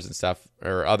RuneScapers and stuff,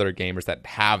 or other gamers that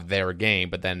have their game,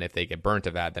 but then if they get burnt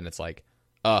of that, then it's like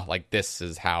this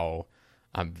is how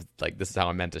I'm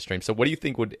meant to stream. So what do you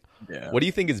think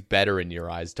is better in your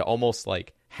eyes, to almost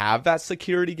like have that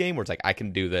security game where it's like I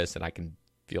can do this and I can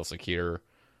feel secure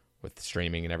with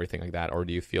streaming and everything like that, or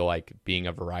do you feel like being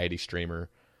a variety streamer,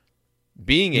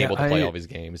 being able to play all these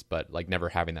games but like never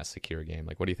having that secure game?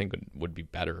 Like what do you think would be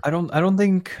better? I don't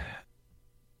think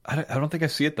I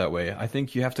see it that way. I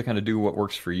think you have to kind of do what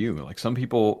works for you. Like some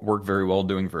people work very well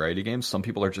doing variety games. Some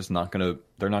people are just not going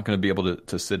to be able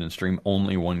to sit and stream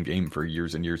only one game for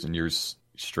years and years and years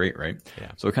straight, right?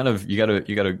 Yeah. So kind of you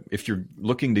gotta if you're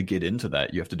looking to get into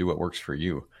that, you have to do what works for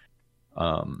you.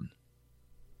 I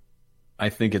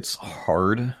think it's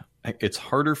hard. It's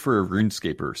harder for a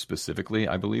RuneScaper specifically,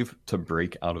 I believe, to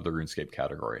break out of the RuneScape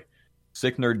category.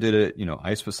 Sick Nerd did it.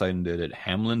 Ice Poseidon did it.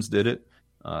 Hamlins did it.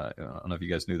 I don't know if you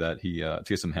guys knew that.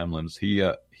 TSM Hamlins, he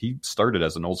started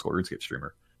as an old school RuneScape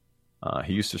streamer.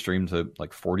 He used to stream to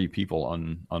like 40 people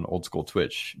on old school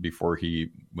Twitch before he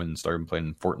started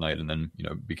playing Fortnite and then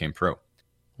became pro.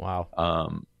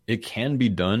 Wow. It can be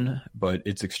done, but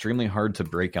it's extremely hard to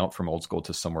break out from old school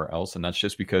to somewhere else, and that's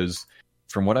just because,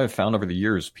 from what I've found over the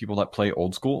years, people that play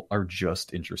old school are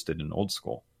just interested in old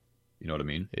school. You know what I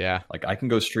mean? Yeah. Like I can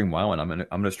go stream WoW and I'm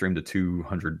gonna stream to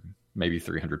 200, maybe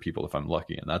 300 people if I'm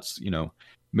lucky, and that's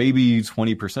maybe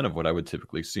 20% of what I would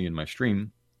typically see in my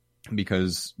stream,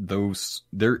 because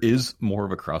there is more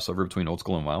of a crossover between old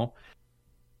school and WoW.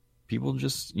 People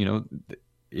just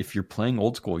if you're playing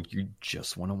old school, you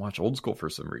just want to watch old school for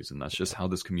some reason. That's just how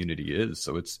this community is.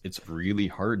 So it's really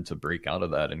hard to break out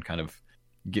of that and kind of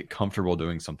get comfortable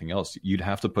doing something else. You'd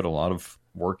have to put a lot of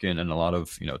work in and a lot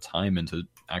of time into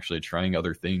actually trying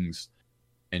other things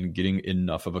and getting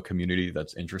enough of a community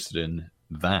that's interested in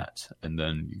that, and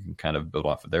then you can kind of build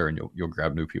off of there, and you'll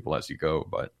grab new people as you go.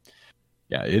 But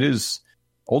yeah, it is,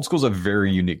 old school's a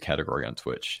very unique category on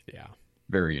Twitch. Yeah,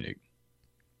 very unique.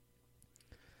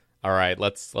 All right,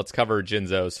 let's cover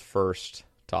Jinzo's first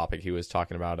topic. He was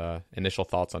talking about initial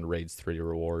thoughts on Raids 3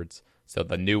 rewards. So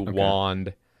the new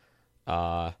wand.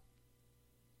 I'm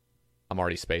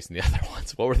already spacing the other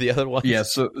ones. What were the other ones? Yeah,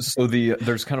 so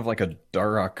there's kind of like a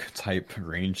Darok type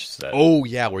range set. Oh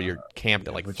yeah, where you're camped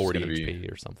at like 40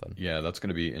 HP or something. Yeah, that's going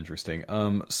to be interesting.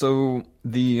 So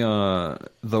the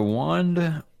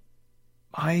wand,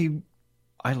 I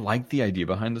like the idea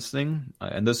behind this thing,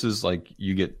 and this is like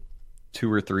you get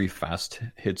 2 or 3 fast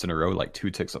hits in a row, like 2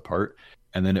 ticks apart,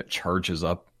 and then it charges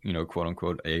up, quote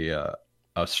unquote,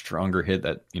 a stronger hit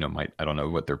that might, I don't know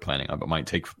what they're planning on, but might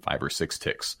take 5 or 6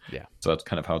 ticks. Yeah. So that's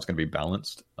kind of how it's going to be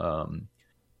balanced.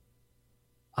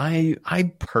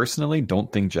 I personally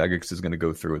don't think Jagex is going to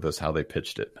go through with this how they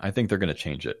pitched it. I think they're going to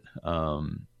change it.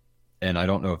 And I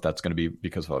don't know if that's going to be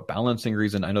because of a balancing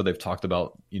reason. I know they've talked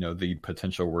about, the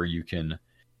potential where you can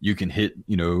hit,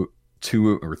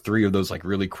 2 or 3 of those like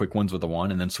really quick ones with the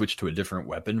wand and then switch to a different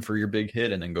weapon for your big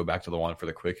hit and then go back to the wand for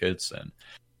the quick hits. And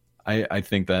I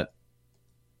think that's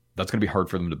going to be hard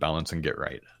for them to balance and get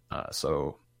right.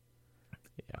 So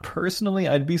personally,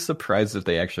 I'd be surprised if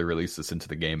they actually release this into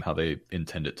the game how they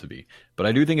intend it to be. But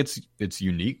I do think it's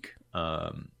unique.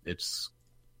 It's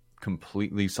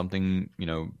completely something,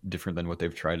 different than what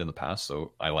they've tried in the past.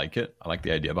 So I like it. I like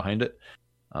the idea behind it.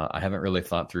 I haven't really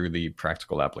thought through the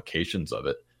practical applications of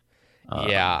it.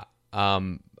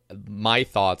 My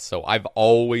thoughts. So I've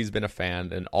always been a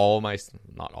fan, and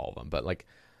not all of them, but like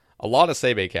a lot of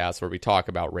Sebe casts where we talk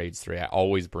about Raids 3, I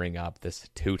always bring up this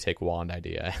 2-tick wand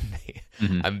idea.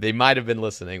 And they might have been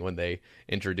listening when they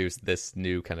introduced this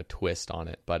new kind of twist on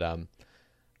it. But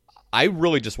I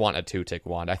really just want a 2-tick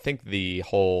wand. I think the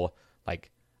whole, like,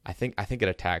 I think it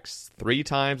attacks 3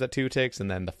 times at 2 ticks,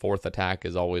 and then the 4th attack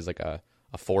is always like a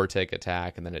 4-tick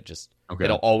attack, and then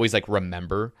it'll always like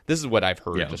remember. This is what I've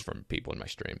heard just from people in my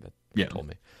stream that told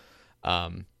me.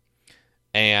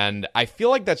 And I feel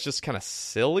like that's just kind of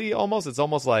silly almost. It's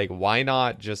almost like, why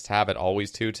not just have it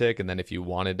always 2-tick, and then if you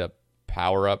wanted to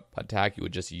power up attack, you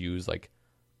would just use like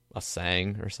a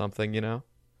Sang or something,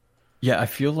 Yeah, I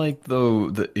feel like, though,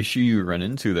 the issue you run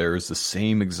into there is the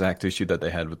same exact issue that they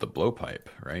had with the blowpipe,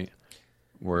 right?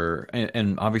 Where,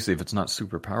 and obviously if it's not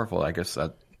super powerful, I guess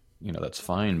that, that's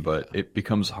fine, but it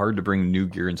becomes hard to bring new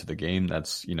gear into the game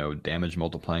that's, damage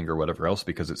multiplying or whatever else,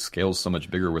 because it scales so much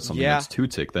bigger with something that's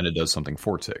 2-tick than it does something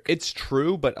 4-tick. It's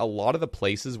true, but a lot of the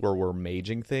places where we're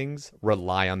maging things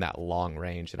rely on that long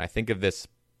range, and I think of this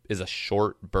is a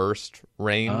short burst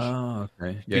range. Oh,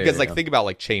 okay. Because think about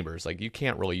like chambers. Like you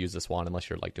can't really use this wand unless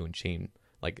you're like doing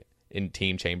in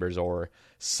team chambers or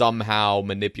somehow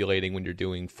manipulating when you're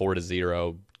doing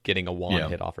 4-0, getting a wand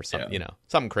hit off or something.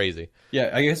 Something crazy.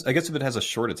 Yeah, I guess if it has a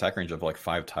short attack range of like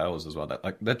 5 tiles as well,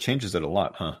 that changes it a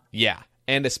lot, huh? Yeah,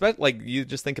 and especially like you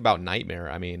just think about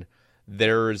Nightmare. I mean,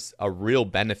 there's a real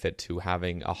benefit to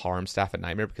having a harm staff at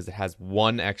Nightmare because it has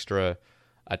 1 extra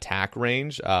attack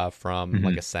range from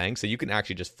like a Sang, so you can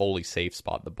actually just fully safe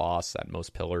spot the boss at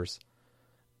most pillars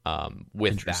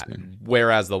with that.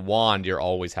 Whereas the wand, you're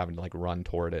always having to like run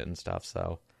toward it and stuff.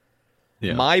 So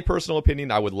my personal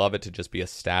opinion, I would love it to just be a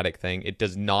static thing. It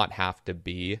does not have to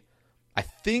be. I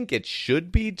think it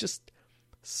should be just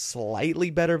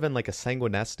slightly better than like a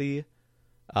Sanguinesti,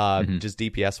 just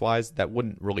DPS wise. That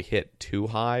wouldn't really hit too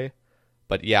high.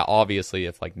 But yeah, obviously,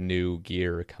 if like new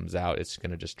gear comes out, it's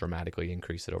going to just dramatically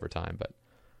increase it over time. But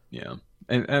yeah,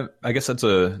 and I guess that's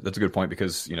a good point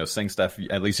because Sang staff,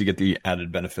 at least you get the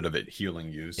added benefit of it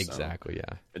healing you. So exactly,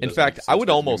 yeah. In fact, I would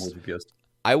almost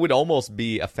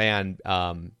be a fan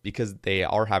because they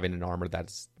are having an armor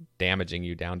that's damaging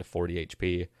you down to 40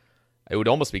 HP. It would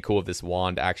almost be cool if this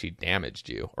wand actually damaged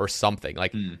you or something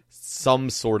like some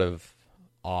sort of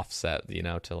offset,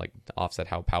 to like offset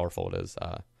how powerful it is.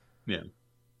 Yeah.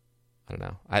 I don't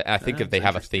know. I think if they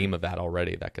have a theme of that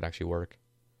already, that could actually work.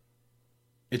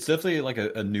 It's definitely like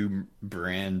a new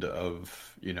brand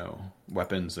of,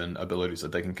 weapons and abilities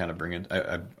that they can kind of bring in.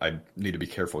 I need to be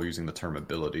careful using the term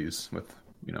abilities with,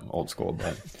 old school,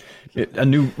 but a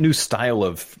new style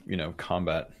of,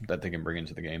 combat that they can bring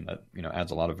into the game that,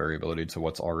 adds a lot of variability to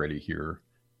what's already here.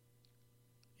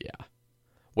 Yeah.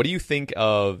 What do you think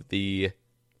of the,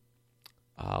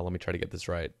 let me try to get this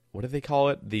right. What do they call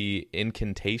it? The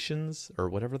incantations or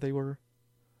whatever they were?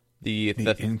 The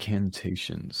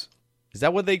incantations. Is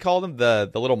that what they call them?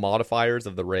 The little modifiers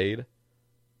of the raid?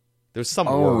 There's some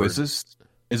word.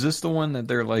 Is this the one that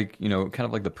they're like, kind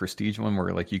of like the prestige one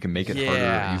where like you can make it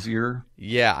harder or easier?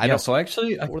 Yeah. So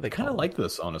actually, I kind of like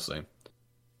this, honestly.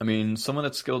 I mean, someone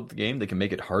that's skilled at the game, they can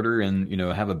make it harder and,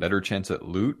 have a better chance at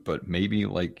loot, but maybe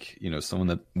like, someone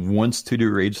that wants to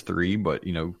do Raids 3, but,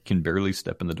 can barely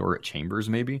step in the door at Chambers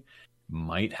maybe,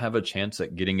 might have a chance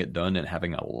at getting it done and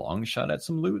having a long shot at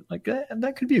some loot. Like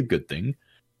that could be a good thing.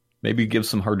 Maybe give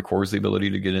some hardcores the ability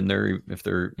to get in there if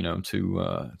they're,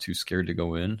 too scared to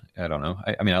go in. I don't know.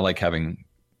 I mean, I like having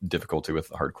difficulty with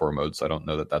the hardcore mode, so I don't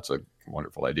know that that's a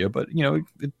wonderful idea, but,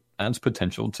 it adds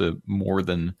potential to more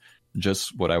than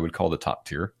just what I would call the top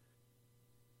tier.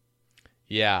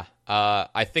 Yeah,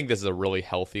 I think this is a really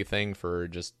healthy thing for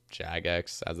just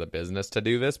Jagex as a business to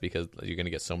do this because you're going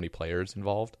to get so many players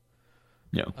involved.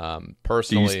 Yeah.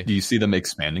 Personally, do you see them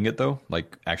expanding it though?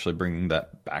 Like actually bringing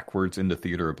that backwards into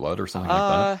Theater of Blood or something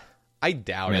like that? I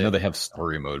doubt it. I know they have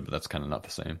story mode, but that's kind of not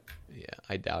the same. Yeah,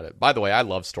 I doubt it. By the way, I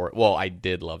love story. Well, I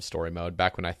did love story mode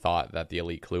back when I thought that the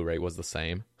Elite Clue rate was the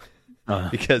same.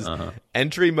 Because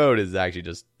entry mode is actually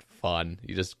just fun.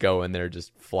 You just go in there,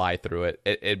 just fly through it.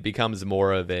 It becomes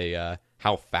more of a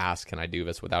how fast can I do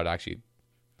this without actually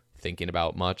thinking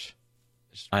about much.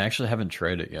 I actually haven't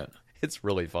tried it yet. It's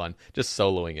really fun. Just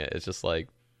soloing it. It's just like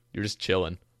you're just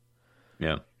chilling.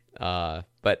 Yeah.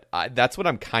 But that's what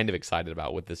I'm kind of excited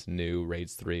about with this new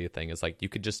Raids 3 thing. Is like you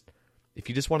could just, if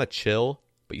you just want to chill,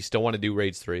 but you still want to do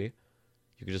Raids 3,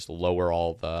 you could just lower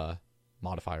all the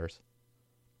modifiers.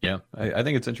 Yeah, I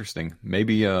think it's interesting.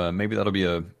 Maybe that'll be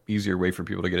a easier way for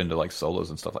people to get into like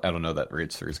solos and stuff. I don't know that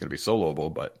Raids 3 is going to be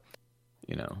soloable, but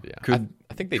yeah, could,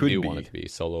 I think they do want it to be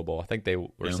soloable. I think they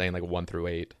were saying like 1 through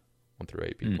 8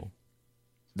 people.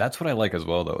 That's what I like as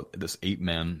well, though. This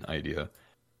 8-man idea,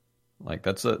 like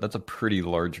that's a pretty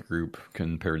large group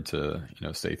compared to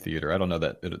say theater. I don't know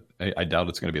that I doubt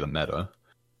it's going to be the meta,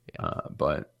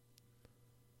 but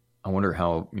I wonder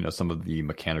how some of the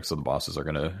mechanics of the bosses are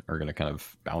gonna kind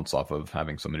of bounce off of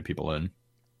having so many people in.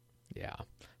 Yeah.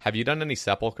 Have you done any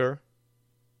Sepulchre?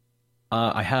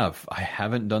 I have. I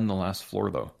haven't done the last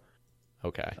floor though.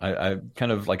 Okay. I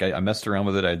kind of like I messed around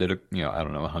with it. I did I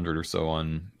don't know 100 or so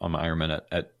on my Iron Man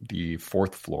at the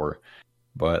 4th floor,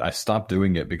 but I stopped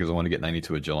doing it because I want to get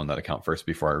 92 Agil on that account first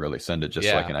before I really send it, just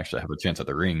so I can actually have a chance at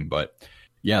the ring. But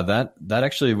yeah, that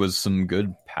actually was some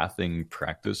good pathing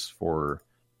practice for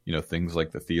things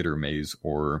like the theater maze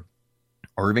or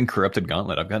even Corrupted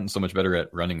Gauntlet. I've gotten so much better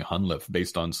at running Hunlift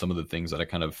based on some of the things that I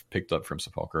kind of picked up from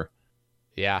Sepulchre.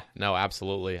 Yeah, no,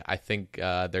 absolutely. I think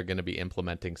they're going to be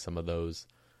implementing some of those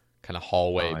kind of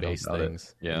hallway-based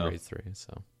things in Raids 3.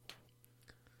 So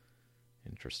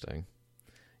interesting.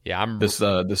 Yeah,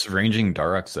 this ranging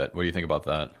Darok set. What do you think about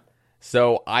that?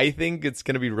 So I think it's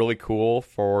going to be really cool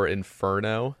for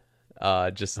Inferno.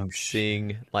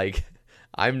 Seeing like.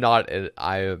 I'm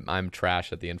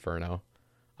trash at the Inferno.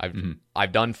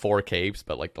 I've done 4 capes,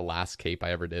 but like the last cape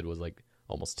I ever did was like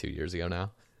almost 2 years ago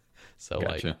now. So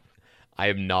gotcha. Like I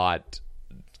am not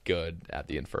good at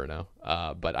the Inferno.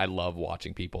 But I love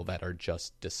watching people that are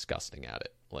just disgusting at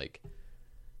it. Like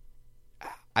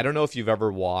I don't know if you've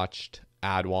ever watched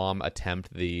Adwam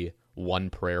attempt the 1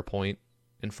 prayer point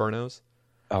Infernos.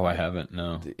 Oh, I haven't.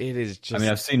 No, it is just. I mean,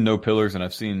 I've seen No Pillars and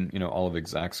I've seen all of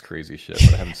Exact's crazy shit,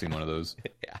 but I haven't seen one of those.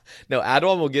 Yeah, no.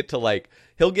 Adwam will get to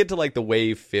he'll get to like the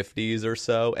wave 50s or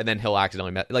so, and then he'll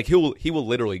accidentally he will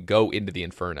literally go into the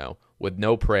Inferno with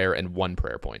no prayer and 1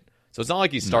 prayer point. So it's not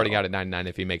like he's starting out at 99.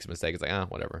 If he makes a mistake, it's like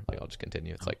whatever. Like, I'll just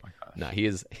continue. It's no, he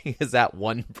is at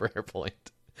 1 prayer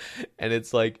point, and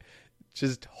it's like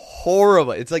just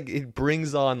horrible. It's like it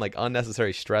brings on like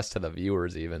unnecessary stress to the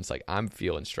viewers. Even it's like I'm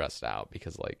feeling stressed out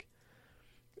because like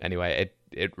anyway,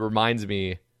 it reminds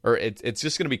me, or it's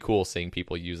just gonna be cool seeing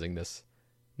people using this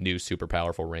new super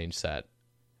powerful range set,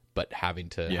 but having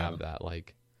to have that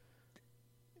like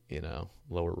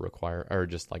lower require or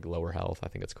just like lower health. I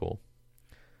think it's cool.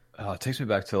 It takes me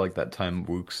back to like that time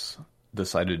Wooks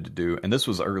decided to do, and this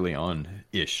was early on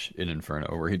ish in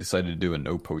Inferno, where he decided to do a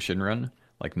no potion run.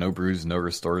 Like no brews, no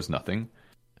restores, nothing.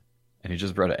 And he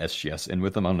just brought a SGS in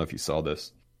with him. I don't know if you saw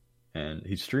this. And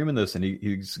he's streaming this and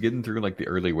he's getting through like the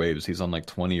early waves. He's on like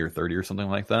 20 or 30 or something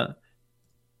like that.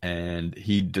 And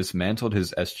he dismantled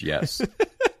his SGS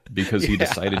because he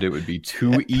decided it would be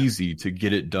too easy to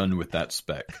get it done with that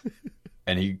spec.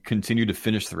 And he continued to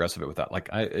finish the rest of it with that. Like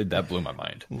that blew my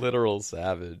mind. Literal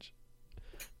savage.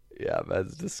 Yeah,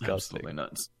 that's disgusting. Absolutely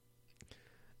nuts.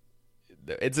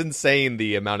 It's insane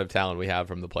the amount of talent we have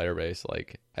from the player base.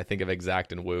 Like I think of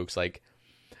Exact and Wooks. Like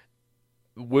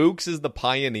Wooks is the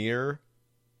pioneer,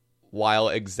 while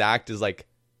Exact is like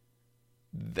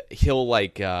he'll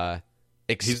like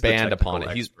expand upon it.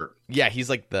 He's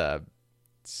like the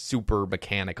super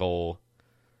mechanical.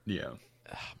 Yeah.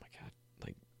 Oh my god!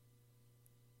 Like,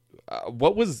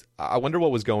 I wonder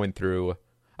what was going through.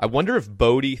 I wonder if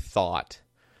Bodhi thought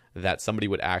that somebody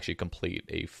would actually complete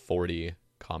a 40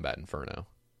 combat Inferno,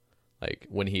 like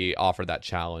when he offered that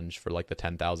challenge for like the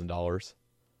 $10,000.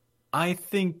 I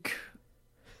think,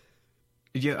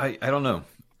 I don't know.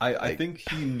 I think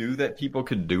he knew that people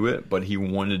could do it, but he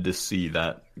wanted to see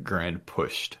that grind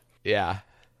pushed. Yeah,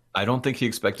 I don't think he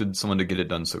expected someone to get it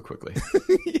done so quickly.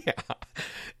 Yeah,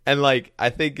 and like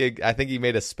I think he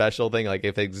made a special thing. Like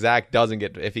if Exact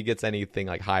if he gets anything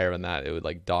like higher than that, it would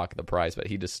like dock the price. But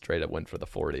he just straight up went for the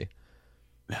 40.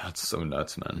 That's so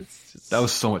nuts, man. That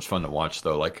was so much fun to watch,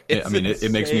 though. Like,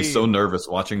 it makes me so nervous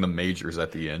watching the majors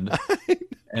at the end,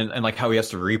 and like how he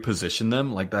has to reposition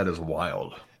them. Like that is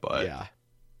wild. But yeah,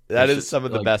 that is some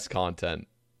of the best content.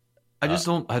 I just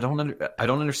don't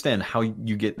understand how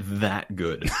you get that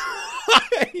good.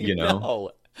 You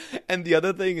know? And the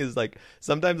other thing is like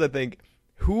sometimes I think,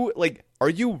 are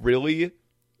you really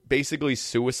basically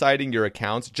suiciding your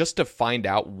accounts just to find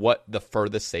out what the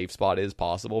furthest safe spot is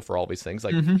possible for all these things.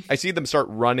 Like, I see them start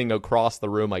running across the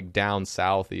room, like down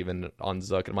south, even on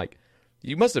Zook. And I'm like,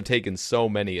 you must have taken so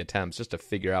many attempts just to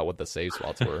figure out what the safe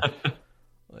spots were.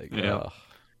 Like, Yeah.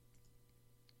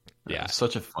 Yeah. It's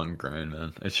such a fun grind,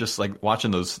 man. It's just like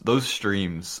watching those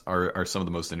streams are some of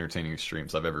the most entertaining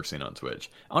streams I've ever seen on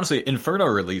Twitch. Honestly, Inferno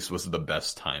release was the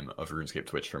best time of RuneScape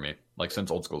Twitch for me. Like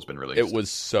since Old School's been released. It was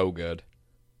so good.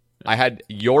 I had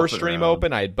your Up and stream around.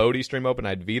 open, I had Bodhi's stream open, I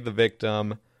had V the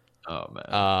Victim. Oh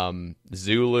man.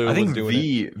 Zulu I think was doing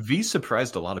it. V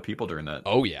surprised a lot of people during that.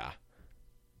 Oh yeah.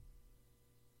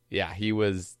 Yeah, he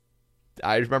was.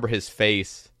 I remember his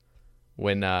face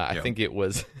when I think it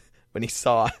was when he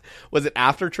saw. Was it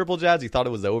after Triple Jazz? He thought it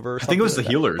was over. Or I think it was the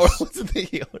something? healers. Or was it the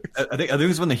healers? I think it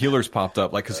was when the healers popped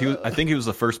up, like because I think he was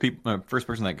the first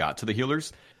person that got to the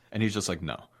healers, and he's just like,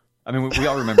 no. I mean, we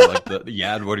all remember like the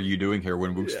Yad, what are you doing here?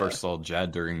 When Wooks first saw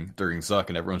Jad during Zuck,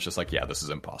 and everyone's just like, yeah, this is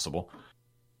impossible.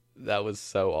 That was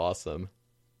so awesome.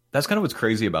 That's kind of what's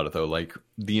crazy about it, though. Like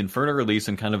the Inferno release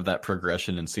and kind of that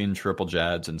progression, and seeing Triple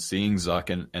Jads and seeing Zuck,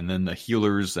 and then the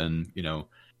healers, and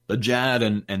the Jad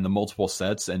and the multiple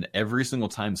sets, and every single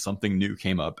time something new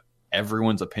came up,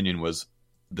 everyone's opinion was,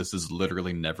 this is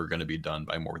literally never going to be done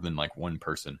by more than like one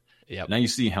person. Yep. Now you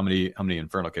see how many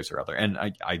Inferno caves are out there, and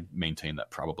I maintain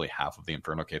that probably half of the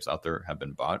Inferno caves out there have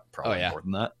been bought, probably more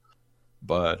than that.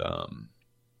 But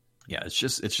yeah, it's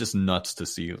just nuts to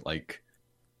see like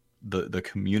the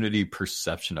community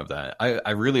perception of that.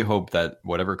 I really hope that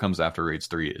whatever comes after Raids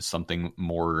 3 is something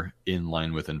more in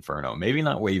line with Inferno. Maybe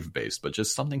not wave based, but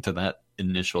just something to that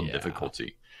initial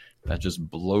difficulty that just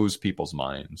blows people's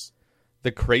minds.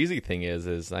 The crazy thing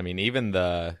is I mean, even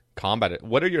the combat.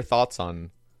 What are your thoughts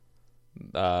on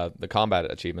the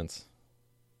combat achievements?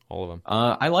 All of them.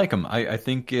 I like them. I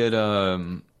think it.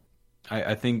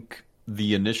 I think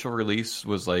the initial release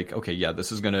was like, okay, yeah,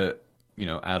 this is gonna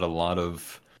add a lot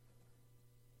of.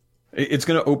 It's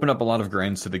going to open up a lot of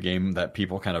grinds to the game that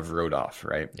people kind of wrote off,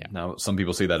 right? Yeah. Now, some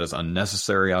people see that as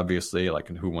unnecessary, obviously. Like,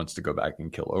 who wants to go back and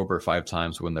kill Ober 5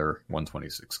 times when they're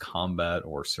 126 combat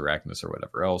or Seracnus or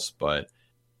whatever else? But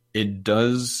it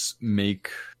does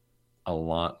make a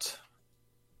lot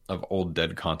of old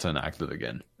dead content active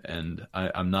again. And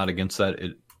I'm not against that.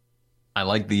 I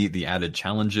like the added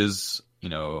challenges.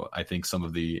 I think some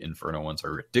of the Inferno ones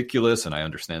are ridiculous, and I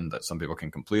understand that some people can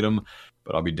complete them,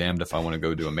 but I'll be damned if I want to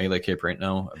go do a melee cape right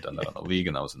now. I've done that on the League,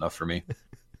 and that was enough for me.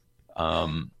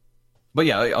 But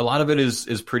yeah, a lot of it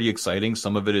is pretty exciting.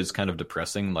 Some of it is kind of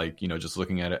depressing, like, just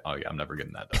looking at it, oh yeah, I'm never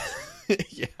getting that done.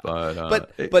 Yeah.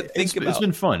 But think about it's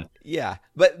been fun. Yeah.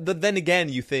 But then again,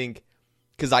 you think,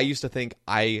 because I used to think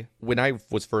when I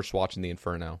was first watching the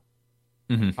Inferno,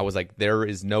 I was like, there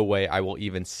is no way I will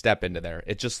even step into there.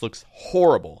 It just looks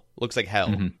horrible. Looks like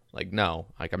hell. Like, no,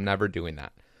 like I'm never doing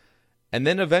that. And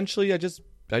then eventually I just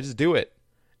do it.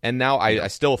 And now I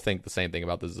still think the same thing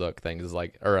about the Zook thing is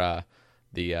like, or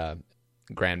the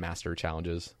Grandmaster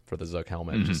challenges for the Zook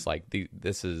helmet. Just like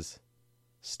this is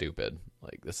stupid.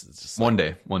 Like this is just one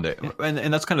day.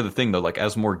 And that's kind of the thing though, like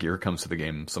as more gear comes to the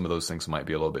game, some of those things might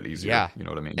be a little bit easier. Yeah. You know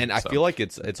what I mean? And I feel like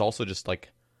it's also just like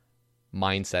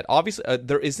mindset. Obviously,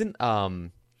 there isn't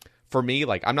for me,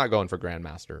 like I'm not going for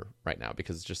Grandmaster right now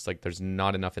because just like there's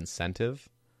not enough incentive.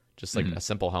 Just like a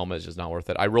simple helmet is just not worth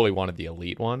it. I really wanted the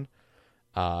Elite one,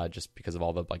 just because of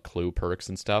all the like clue perks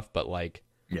and stuff. But like,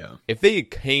 if they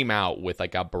came out with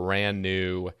like a brand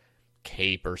new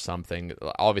cape or something,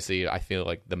 obviously I feel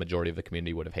like the majority of the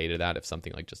community would have hated that if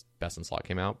something like just Best in Slot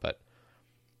came out. But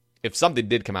if something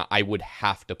did come out, I would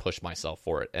have to push myself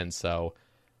for it, and so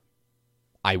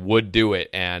I would do it.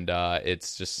 And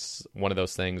it's just one of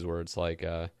those things where it's like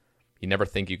you never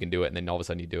think you can do it, and then all of a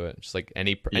sudden you do it. Just like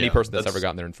any person that's ever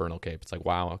gotten their Infernal Cape, it's like,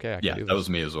 wow, okay, I can do this. That was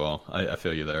me as well. I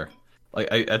feel you there.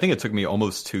 Like I think it took me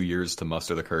almost 2 years to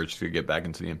muster the courage to get back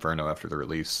into the Inferno after the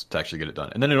release to actually get it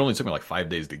done, and then it only took me like 5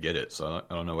 days to get it. So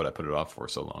I don't know what I put it off for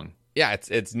so long. Yeah,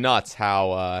 it's nuts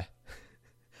how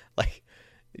like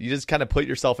you just kind of put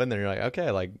yourself in there. You're like,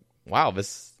 okay, like wow,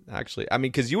 this actually. I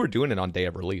mean, because you were doing it on day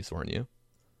of release, weren't you?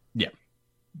 Yeah.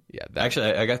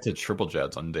 Actually, I got to Triple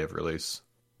Jads on day of release.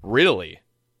 Really?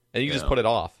 And you just put it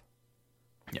off?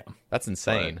 Yeah. That's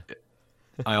insane. But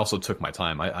I also took my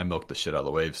time. I milked the shit out of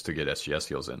the waves to get SGS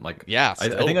heals in. Like, yeah, I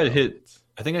think I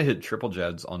hit Triple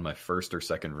Jads on my first or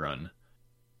second run.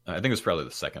 I think it was probably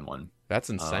the second one. That's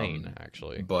insane,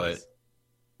 actually. But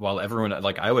while everyone,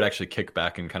 like, I would actually kick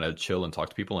back and kind of chill and talk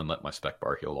to people and let my spec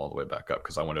bar heal all the way back up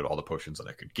because I wanted all the potions that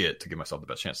I could get to give myself the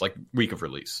best chance. Like, week of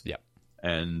release. Yeah.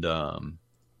 And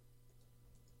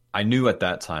I knew at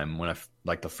that time when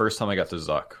the first time I got to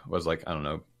Zuck was like, I don't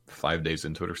know, 5 days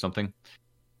into it or something.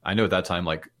 I know at that time,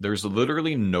 like, there's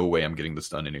literally no way I'm getting this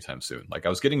done anytime soon. Like, I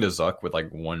was getting to Zuck with like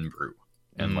 1 brew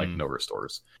and like no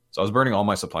restores. So I was burning all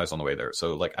my supplies on the way there.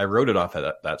 So like I wrote it off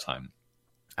at that time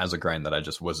as a grind that I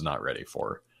just was not ready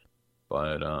for.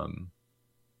 But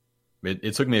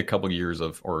it took me a couple years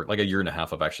or like a year and a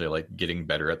half of actually like getting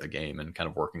better at the game and kind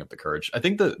of working up the courage. I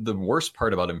think the worst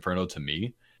part about Inferno to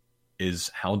me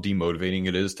is how demotivating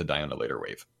it is to die on a later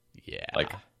wave. Yeah.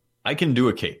 Like, I can do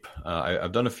a cape.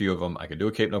 I've done a few of them. I can do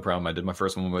a cape, no problem. I did my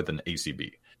first one with an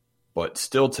ACB. But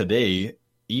still today,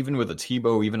 even with a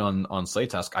T-bow, even on Slay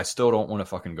Task, I still don't want to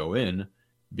fucking go in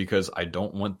because I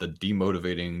don't want the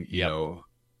demotivating, you know,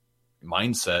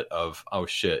 mindset of, oh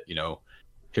shit, you know,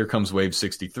 here comes wave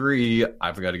 63.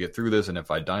 I've got to get through this. And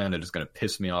if I die on it, it's going to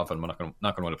piss me off. And I'm not going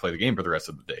to want to play the game for the rest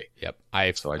of the day. Yep.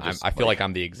 I feel like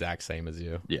I'm the exact same as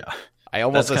you. Yeah. I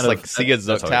almost just like see a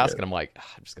Zook task and I'm like,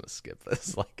 I'm just going to skip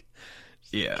this. Like,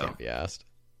 can't be asked.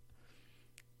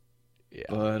 Yeah.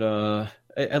 But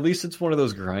at least it's one of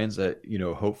those grinds that, you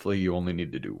know, hopefully you only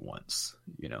need to do once,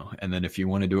 you know, and then if you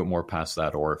want to do it more past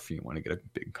that, or if you want to get a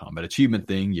big combat achievement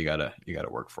thing, you gotta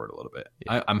work for it a little bit.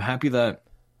 Yeah. I'm happy that,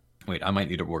 wait, I might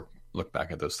need to look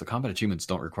back at this. The combat achievements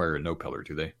don't require a no pillar,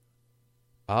 do they?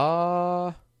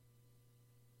 I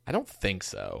don't think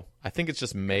so. I think it's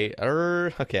just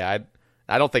okay.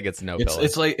 I don't think it's no pillar.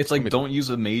 It's like don't use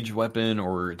a mage weapon,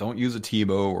 or don't use a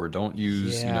T-bow, or don't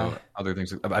use you know, other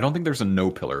things. I don't think there's a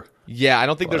no pillar. Yeah, I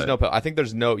don't think there's no pillar. I think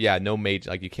there's no mage.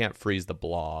 Like, you can't freeze the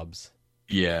blobs.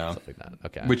 Yeah, stuff like that.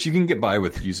 Okay, which you can get by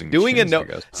with using doing shins, a no. I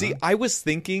guess. See, I was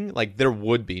thinking like there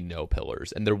would be no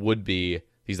pillars, and there would be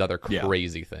these other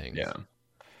crazy things. Yeah.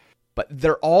 But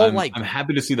they're all I'm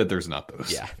happy to see that there's not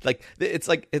those. Yeah,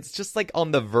 it's just like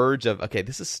on the verge of, okay,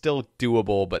 this is still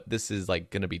doable, but this is like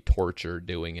going to be torture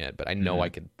doing it. But I know I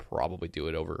could probably do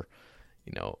it over,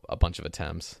 you know, a bunch of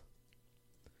attempts.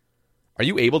 Are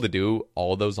you able to do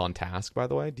all of those on task, by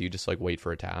the way? Do you just like wait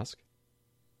for a task?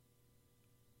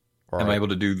 Or am I able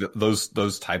to do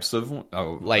those types of?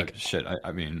 Oh, like shit.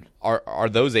 I mean, are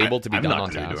those able to be done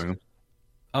on task?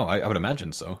 Oh, I would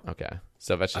imagine so. Okay,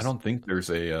 so that's just... I don't think there's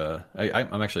a.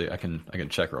 I'm actually I can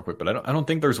check real quick, but I don't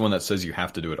think there's one that says you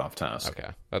have to do it off task. Okay,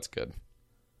 that's good.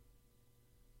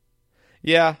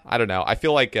 Yeah, I don't know. I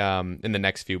feel like in the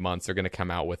next few months they're going to come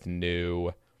out with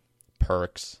new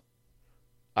perks.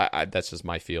 That's just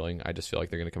my feeling. I just feel like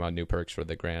they're going to come out with new perks for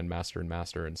the Grandmaster and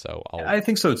Master, and so I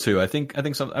think so too. I think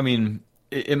some. I mean,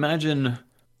 imagine,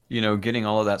 you know, getting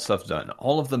all of that stuff done,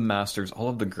 all of the masters, all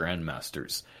of the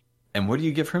Grandmasters. And what do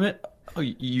you get from it? Oh,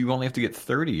 you only have to get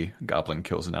 30 goblin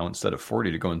kills now instead of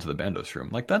 40 to go into the Bandos room.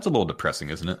 Like, that's a little depressing,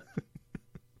 isn't it?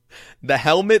 The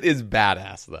helmet is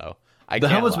badass, though. The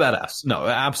helmet's badass. No,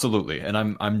 absolutely. And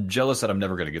I'm jealous that I'm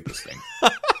never going to get this thing.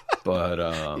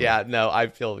 But yeah, no, I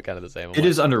feel kind of the same. It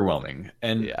is underwhelming.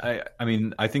 And I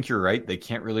mean, I think you're right. They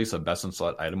can't release a best in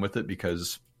slot item with it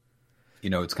because, you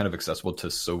know, it's kind of accessible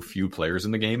to so few players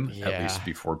in the game, at least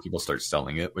before people start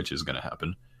selling it, which is going to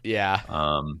happen. Yeah.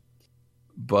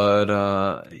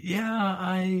 But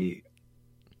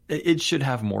it should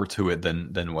have more to it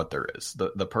than what there is.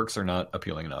 The perks are not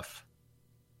appealing enough.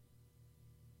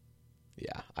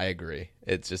 Yeah, I agree.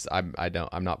 It's just I'm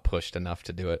not pushed enough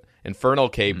to do it. Infernal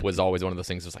Cape was always one of those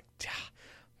things. It's like,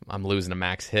 I'm losing a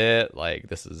max hit. Like,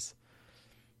 this is,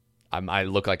 I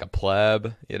look like a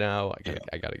pleb. You know,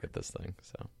 I got to get this thing.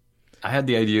 So I had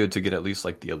the idea to get at least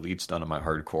like the elites done on my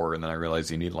hardcore, and then I realized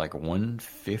you need like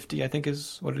 150, I think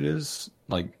is what it is.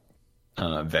 Like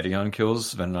Vedion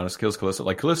kills, Venenatus kills Callisto.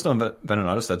 Like Callisto and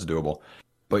Venenatus, that's doable.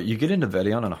 But you get into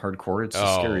Vedion on a hardcore, it's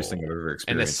the scariest thing I've ever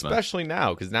experienced. And especially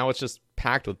now, because now it's just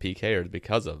packed with PKers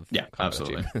because of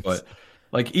absolutely. But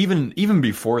like even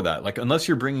before that, like unless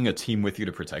you're bringing a team with you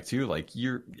to protect you, like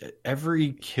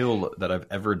every kill that I've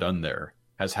ever done there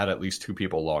has had at least 2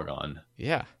 people log on.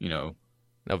 Yeah, you know.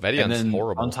 No, Vedion's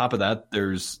horrible. On top of that,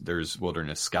 there's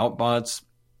Wilderness Scout bots,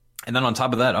 and then on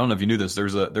top of that, I don't know if you knew this.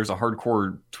 There's a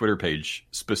hardcore Twitter page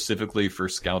specifically for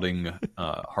scouting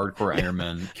hardcore Iron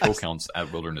Man kill counts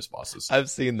at Wilderness bosses. I've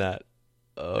seen that.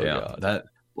 Oh yeah, God. That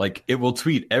like it will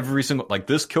tweet every single like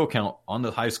this kill count on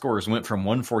the high scores went from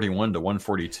 141 to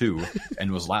 142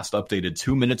 and was last updated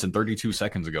 2 minutes and 32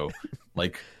 seconds ago.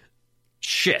 Like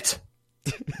shit,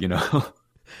 you know?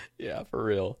 Yeah, for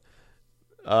real.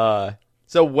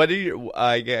 So what do you,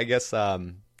 I guess,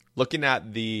 looking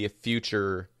at the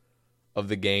future of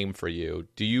the game for you,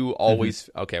 do you always,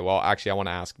 okay, well, actually, I want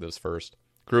to ask this first.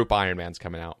 Group Iron Man's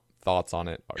coming out. Thoughts on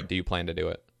it? Or do you plan to do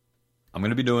it? I'm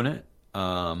going to be doing it.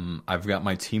 I've got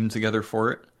my team together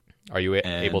for it. Are you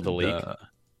able to leak?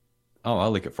 Oh,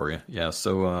 I'll link it for you. Yeah.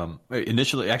 So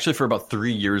initially, actually, for about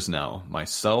 3 years now,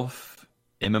 myself,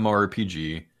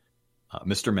 MMORPG,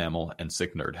 Mr. Mammal, and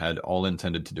Sick Nerd had all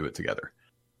intended to do it together.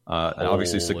 And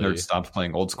obviously, Sick Nerd stopped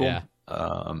playing old school,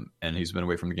 and he's been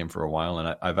away from the game for a while.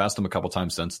 And I've asked him a couple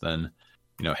times since then,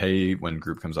 hey, when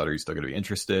group comes out, are you still going to be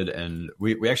interested? And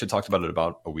we actually talked about it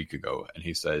about a week ago, and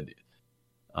he said,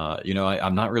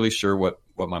 I'm not really sure what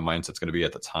my mindset's going to be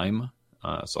at the time.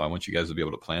 So I want you guys to be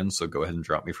able to plan. So go ahead and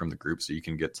drop me from the group so you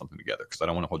can get something together, because I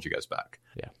don't want to hold you guys back.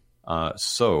 Yeah.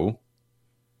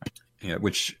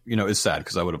 Which, is sad,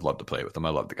 because I would have loved to play with him. I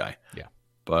love the guy. Yeah.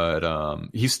 But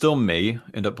he still may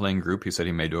end up playing group. He said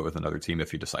he may do it with another team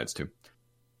if he decides to.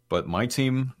 But my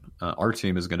team, our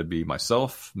team, is going to be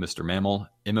myself, Mr. Mammal,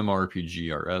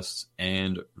 MMORPG RS,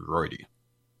 and Roydy.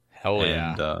 Hell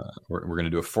yeah. And we're going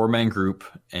to do a 4-man group.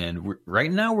 And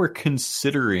right now we're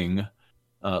considering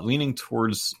leaning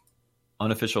towards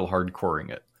unofficial hardcoring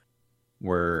it,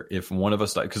 where if one of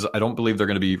us dies, because I don't believe they're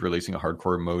going to be releasing a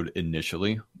hardcore mode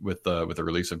initially with the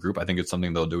release of group. I think it's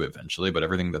something they'll do eventually, but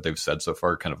everything that they've said so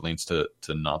far kind of leans to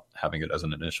not having it as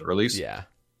an initial release. Yeah.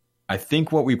 I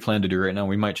think what we plan to do right now,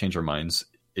 we might change our minds,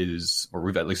 or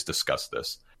we've at least discussed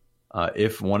this.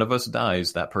 If one of us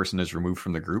dies, that person is removed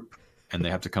from the group, and they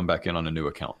have to come back in on a new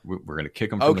account. We're going to kick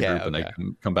them from the group, and they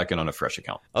can come back in on a fresh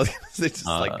account. I was going to say, just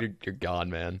like, you're gone,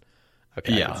 man.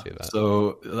 Okay, yeah. I can see that.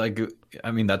 So,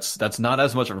 that's not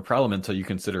as much of a problem until you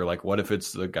consider, what if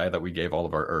it's the guy that we gave all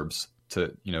of our herbs to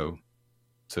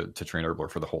train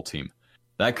Herblore for the whole team?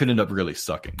 That could end up really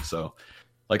sucking. So,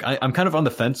 I'm kind of on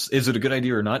the fence. Is it a good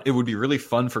idea or not? It would be really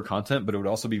fun for content, but it would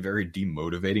also be very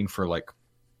demotivating for,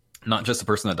 not just the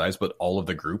person that dies, but all of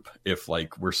the group if,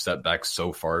 we're set back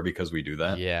so far because we do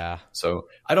that. Yeah. So,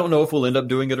 I don't know if we'll end up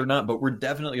doing it or not, but we're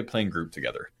definitely playing group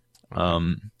together.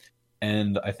 Okay.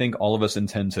 And I think all of us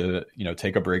intend to,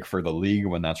 take a break for the league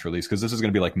when that's released, because this is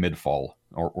going to be mid-fall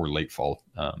or late fall.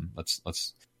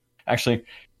 Let's actually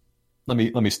let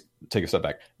me take a step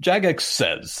back. Jagex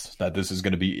says that this is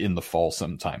going to be in the fall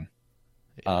sometime.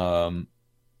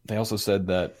 They also said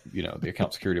that the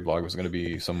account security blog was going to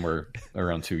be somewhere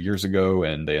around 2 years ago,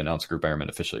 and they announced Group Ironman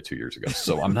officially 2 years ago.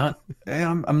 So I'm not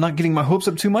getting my hopes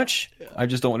up too much. I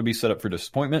just don't want to be set up for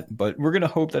disappointment. But we're going to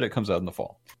hope that it comes out in the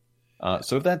fall.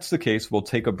 So if that's the case, we'll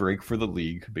take a break for the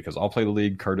league, because I'll play the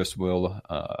league. Curtis will,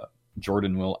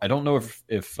 Jordan will. I don't know if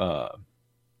Roydy's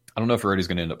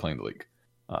going to end up playing the league.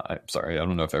 I'm sorry, I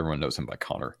don't know if everyone knows him by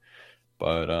Connor,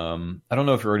 but I don't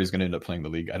know if Roydy's going to end up playing the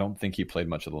league. I don't think he played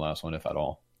much of the last one, if at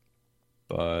all.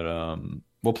 But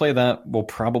we'll play that. We'll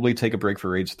probably take a break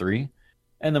for Raids 3,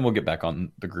 and then we'll get back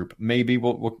on the group. Maybe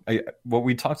what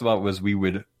we talked about was we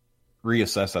would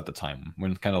reassess at the time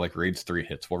when kind of Raids 3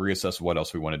 hits. We'll reassess what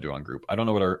else we want to do on group. I don't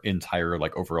know what our entire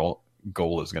overall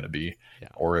goal is going to be,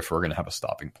 or if we're going to have a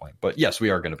stopping point. But yes, we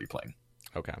are going to be playing.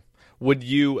 Okay. Would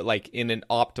you in an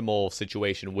optimal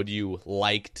situation? Would you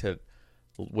like to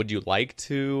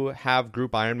have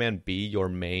Group Ironman be your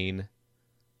main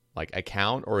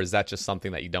account, or is that just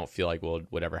something that you don't feel like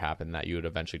would ever happen, that you would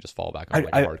eventually just fall back on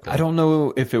hardcore? I don't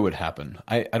know if it would happen.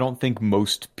 I don't think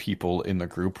most people in the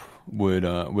group would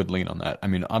lean on that. I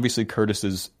mean, obviously Curtis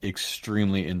is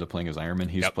extremely into playing as Ironman.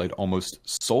 He's played almost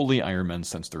solely Ironman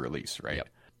since the release, right?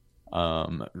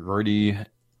 Roydy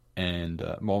and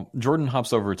Jordan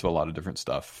hops over to a lot of different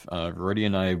stuff. Roydy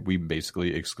and I, we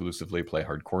basically exclusively play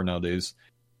hardcore nowadays.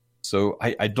 So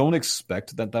I don't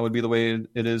expect that would be the way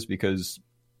it is, because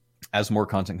as more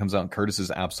content comes out, Curtis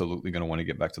is absolutely going to want to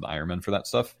get back to the Ironman for that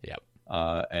stuff. Yep.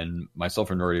 And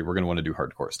myself and Roydy, we're going to want to do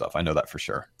hardcore stuff. I know that for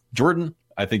sure. Jordan,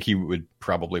 I think he would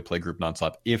probably play group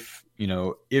nonstop if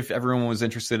everyone was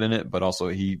interested in it, but also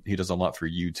he does a lot for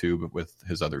YouTube with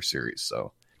his other series.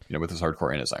 So, with his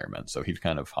hardcore and his Ironman. So he'd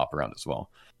kind of hop around as well.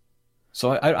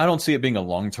 So I don't see it being a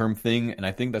long-term thing. And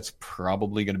I think that's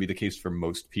probably going to be the case for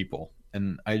most people.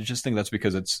 And I just think that's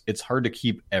because it's hard to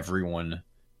keep everyone,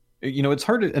 it's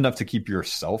hard enough to keep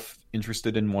yourself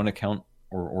interested in one account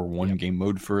or one game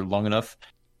mode for long enough.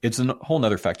 It's a whole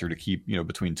nother factor to keep,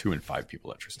 between 2 and 5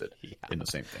 people interested in the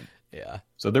same thing. Yeah.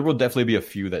 So there will definitely be a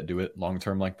few that do it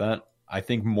long-term like that. I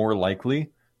think more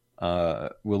likely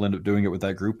we'll end up doing it with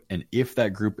that group. And if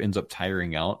that group ends up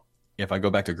tiring out, if I go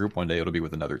back to group one day, it'll be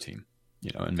with another team,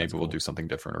 and maybe we'll do something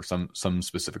different or some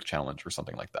specific challenge or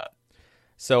something like that.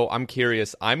 So I'm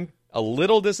curious. I'm a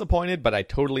little disappointed, but I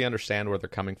totally understand where they're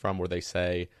coming from, where they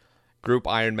say Group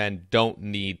Ironmen don't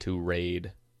need to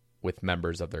raid with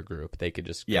members of their group. They could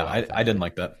just I didn't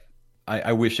like that.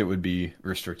 I wish it would be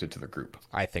restricted to the group.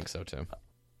 I think so too.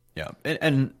 Yeah,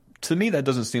 and to me that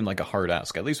doesn't seem like a hard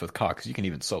ask. At least with Cox, you can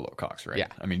even solo Cox, right? Yeah.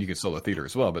 I mean, you can solo theater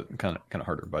as well, but kind of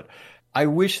harder. But I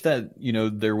wish that,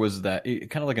 there was that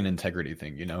kind of like an integrity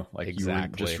thing, like you were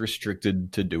just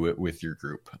restricted to do it with your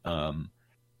group.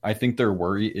 I think their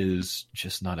worry is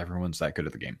just not everyone's that good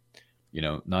at the game.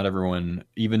 Not everyone,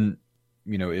 even,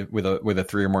 with a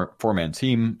 3 or more 4-man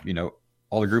team,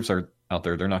 all the groups are out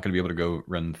there. They're not going to be able to go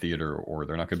run theater, or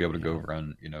they're not going to be able to go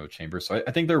run, chambers. So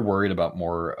I think they're worried about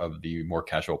more of the more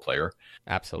casual player.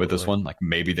 Absolutely. With this one, like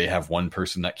maybe they have one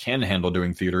person that can handle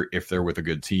doing theater if they're with a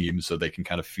good team, so they can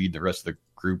kind of feed the rest of the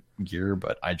group gear.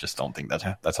 But I just don't think that's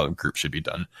how a group should be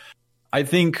done. I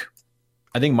think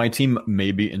my team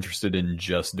may be interested in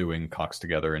just doing Cox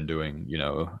together and doing,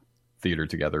 theater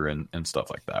together and stuff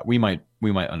like that. We might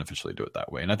unofficially do it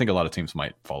that way. And I think a lot of teams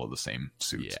might follow the same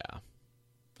suit. Yeah.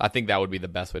 I think that would be the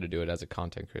best way to do it as a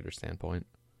content creator standpoint.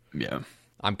 Yeah.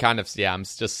 I'm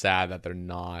just sad that they're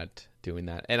not doing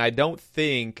that. And I don't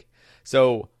think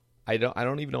so. I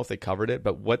don't even know if they covered it,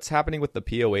 but what's happening with the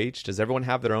POH? Does everyone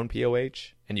have their own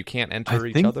POH and you can't enter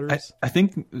each other's? I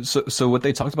think so. So what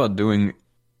they talked about doing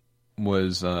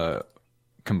was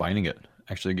combining it,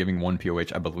 actually giving one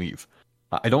POH, I believe.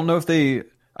 I don't know if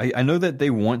I know that they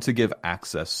want to give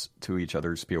access to each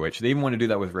other's POH. They even want to do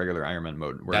that with regular Iron Man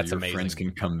mode, where your friends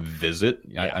can come visit.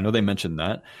 Yeah. I know they mentioned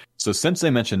that. So since they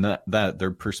mentioned that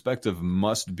their perspective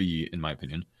must be, in my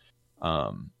opinion,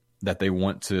 that they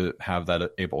want to have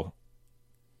that able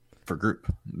for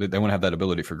group. They want to have that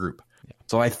ability for group. Yeah.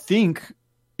 So I think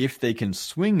if they can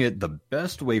swing it, the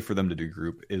best way for them to do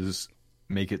group is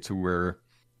make it to where,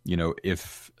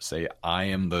 if say I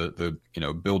am the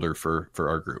builder for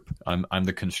our group, I'm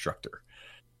the constructor.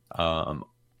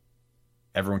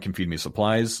 Everyone can feed me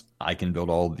supplies. I can build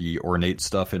all the ornate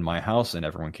stuff in my house, and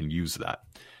everyone can use that.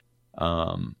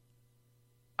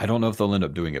 I don't know if they'll end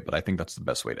up doing it, but I think that's the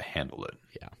best way to handle it.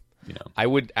 Yeah. I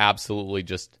would absolutely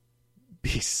just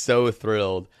be so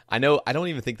thrilled. I don't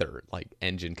even think their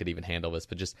engine could even handle this,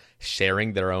 but just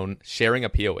sharing a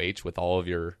POH with all of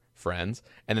your friends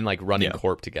and then running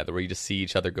corp together where you just see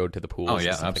each other go to the pools. Oh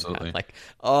yeah, absolutely.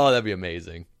 That'd be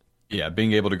amazing. Yeah,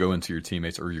 being able to go into your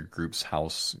teammates or your group's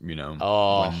house,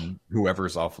 when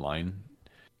whoever's offline.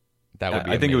 That would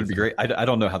be I think it would be great. I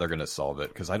don't know how they're going to solve it,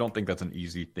 because I don't think that's an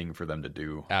easy thing for them to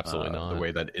do. Absolutely not. The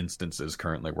way that instances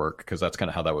currently work, because that's kind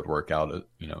of how that would work out,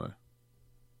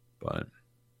 But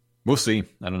we'll see.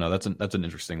 I don't know. That's an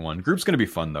interesting one. Group's going to be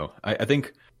fun, though. I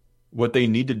think what they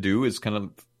need to do is kind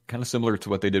of similar to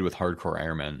what they did with Hardcore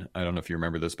Iron Man. I don't know if you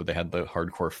remember this, but they had the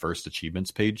Hardcore First Achievements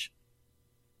page.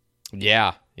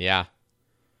 Yeah.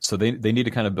 So they need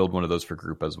to kind of build one of those for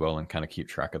group as well and kind of keep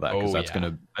track of that, because I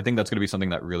think that's going to be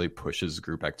something that really pushes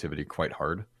group activity quite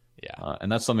hard. Yeah.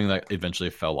 And that's something that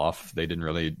eventually fell off. They didn't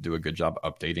really do a good job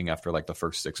updating after the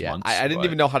first 6 months. I didn't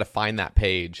even know how to find that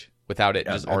page without it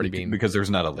just already being, because there's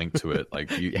not a link to it.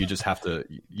 You just have to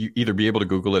you either be able to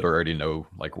Google it or already know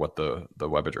what the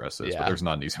web address is. But there's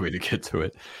not an easy way to get to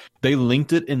it. They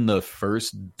linked it in the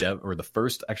first the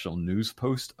first actual news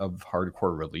post of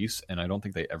Hardcore release, and I don't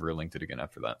think they ever linked it again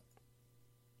after that.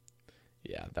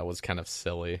 Yeah, that was kind of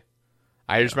silly.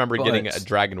 I just remember getting a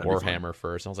Dragon Warhammer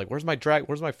first. I was like, "Where's my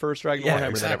first Dragon Warhammer?"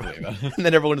 Exactly. And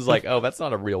then everyone was like, "Oh, that's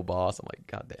not a real boss." I'm like,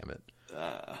 "God damn it!"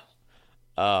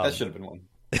 That should have been one.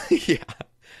 Yeah.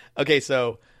 Okay,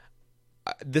 so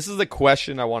this is a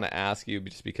question I want to ask you,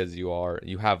 just because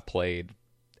you have played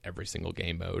every single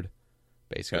game mode,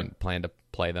 basically, and plan to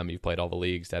play them. You've played all the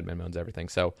leagues, admin modes, everything.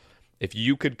 So if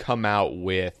you could come out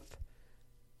with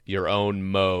your own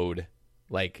mode,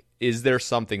 is there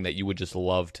something that you would just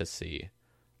love to see?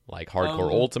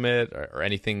 Hardcore Ultimate or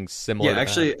anything similar? Yeah,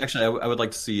 actually, I would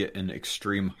like to see an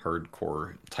extreme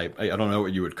hardcore type. I don't know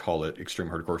what you would call it. Extreme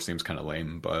hardcore seems kind of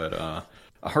lame, but a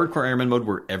hardcore Iron Man mode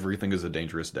where everything is a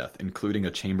dangerous death, including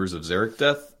a Chambers of Xeric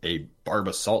death, a Barb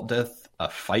Assault death, a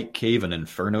Fight Cave, an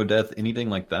Inferno death, anything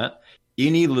like that.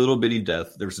 Any little bitty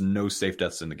death, there's no safe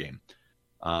deaths in the game.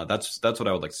 That's what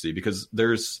I would like to see, because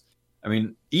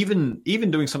even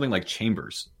doing something like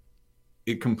Chambers,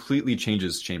 it completely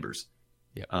changes Chambers.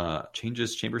 Yeah.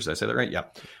 Changes Chambers. Did I say that right? Yeah.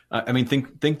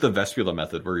 Think the Vespula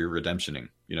method where you're redemptioning.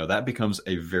 That becomes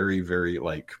a very, very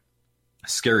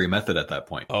scary method at that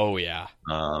point. Oh yeah.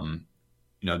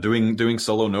 Doing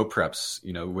solo no preps,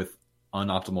 with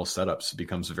unoptimal setups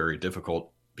becomes very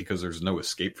difficult, because there's no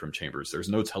escape from Chambers. There's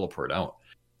no teleport out.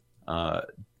 An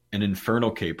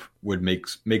Infernal Cape would make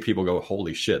people go,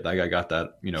 "Holy shit, that guy got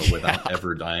that!" Without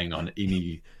ever dying on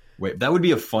any way. That would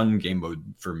be a fun game mode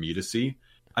for me to see.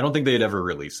 I don't think they'd ever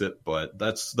release it, but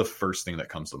that's the first thing that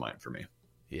comes to mind for me.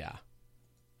 Yeah.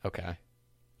 Okay.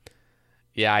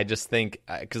 Yeah, I just think,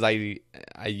 because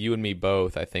you and me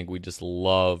both, I think we just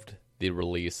loved the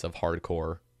release of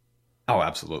Hardcore. Oh,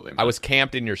 absolutely. Man. I was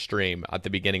camped in your stream at the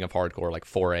beginning of Hardcore, like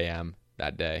 4 a.m.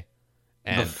 that day.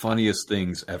 And the funniest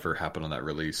things ever happened on that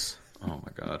release. Oh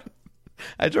my god.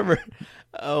 I just remember,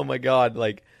 oh my god,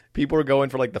 like people were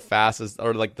going for like the fastest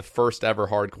or like the first ever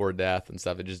hardcore death and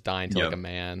stuff, and just dying to like a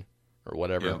man or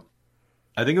whatever. Yep.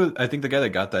 I think the guy that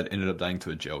got that ended up dying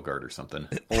to a jail guard or something.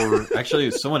 Or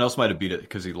actually, someone else might have beat it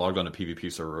because he logged on a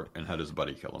PvP server and had his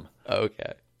buddy kill him.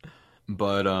 Okay.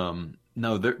 But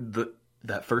no,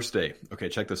 that first day. Okay,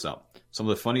 check this out. Some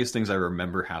of the funniest things I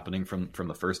remember happening from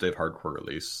the first day of Hardcore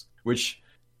release, which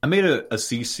I made a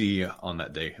CC on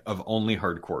that day of only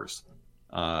hardcores.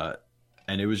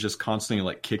 And it was just constantly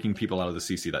like kicking people out of the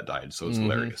CC that died, so it's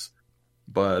hilarious.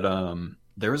 But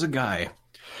there was a guy,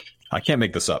 I can't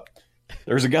make this up.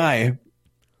 There was a guy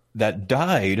that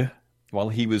died while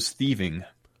he was thieving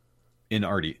in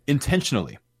Artie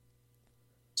intentionally,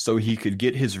 so he could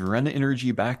get his Ren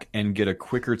energy back and get a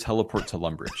quicker teleport to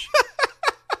Lumbridge.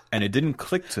 And it didn't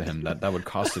click to him that would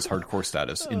cost his hardcore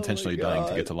status, intentionally dying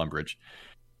to get to Lumbridge.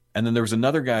 And then there was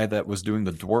another guy that was doing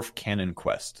the Dwarf Cannon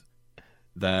quest.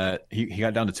 That he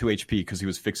got down to 2 HP because he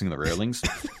was fixing the railings,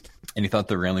 and he thought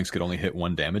the railings could only hit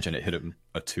 1 damage, and it hit him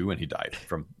a 2, and he died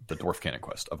from the Dwarf Cannon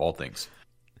quest of all things.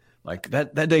 Like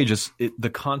that day, the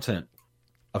content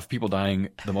of people dying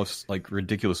the most like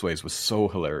ridiculous ways was so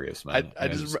hilarious, man. I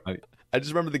just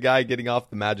remember the guy getting off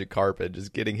the magic carpet,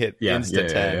 just getting hit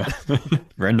insta 10. Yeah.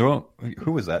 Rendwell,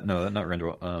 who was that? No, not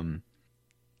Rendwell.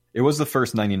 It was the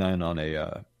first 99 on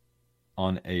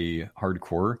a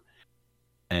hardcore.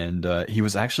 And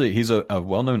he's a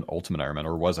well-known Ultimate Iron Man,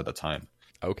 or was at the time.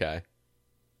 Okay.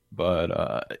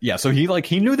 But so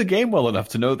he knew the game well enough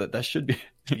to know that should be.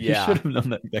 He should have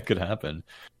known that could happen.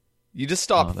 You just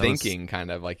stop thinking,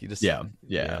 kind of like you just. Yeah,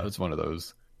 it was one of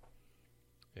those.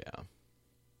 Yeah,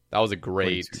 that was a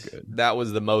great. That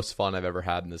was the most fun I've ever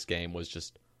had in this game. Was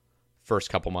just first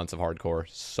couple months of Hardcore.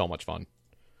 So much fun.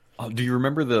 Oh, do you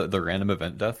remember the random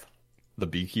event death, the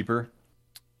beekeeper?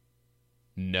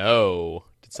 No.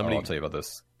 Did somebody? I'll tell you about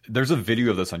this. There's a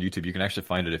video of this on YouTube. You can actually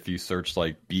find it if you search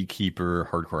like Beekeeper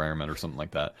Hardcore Iron Man or something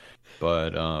like that.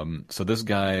 But so this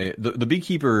guy, the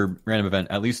Beekeeper random event,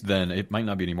 at least then, it might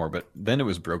not be anymore, but then it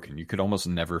was broken. You could almost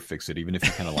never fix it, even if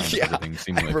you kind of lined up everything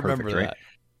seemingly perfect, right?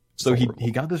 So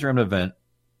he got this random event,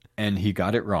 and he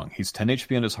got it wrong. He's 10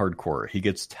 HP on his hardcore. He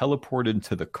gets teleported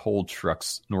to the coal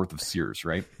trucks north of Sears,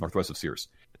 right? Northwest of Sears.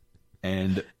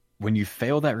 And when you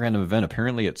fail that random event,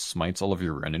 apparently it smites all of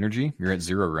your Ren energy. You're at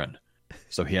 0 Ren.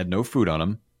 So he had no food on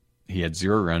him. He had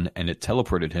 0 Ren, and it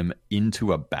teleported him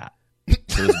into a bat.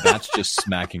 So this bat's just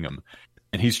smacking him.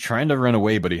 And he's trying to run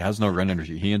away, but he has no Ren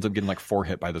energy. He ends up getting like 4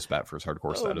 hit by this bat for his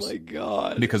hardcore status. Oh my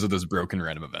god. Because of this broken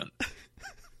random event.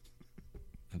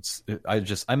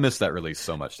 I miss that release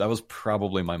so much. That was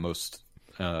probably my most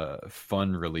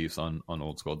fun release on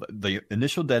Old School. The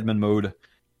initial Deadman mode,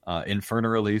 Inferno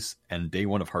release, and day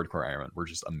 1 of Hardcore Iron Man were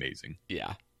just amazing.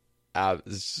 Yeah.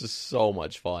 It's just so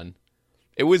much fun.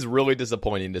 It was really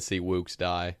disappointing to see Wooks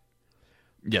die.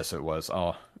 Yes, it was.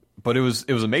 Oh, but it was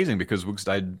amazing because Wooks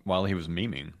died while he was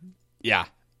memeing. Yeah.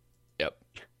 Yep.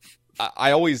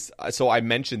 I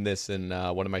mentioned this in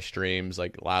one of my streams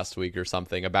like last week or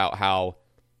something about how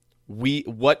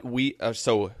let me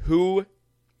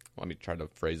try to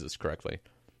phrase this correctly.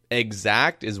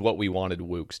 Exact is what we wanted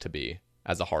Wooks to be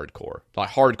as a hardcore, like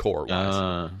hardcore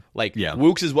wise.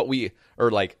 Wooks is what we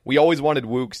always wanted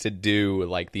Wooks to do,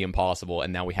 like the impossible,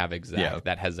 and now we have Exact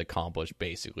that has accomplished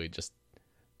basically just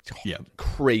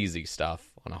crazy stuff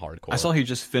on a hardcore. I saw he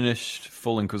just finished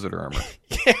full Inquisitor armor.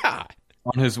 Yeah,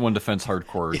 on his 1 defense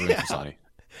hardcore doing Kasani.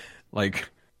 Like,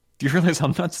 do you realize how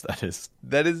nuts that is?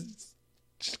 That is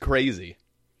just crazy.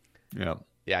 Yeah.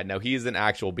 Yeah, no, he is an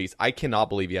actual beast. I cannot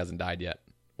believe he hasn't died yet.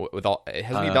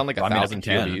 Hasn't he done like 1,000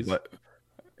 TOBs?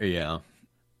 Yeah.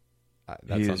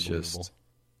 That's unbelievable.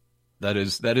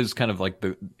 That is kind of like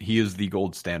he is the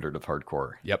gold standard of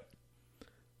hardcore. Yep.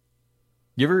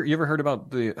 You ever heard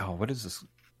about what is this?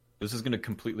 This is going to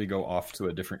completely go off to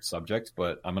a different subject,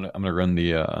 but I'm gonna run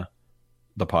the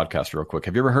podcast real quick.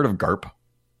 Have you ever heard of GARP?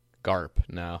 GARP,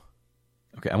 no.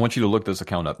 Okay, I want you to look this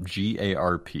account up.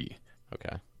 GARP.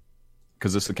 Okay.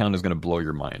 Because this account is going to blow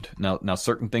your mind. Now,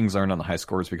 certain things aren't on the high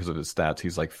scores because of his stats.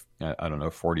 He's like, I don't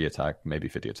know, 40 attack, maybe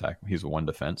 50 attack. He's 1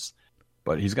 defense.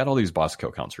 But he's got all these boss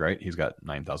kill counts, right? He's got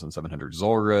 9,700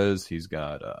 Zoras. He's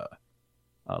got,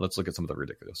 let's look at some of the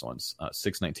ridiculous ones.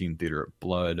 619 Theater of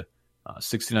Blood,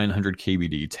 6,900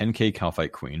 KBD, 10k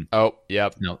Calfight Queen. Oh,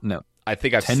 yep. No. I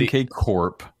think I've 10k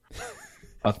Corp,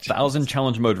 1,000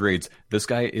 challenge mode raids. This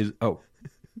guy is,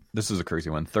 this is a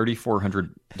crazy one.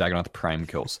 3,400 Dagonoth Prime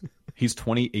kills. He's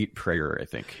 28 prayer, I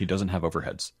think. He doesn't have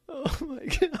overheads. Oh my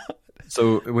god.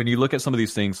 So when you look at some of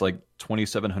these things like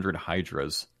 2,700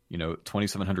 Hydras,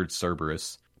 2,700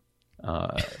 Cerberus,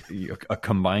 a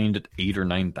combined 8,000 or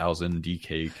 9,000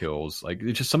 DK kills. Like,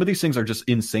 it's just some of these things are just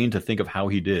insane to think of how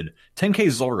he did. 10k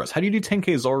Zoras. How do you do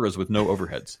 10k Zoras with no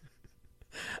overheads?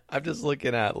 I'm just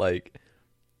looking at like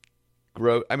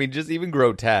just even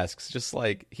grotesques. Just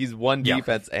like he's one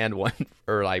defense and one,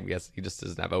 or I guess he just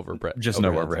doesn't have overheads. Just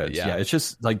no overheads. Yeah, it's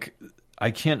just like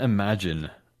I can't imagine.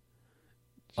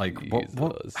 Like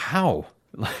how?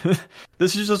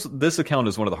 This account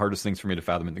is one of the hardest things for me to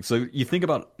fathom. So you think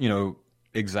about,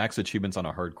 Exact's achievements on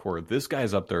a hardcore. This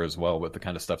guy's up there as well with the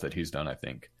kind of stuff that he's done, I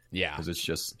think. Yeah. Because it's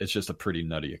just a pretty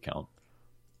nutty account.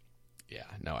 Yeah,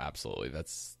 no, absolutely.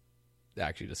 That's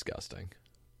actually disgusting.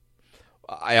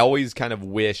 I always kind of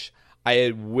wish,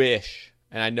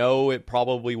 and I know it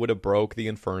probably would have broke the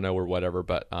Inferno or whatever,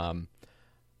 but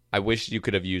I wish you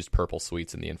could have used purple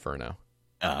sweets in the Inferno.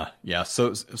 Yeah.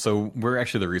 So we're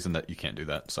actually the reason that you can't do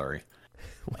that. Sorry.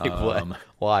 Wait,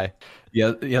 why?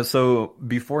 Yeah. So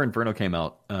before Inferno came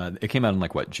out, it came out in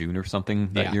like June or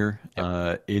something that year.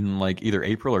 Yep. In like either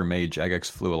April or May, Jagex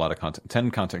flew a lot of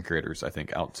 10 content creators, I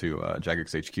think, out to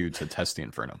Jagex HQ to test the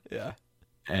Inferno. Yeah.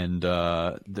 And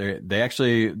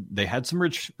they had some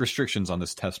restrictions on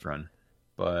this test run,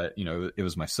 but it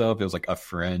was myself. It was like a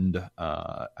friend.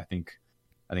 I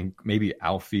think maybe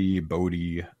Alfie,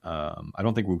 Bodie. I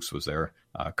don't think Wooks was there.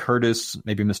 Curtis,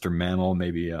 maybe Mr. Mammal,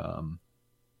 maybe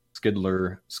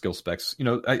Skidler, Skill Specs.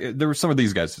 There were some of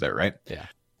these guys there, right? Yeah.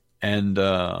 And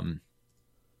I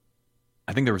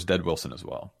think there was Dead Wilson as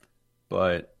well.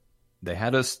 But they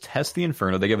had us test the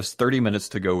Inferno. They gave us 30 minutes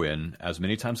to go in as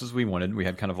many times as we wanted. We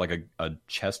had kind of like a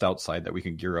chest outside that we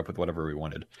could gear up with whatever we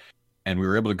wanted. And we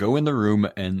were able to go in the room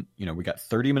and, we got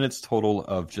 30 minutes total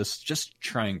of just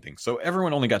trying things. So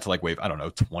everyone only got to like wave, I don't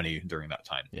know, 20 during that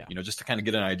time. Yeah. Just to kind of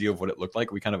get an idea of what it looked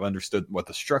like. We kind of understood what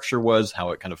the structure was, how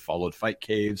it kind of followed fight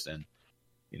caves. And,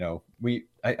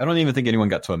 I don't even think anyone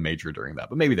got to a major during that,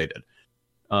 but maybe they did.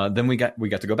 Then we got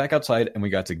to go back outside and we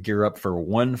got to gear up for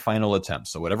one final attempt.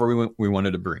 So whatever we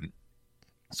wanted to bring.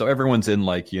 So everyone's in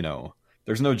like,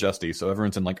 there's no Justy, so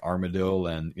everyone's in like Armadillo,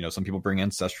 and some people bring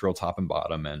Ancestral top and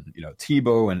bottom, and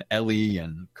Tebow and Ellie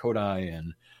and Kodai,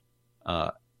 and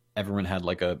everyone had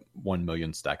like a 1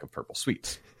 million stack of purple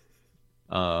sweets.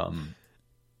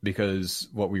 Because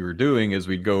what we were doing is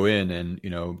we'd go in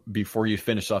and before you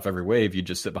finish off every wave, you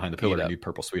just sit behind the pillar and you'd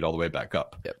purple sweet all the way back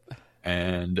up. Yep.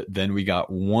 And then we got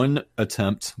one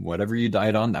attempt, whatever you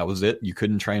died on, that was it. You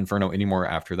couldn't try Inferno anymore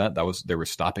after that. They were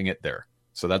stopping it there.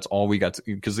 So that's all we got to,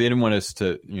 because they didn't want us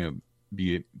to,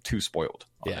 be too spoiled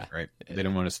on it, right? They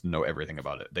didn't want us to know everything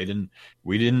about it.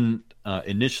 We didn't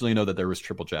initially know that there was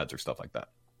triple Jads or stuff like that.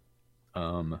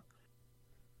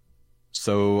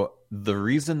 So the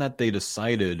reason that they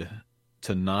decided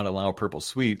to not allow purple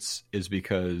sweets is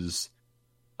because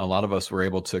a lot of us were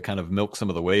able to kind of milk some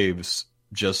of the waves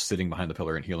just sitting behind the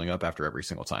pillar and healing up after every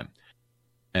single time.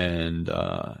 And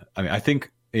I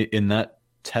think in that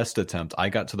test attempt, I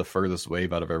got to the furthest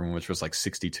wave out of everyone, which was like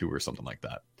 62 or something like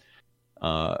that.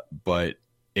 But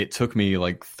it took me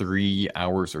like 3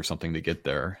 hours or something to get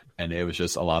there, and it was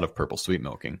just a lot of purple sweet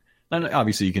milking. And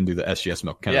obviously you can do the SGS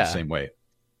milk kind of the same way.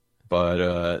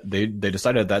 But they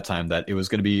decided at that time that it was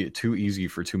going to be too easy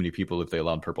for too many people if they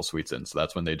allowed purple sweets in. So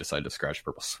that's when they decided to scratch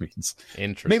purple sweets.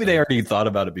 Interesting. Maybe they already thought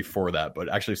about it before that, but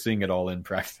actually seeing it all in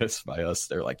practice by us,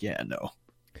 they're like, yeah, no.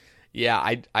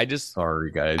 Yeah, I just...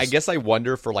 Sorry, guys. I guess I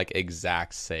wonder for, like,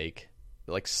 Exact's sake.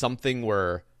 Like, something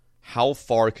where... How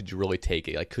far could you really take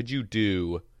it? Like, could you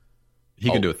do... He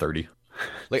can do a 30.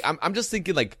 Like, I'm just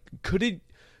thinking, like, couldn't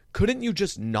you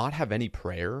just not have any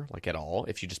prayer, like, at all?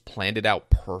 If you just planned it out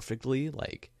perfectly?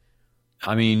 Like...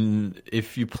 I mean,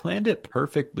 if you planned it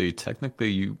perfectly,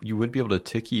 technically you would be able to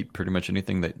tick eat pretty much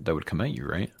anything that would come at you,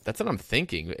 right? That's what I'm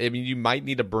thinking. I mean, you might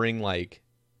need to bring, like...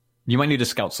 You might need to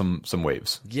scout some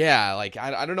waves. Yeah, like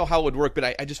I don't know how it would work,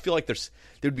 but I just feel like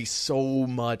there'd be so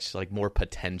much like more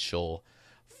potential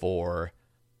for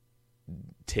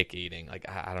tick eating. Like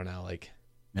I don't know, like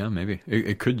yeah, maybe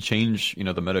it could change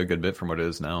the meta a good bit from what it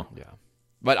is now. Yeah,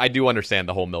 but I do understand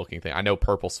the whole milking thing. I know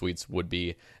purple sweets would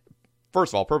be.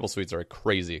 First of all, purple sweets are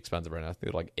crazy expensive right now. I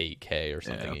think they're like 8K or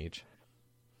something each.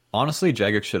 Honestly,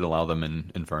 Jagex should allow them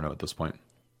in Inferno at this point.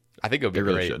 I think it would be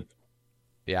really great. Should.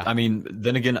 Yeah. I mean,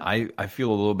 then again, I feel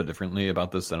a little bit differently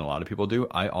about this than a lot of people do.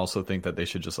 I also think that they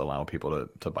should just allow people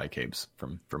to buy caves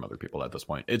from other people at this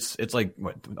point. It's like,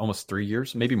 what, almost 3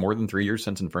 years, maybe more than 3 years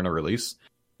since Inferno release.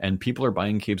 And people are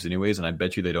buying caves anyways, and I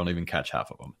bet you they don't even catch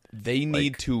half of them. They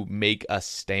need to make a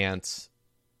stance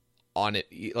on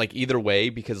it, like either way,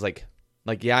 because like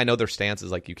yeah, I know their stance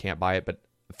is like you can't buy it, but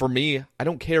for me, I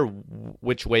don't care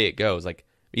which way it goes. Like,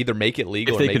 either make it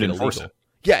legal If or they make could it enforce illegal. it.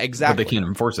 Yeah, exactly. But they can't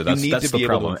enforce it. You That's, need that's to the be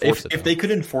able to problem. enforce it, If they could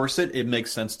enforce it, it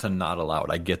makes sense to not allow it.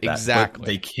 I get that. Exactly.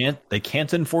 But they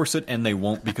can't enforce it, and they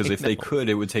won't, because if they could,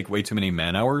 it would take way too many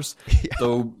man hours.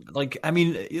 So, like, I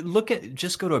mean,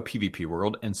 just go to a PvP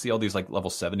world and see all these like level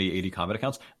 70, 80 combat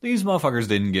accounts. These motherfuckers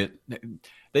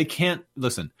they can't,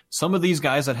 listen, some of these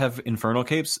guys that have Infernal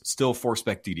Capes still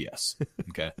 4-spec DDS.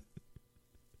 Okay.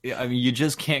 Yeah, I mean, you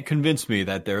just can't convince me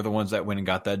that they're the ones that went and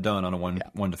got that done on a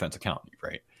one defense account,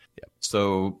 right? Yeah.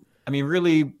 So, I mean,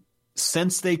 really,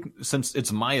 since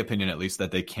it's my opinion at least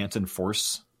that they can't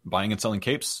enforce buying and selling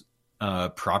capes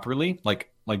properly, like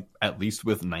at least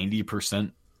with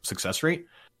 90% success rate,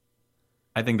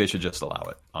 I think they should just allow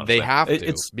it. Honestly. They have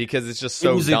to, because it's just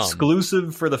so It was dumb.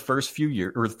 exclusive for the first few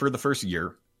years, or for the first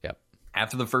year. Yep.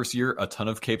 After the first year, a ton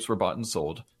of capes were bought and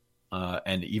sold.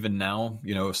 And even now,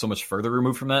 so much further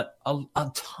removed from that,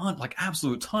 a ton, like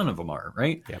absolute ton of them are,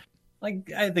 right? Yep.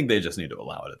 Like, I think they just need to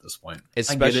allow it at this point.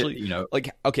 Especially, I get it,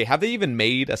 like, okay, have they even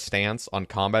made a stance on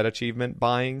combat achievement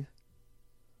buying?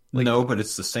 No, but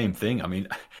it's the same thing. I mean,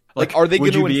 Like, are they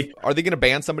would going you to are they going to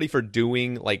ban somebody for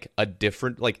doing like a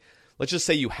different, like, let's just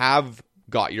say you have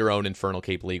got your own Infernal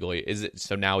Cape legally. Is it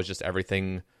so now? Is just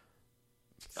everything?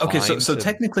 Okay, so fine to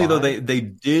technically though, buy? they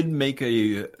did make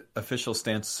a official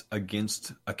stance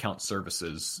against account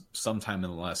services sometime in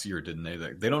the last year, didn't they?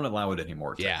 They don't allow it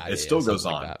anymore. Yeah, it still goes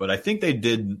something like on, that. but I think they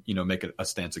did, make a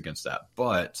stance against that.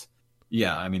 But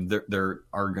yeah, I mean, there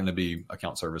are going to be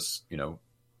account service,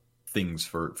 things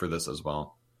for this as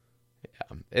well.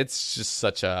 Yeah, it's just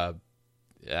such a,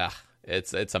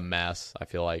 it's a mess. I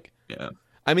feel like. Yeah.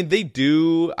 I mean,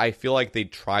 I feel like they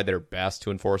try their best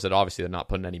to enforce it. Obviously, they're not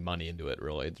putting any money into it,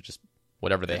 really. They're just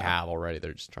whatever they have already.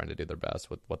 They're just trying to do their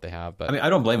best with what they have. But I mean, I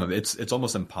don't blame them. It's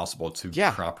almost impossible to Yeah.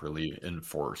 properly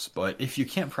enforce. But if you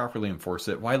can't properly enforce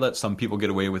it, why let some people get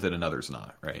away with it and others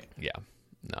not, right? yeah,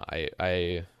 no,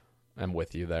 I am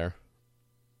with you there.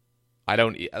 I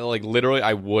don't like literally.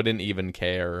 I wouldn't even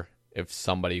care if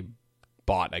somebody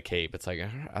bought a cape. It's like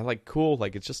I like cool.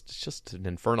 Like it's just an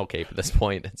Infernal Cape at this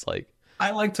point. It's like.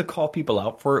 I like to call people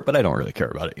out for it, but I don't really care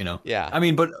about it, Yeah. I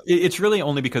mean, but it's really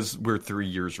only because we're 3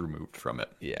 years removed from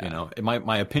it. Yeah.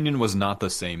 My opinion was not the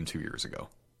same 2 years ago.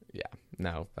 Yeah,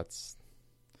 no, that's.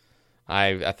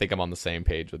 I think I'm on the same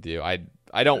page with you.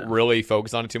 I don't really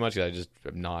focus on it too much. I just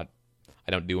am not.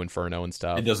 I don't do Inferno and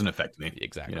stuff. It doesn't affect me.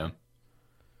 Exactly.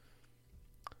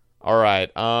 All right.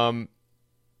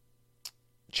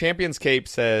 Champions Cape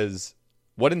says,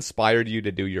 "What inspired you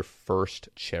to do your first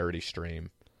charity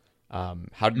stream?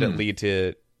 How did it lead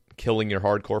to killing your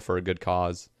hardcore for a good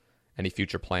cause? Any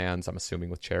future plans? I'm assuming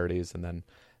with charities." And then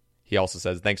he also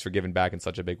says, "Thanks for giving back in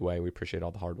such a big way. We appreciate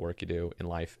all the hard work you do in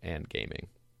life and gaming."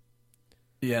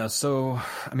 Yeah, so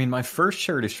I mean, my first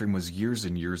charity stream was years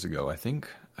and years ago. I think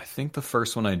the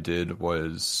first one I did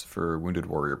was for Wounded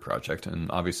Warrior Project,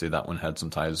 and obviously that one had some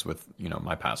ties with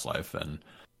my past life, and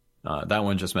that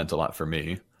one just meant a lot for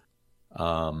me.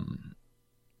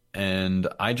 And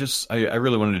I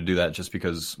really wanted to do that just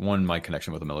because, one, my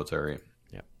connection with the military,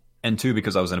 and two,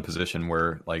 because I was in a position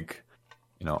where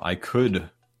I could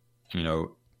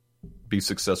be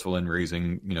successful in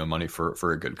raising money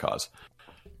for a good cause.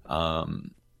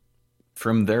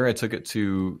 From there, I took it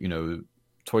to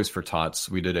Toys for Tots.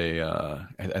 We did I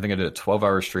think I did a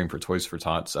 12-hour stream for Toys for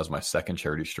Tots as my second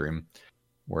charity stream,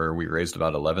 where we raised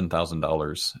about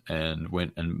 $11,000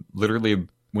 and literally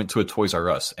went to a Toys R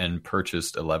Us and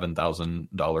purchased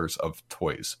 $11,000 of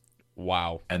toys.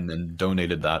 Wow. And then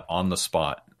donated that on the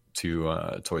spot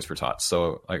to Toys for Tots.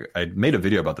 So I made a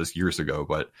video about this years ago,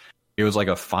 but it was like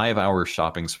a 5-hour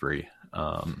shopping spree.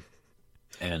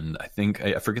 And I think,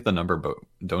 I forget the number, but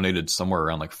donated somewhere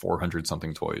around like 400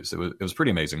 something toys. It was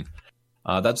pretty amazing.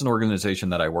 That's an organization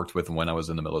that I worked with when I was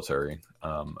in the military.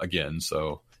 Again,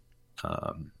 so,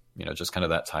 just kind of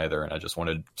that tie there. And I just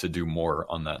wanted to do more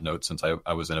on that note since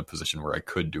I was in a position where I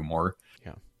could do more.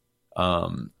 Yeah.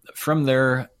 From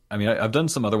there, I mean, I've done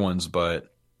some other ones,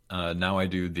 but now I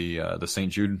do the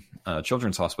St. Jude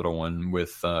Children's Hospital one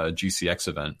with GCX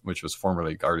event, which was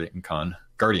formerly Guardian Con.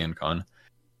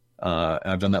 And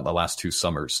I've done that the last 2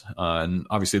 summers. And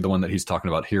obviously the one that he's talking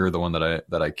about here, the one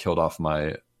that I killed off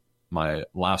my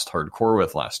last hardcore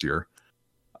with last year.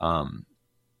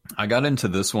 I got into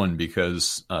this one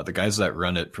because the guys that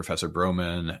run it, Professor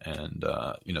Broman and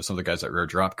some of the guys at Rare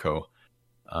Drop Co.,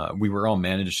 we were all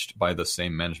managed by the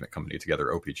same management company together,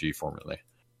 OPG formerly.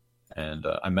 And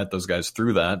I met those guys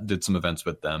through that, did some events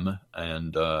with them,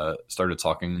 and started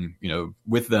talking,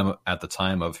 with them at the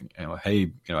time of,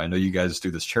 hey, I know you guys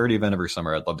do this charity event every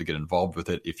summer. I'd love to get involved with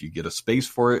it. If you get a space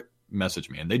for it, message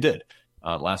me, and they did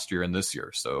last year and this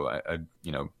year. So I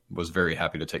was very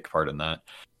happy to take part in that.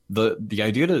 The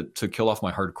idea to kill off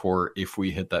my hardcore if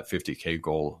we hit that 50K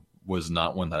goal was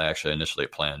not one that I actually initially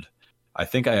planned. I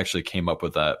think I actually came up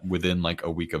with that within like a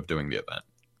week of doing the event.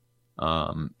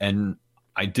 And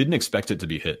I didn't expect it to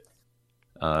be hit.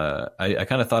 I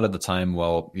kind of thought at the time,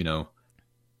 well,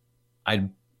 I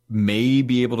may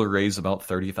be able to raise about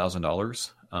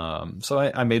 $30,000. So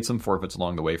I made some forfeits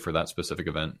along the way for that specific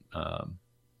event.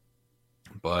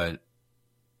 But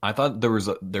I thought there was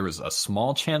a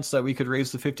small chance that we could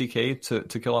raise the 50K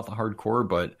to kill off the hardcore.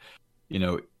 But,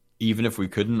 even if we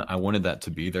couldn't, I wanted that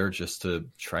to be there just to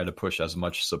try to push as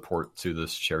much support to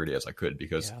this charity as I could,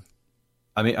 because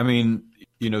I mean,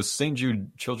 St.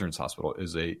 Jude Children's Hospital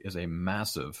is a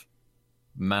massive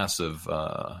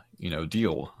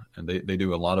deal, and they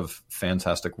do a lot of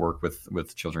fantastic work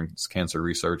with children's cancer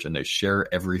research, and they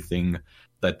share everything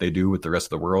that they do with the rest of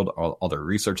the world. All their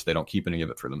research, they don't keep any of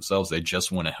it for themselves. They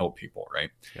just want to help people, right?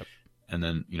 Yep. And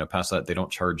then past that, they don't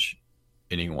charge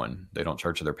anyone. They don't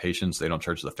charge their patients. They don't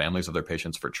charge the families of their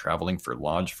patients for traveling, for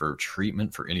lodge, for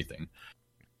treatment, for anything.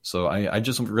 So I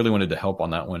just really wanted to help on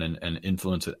that one and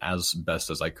influence it as best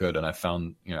as I could. And I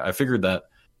found, I figured that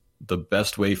the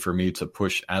best way for me to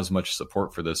push as much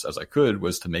support for this as I could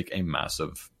was to make a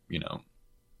massive,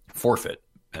 forfeit.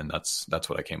 And that's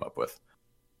what I came up with.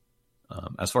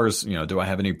 As far as, do I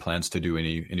have any plans to do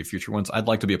any future ones? I'd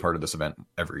like to be a part of this event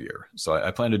every year. So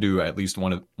I plan to do at least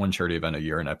one charity event a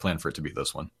year, and I plan for it to be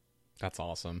this one. That's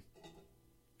awesome.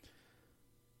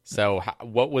 So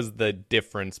what was the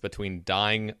difference between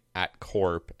dying at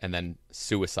Corp and then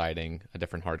suiciding a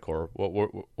different hardcore?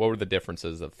 What were the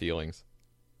differences of feelings?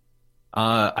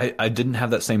 I didn't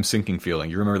have that same sinking feeling.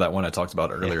 You remember that one I talked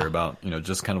about earlier about,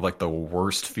 just kind of like the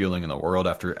worst feeling in the world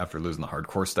after losing the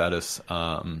hardcore status.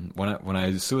 When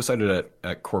I suicided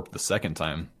at Corp the second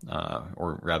time,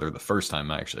 or rather the first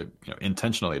time I actually,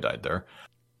 intentionally died there.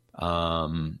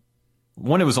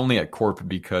 One, it was only at Corp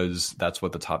because that's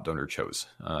what the top donor chose.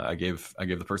 I gave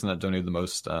the person that donated the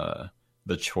most,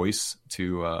 the choice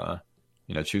to,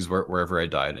 choose wherever I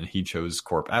died. And he chose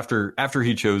Corp after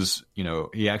he chose,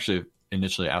 he actually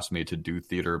initially asked me to do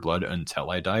Theater of Blood until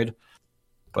I died,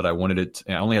 but I wanted it.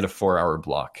 I only had a 4-hour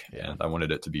block, and I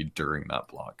wanted it to be during that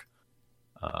block.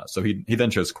 So he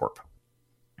then chose Corp.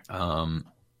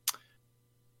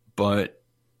 But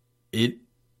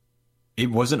it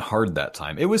wasn't hard that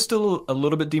time. It was still a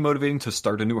little bit demotivating to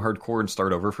start a new hardcore and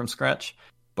start over from scratch,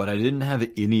 but I didn't have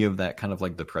any of that kind of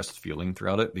like depressed feeling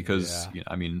throughout it because,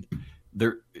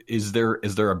 is there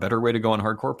a better way to go on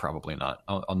hardcore? Probably not.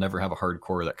 I'll never have a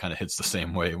hardcore that kind of hits the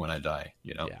same way when I die,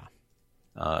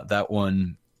 that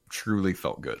one truly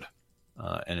felt good.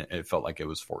 And it felt like it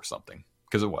was for something,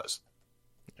 because it was.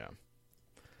 Yeah.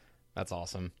 That's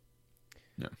awesome.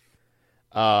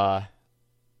 Yeah.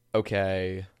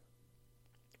 Okay.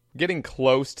 Getting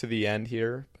close to the end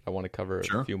here. I want to cover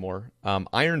a few more.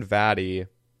 Iron Vatty,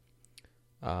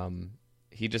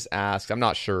 he just asked, I'm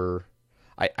not sure.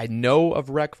 I know of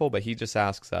Wreckful, but he just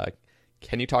asks,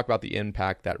 can you talk about the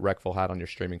impact that Wreckful had on your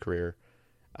streaming career?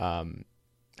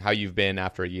 How you've been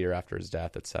after a year after his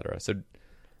death, etc. So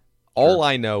all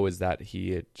I know is that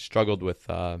he had struggled with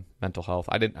mental health.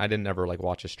 I didn't ever like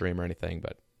watch his stream or anything,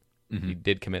 but he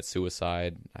did commit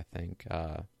suicide, I think,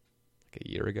 like a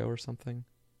year ago or something.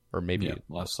 Or maybe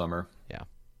last summer.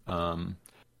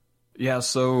 Yeah.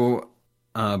 So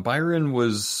Byron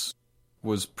was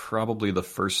probably the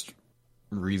first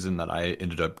reason that I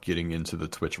ended up getting into the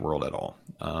Twitch world at all.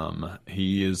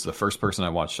 He is the first person I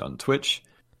watched on Twitch.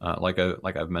 Like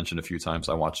I've mentioned a few times,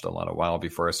 I watched a lot of WoW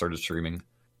before I started streaming.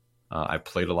 I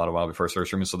played a lot of WoW before I started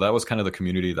streaming, so that was kind of the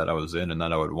community that I was in and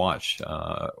that I would watch.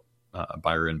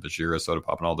 Byron, Bajira,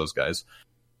 Sodapop, and all those guys.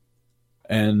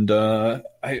 And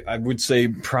I would say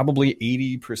probably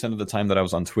 80% of the time that I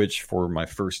was on Twitch for my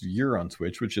first year on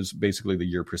Twitch, which is basically the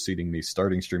year preceding me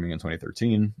starting streaming in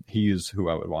 2013, he is who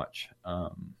I would watch.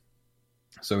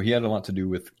 So he had a lot to do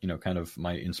with, kind of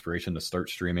my inspiration to start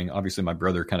streaming. Obviously, my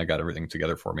brother kind of got everything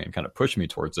together for me and kind of pushed me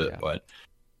towards it. Yeah. But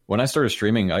when I started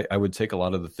streaming, I would take a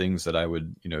lot of the things that I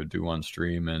would, do on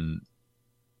stream and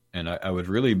I would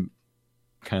really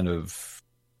kind of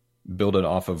build it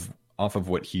off of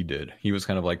what he did. He was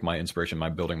kind of like my inspiration, my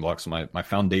building blocks, my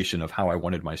foundation of how I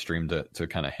wanted my stream to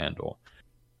kind of handle.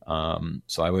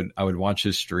 So I would watch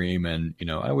his stream and,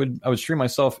 I would stream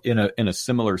myself in a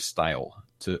similar style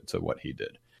to what he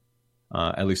did,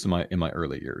 at least in my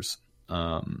early years.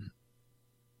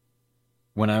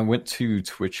 When I went to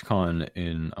TwitchCon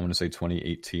in, I want to say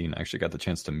 2018, I actually got the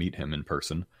chance to meet him in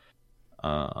person.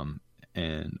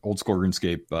 And Old School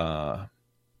RuneScape,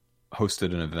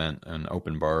 hosted an event, an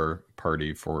open bar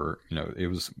party for, it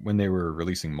was when they were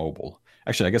releasing mobile.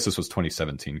 Actually, I guess this was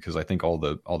 2017 because I think all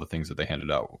the things that they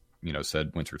handed out,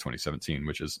 said winter 2017,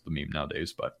 which is the meme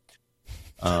nowadays. But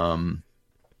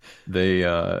they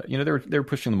were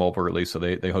pushing the mobile release, so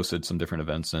they hosted some different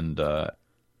events, and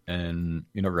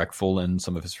Reckful and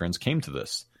some of his friends came to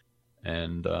this,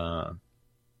 and I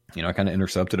kind of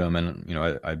intercepted him, and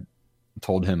I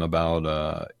told him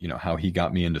about how he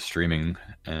got me into streaming,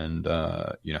 and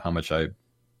how much I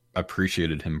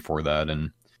appreciated him for that, and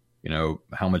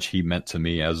how much he meant to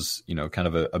me as kind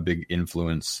of a big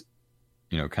influence,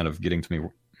 kind of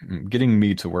getting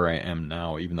me to where I am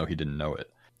now, even though he didn't know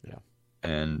it. Yeah.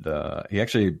 And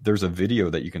there's a video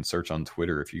that you can search on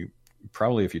Twitter if you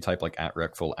type like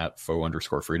 @Reckful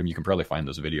 @faux_freedom, you can probably find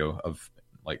this video of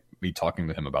like me talking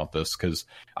to him about this, because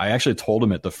I actually told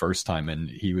him it the first time and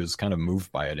he was kind of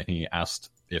moved by it, and he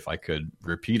asked if I could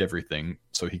repeat everything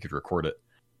so he could record it.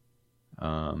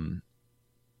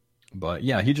 But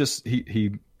yeah, he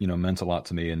meant a lot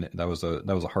to me, and that was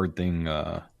a hard thing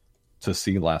to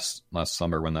see last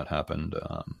summer when that happened.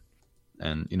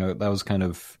 And that was kind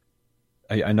of,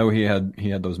 I know he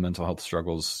had those mental health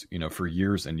struggles, for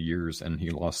years and years, and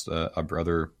he lost a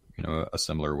brother, a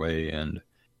similar way, and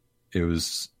it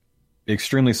was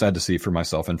extremely sad to see for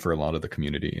myself and for a lot of the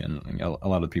community and a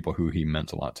lot of people who he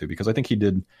meant a lot to, because I think he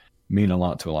did mean a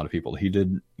lot to a lot of people. He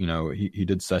did, he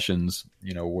did sessions,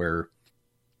 where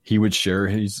he would share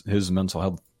his mental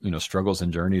health, struggles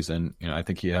and journeys. And, I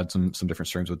think he had some different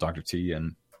streams with Dr. T,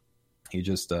 and he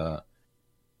just,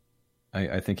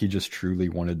 I think he just truly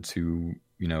wanted to,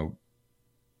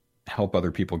 help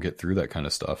other people get through that kind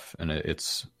of stuff. And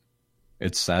it's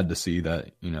sad to see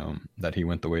that, that he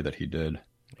went the way that he did.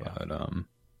 Yeah. But,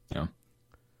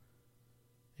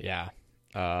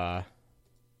 Yeah.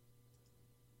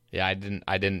 Yeah, I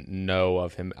didn't know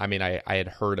of him. I mean, I had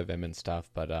heard of him and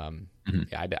stuff, but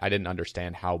yeah, I didn't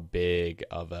understand how big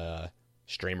of a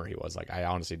streamer he was. Like, I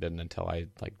honestly didn't until I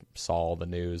saw the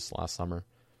news last summer.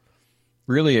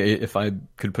 Really, if I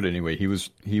could put it anyway, he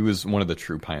was one of the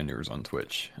true pioneers on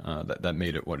Twitch that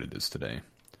made it what it is today.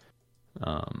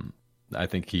 I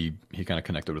think he kind of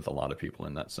connected with a lot of people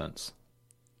in that sense.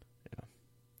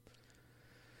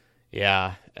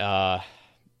 Yeah.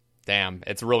 Damn,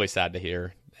 it's really sad to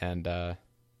hear. And I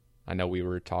know we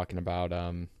were talking about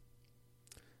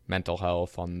mental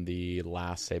health on the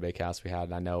last Sabecast we had.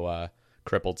 And I know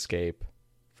Crippled Scape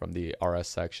from the RS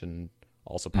section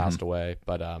also passed away.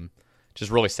 But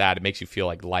just really sad. It makes you feel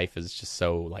like life is just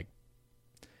so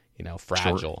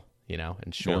fragile, short.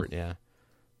 And short. Yeah.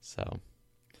 So.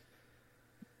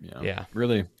 Yeah.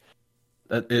 Really.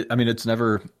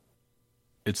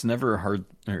 It's never hard,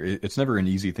 or it's never an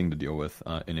easy thing to deal with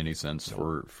in any sense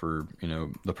for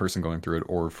the person going through it,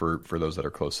 or for those that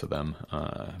are close to them.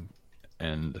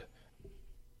 And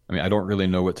I don't really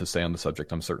know what to say on the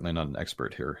subject. I'm certainly not an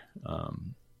expert here.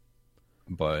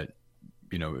 But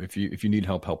if you need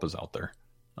help is out there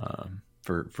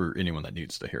for anyone that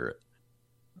needs to hear it.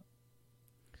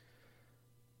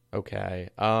 Okay.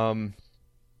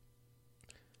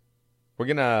 We're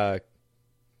going to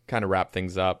kind of wrap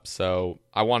things up. So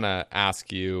I want to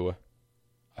ask you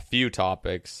a few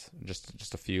topics,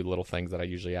 just a few little things that I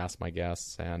usually ask my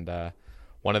guests. And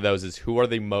one of those is, who are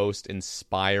the most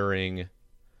inspiring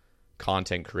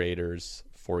content creators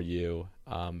for you?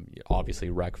 Obviously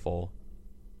Reckful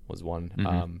was one.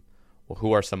 Well,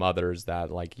 who are some others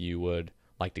that you would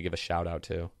like to give a shout out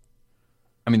to?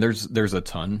 There's a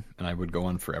ton, and I would go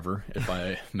on forever if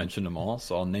I mentioned them all.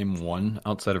 So I'll name one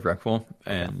outside of Reckful,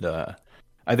 and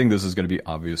I think this is going to be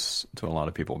obvious to a lot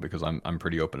of people because I'm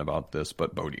pretty open about this.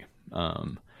 But Bodhi,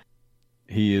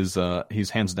 he's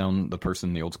hands down the person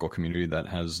in the old school community that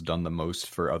has done the most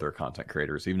for other content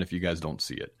creators, even if you guys don't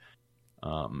see it.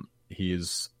 He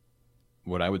is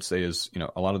what I would say is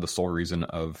a lot of the sole reason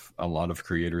of a lot of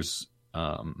creators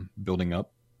building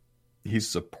up. He's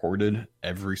supported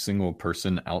every single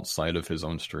person outside of his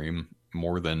own stream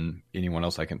more than anyone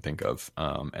else I can think of.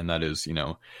 And that is,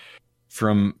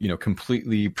 from,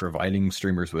 completely providing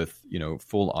streamers with,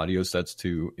 full audio sets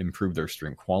to improve their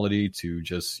stream quality, to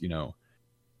just,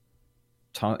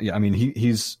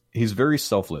 he's very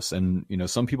selfless, and,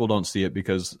 some people don't see it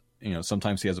because,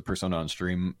 sometimes he has a persona on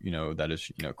stream, that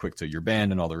is, quick to your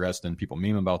band and all the rest, and people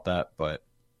meme about that, but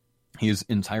he is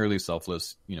entirely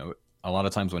selfless. A lot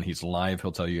of times when he's live,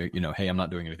 he'll tell you, hey, I'm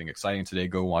not doing anything exciting today.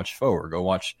 Go watch Faux, or go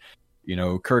watch,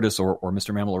 Curtis or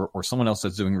Mr. Mammal or someone else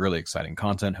that's doing really exciting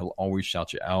content. He'll always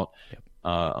shout you out.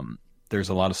 Yep. There's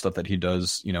a lot of stuff that he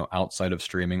does, outside of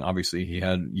streaming. Obviously, he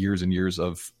had years and years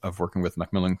of working with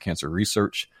Macmillan Cancer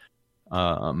Research.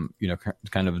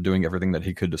 kind of doing everything that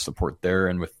he could to support there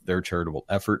and with their charitable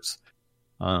efforts.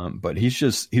 But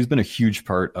he's been a huge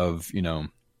part of,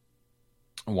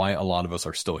 why a lot of us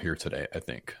are still here today, I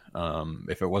think.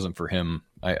 If it wasn't for him,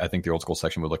 I think the Old School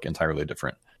section would look entirely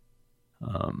different.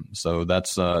 So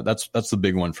that's the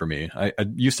big one for me. I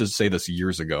used to say this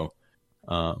years ago,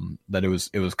 that it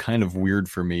was kind of weird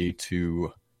for me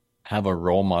to have a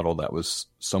role model that was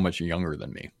so much younger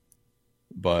than me.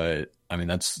 But I mean,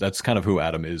 that's kind of who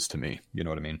Adam is to me. You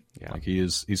know what I mean? Yeah. Like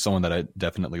he's someone that I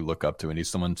definitely look up to, and he's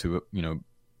someone to,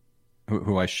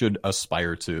 who I should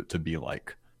aspire to be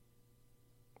like.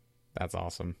 That's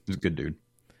awesome. He's a good dude.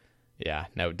 Yeah,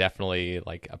 no, definitely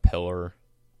like a pillar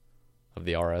of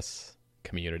the RS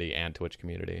community and Twitch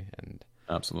community. And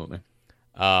absolutely.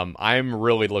 I'm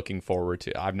really looking forward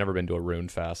to, I've never been to a Rune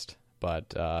Fest,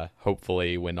 but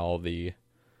hopefully when all the,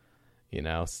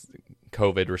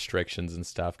 COVID restrictions and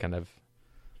stuff kind of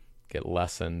get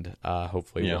lessened,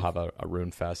 hopefully we'll have a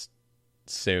Rune Fest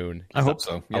soon. I hope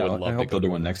so. Yeah, I hope they'll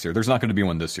do one next year. There's not going to be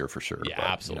one this year for sure. Yeah, but,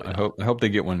 absolutely. I hope they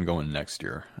get one going next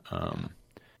year. Because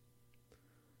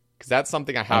that's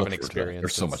something I haven't experienced. They're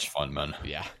so much fun, man.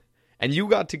 Yeah. And you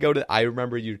got to go to, I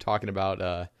remember you talking about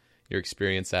your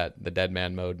experience at the Dead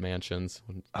Man Mode mansions,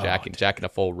 jacking a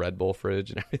full Red Bull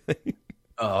fridge and everything.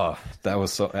 Oh, that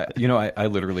was so, I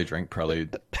literally drank probably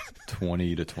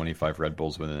 20 to 25 Red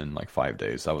Bulls within like 5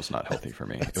 days. That was not healthy for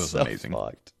me. It was so amazing.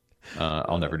 Fucked.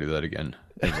 I'll never do that again.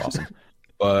 It was awesome.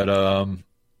 But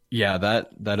yeah,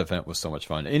 that event was so much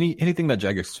fun. Anything that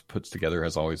Jagex puts together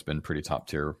has always been pretty top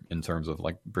tier in terms of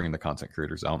like bringing the content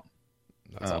creators out.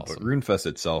 That's awesome. But RuneFest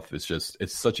itself is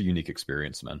it's such a unique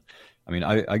experience, man. I mean,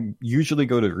 I usually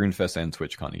go to RuneFest and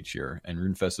TwitchCon each year, and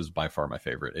RuneFest is by far my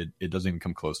favorite. It doesn't even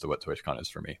come close to what TwitchCon is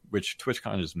for me, which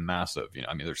TwitchCon is massive.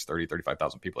 I mean, there's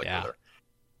 35,000 people there.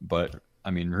 But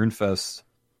I mean, RuneFest,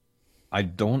 I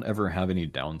don't ever have any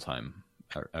downtime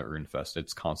at RuneFest.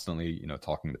 It's constantly,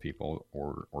 talking to people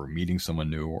or meeting someone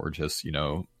new or just,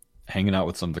 hanging out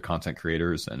with some of the content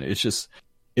creators. And it's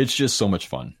just so much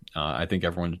fun. I think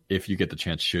everyone, if you get the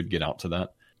chance, should get out to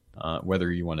that.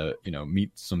 Whether you want to,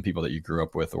 meet some people that you grew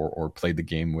up with or played the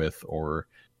game with, or,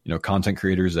 content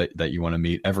creators that you want to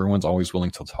meet. Everyone's always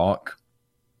willing to talk.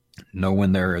 No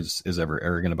one there is ever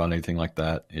arrogant about anything like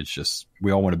that. It's just,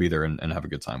 we all want to be there and have a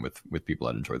good time with people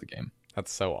that enjoy the game.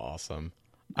 That's so awesome.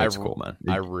 That's cool, man.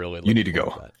 I really you need to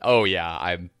go. Oh yeah,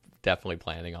 I'm definitely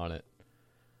planning on it.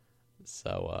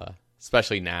 So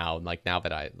especially now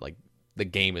that the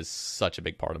game is such a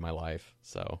big part of my life.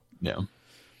 So yeah.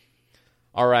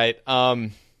 All right,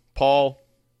 Paul.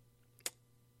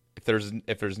 If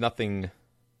there's nothing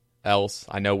else,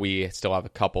 I know we still have a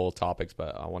couple topics,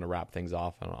 but I want to wrap things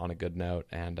off on a good note.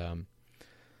 And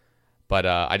but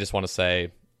I just want to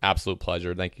say, absolute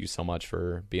pleasure. Thank you so much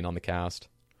for being on the cast.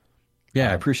 Yeah,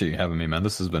 I appreciate you having me, man.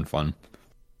 This has been fun.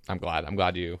 I'm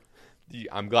glad you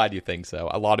think so.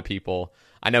 A lot of people,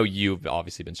 I know you've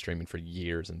obviously been streaming for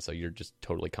years, and so you're just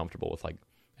totally comfortable with like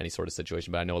any sort of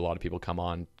situation. But I know a lot of people come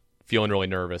on feeling really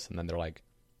nervous, and then they're like,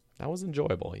 "That was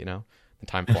enjoyable," and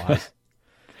time flies.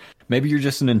 Maybe you're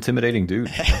just an intimidating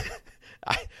dude.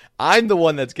 I'm the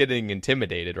one that's getting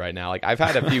intimidated right now. Like I've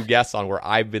had a few guests on where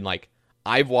I've been like,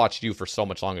 I've watched you for so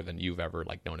much longer than you've ever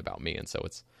like known about me, and so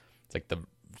it's like the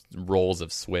roles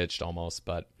have switched almost.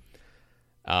 But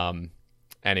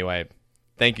anyway,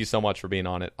 thank you so much for being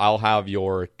on it. I'll have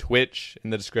your Twitch in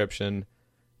the description,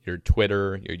 your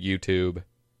Twitter, your YouTube.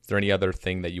 Is there any other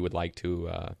thing that you would like to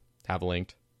have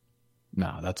linked?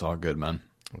 No, that's all good, man.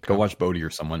 Okay. Go watch Bodhi or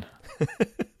someone.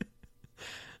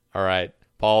 All right,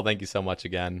 Paul, thank you so much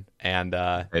again. And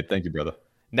hey, thank you, brother.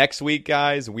 Next week,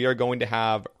 guys, we are going to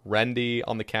have Rendy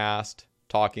on the cast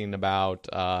talking about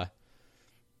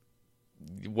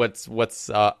what's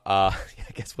I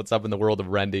guess what's up in the world of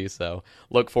Rendy. So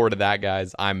look forward to that,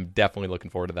 guys. I'm definitely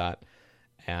looking forward to that.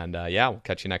 And yeah, we'll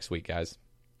catch you next week, guys.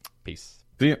 Peace.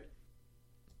 See ya.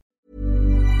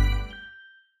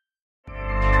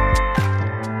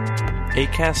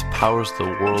 Acast powers the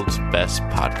world's best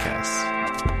podcasts.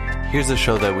 Here's a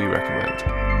show that we recommend.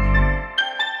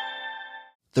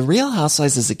 The Real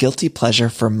Housewives is a guilty pleasure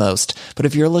for most, but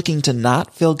if you're looking to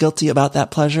not feel guilty about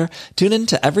that pleasure, tune in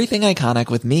to Everything Iconic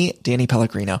with me, Danny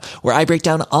Pellegrino, where I break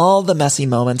down all the messy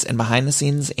moments and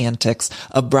behind-the-scenes antics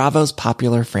of Bravo's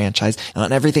popular franchise. And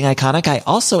on Everything Iconic, I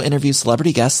also interview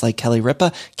celebrity guests like Kelly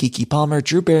Ripa, Keke Palmer,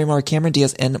 Drew Barrymore, Cameron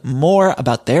Diaz, and more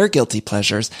about their guilty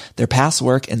pleasures, their past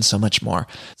work, and so much more.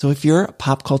 So if you're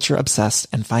pop culture obsessed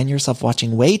and find yourself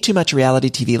watching way too much reality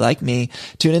TV like me,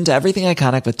 tune in to Everything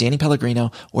Iconic with Danny Pellegrino,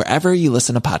 wherever you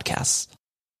listen to podcasts.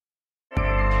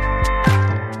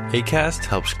 Acast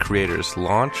helps creators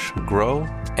launch, grow,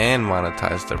 and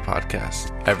monetize their podcasts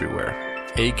everywhere.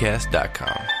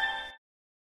 Acast.com.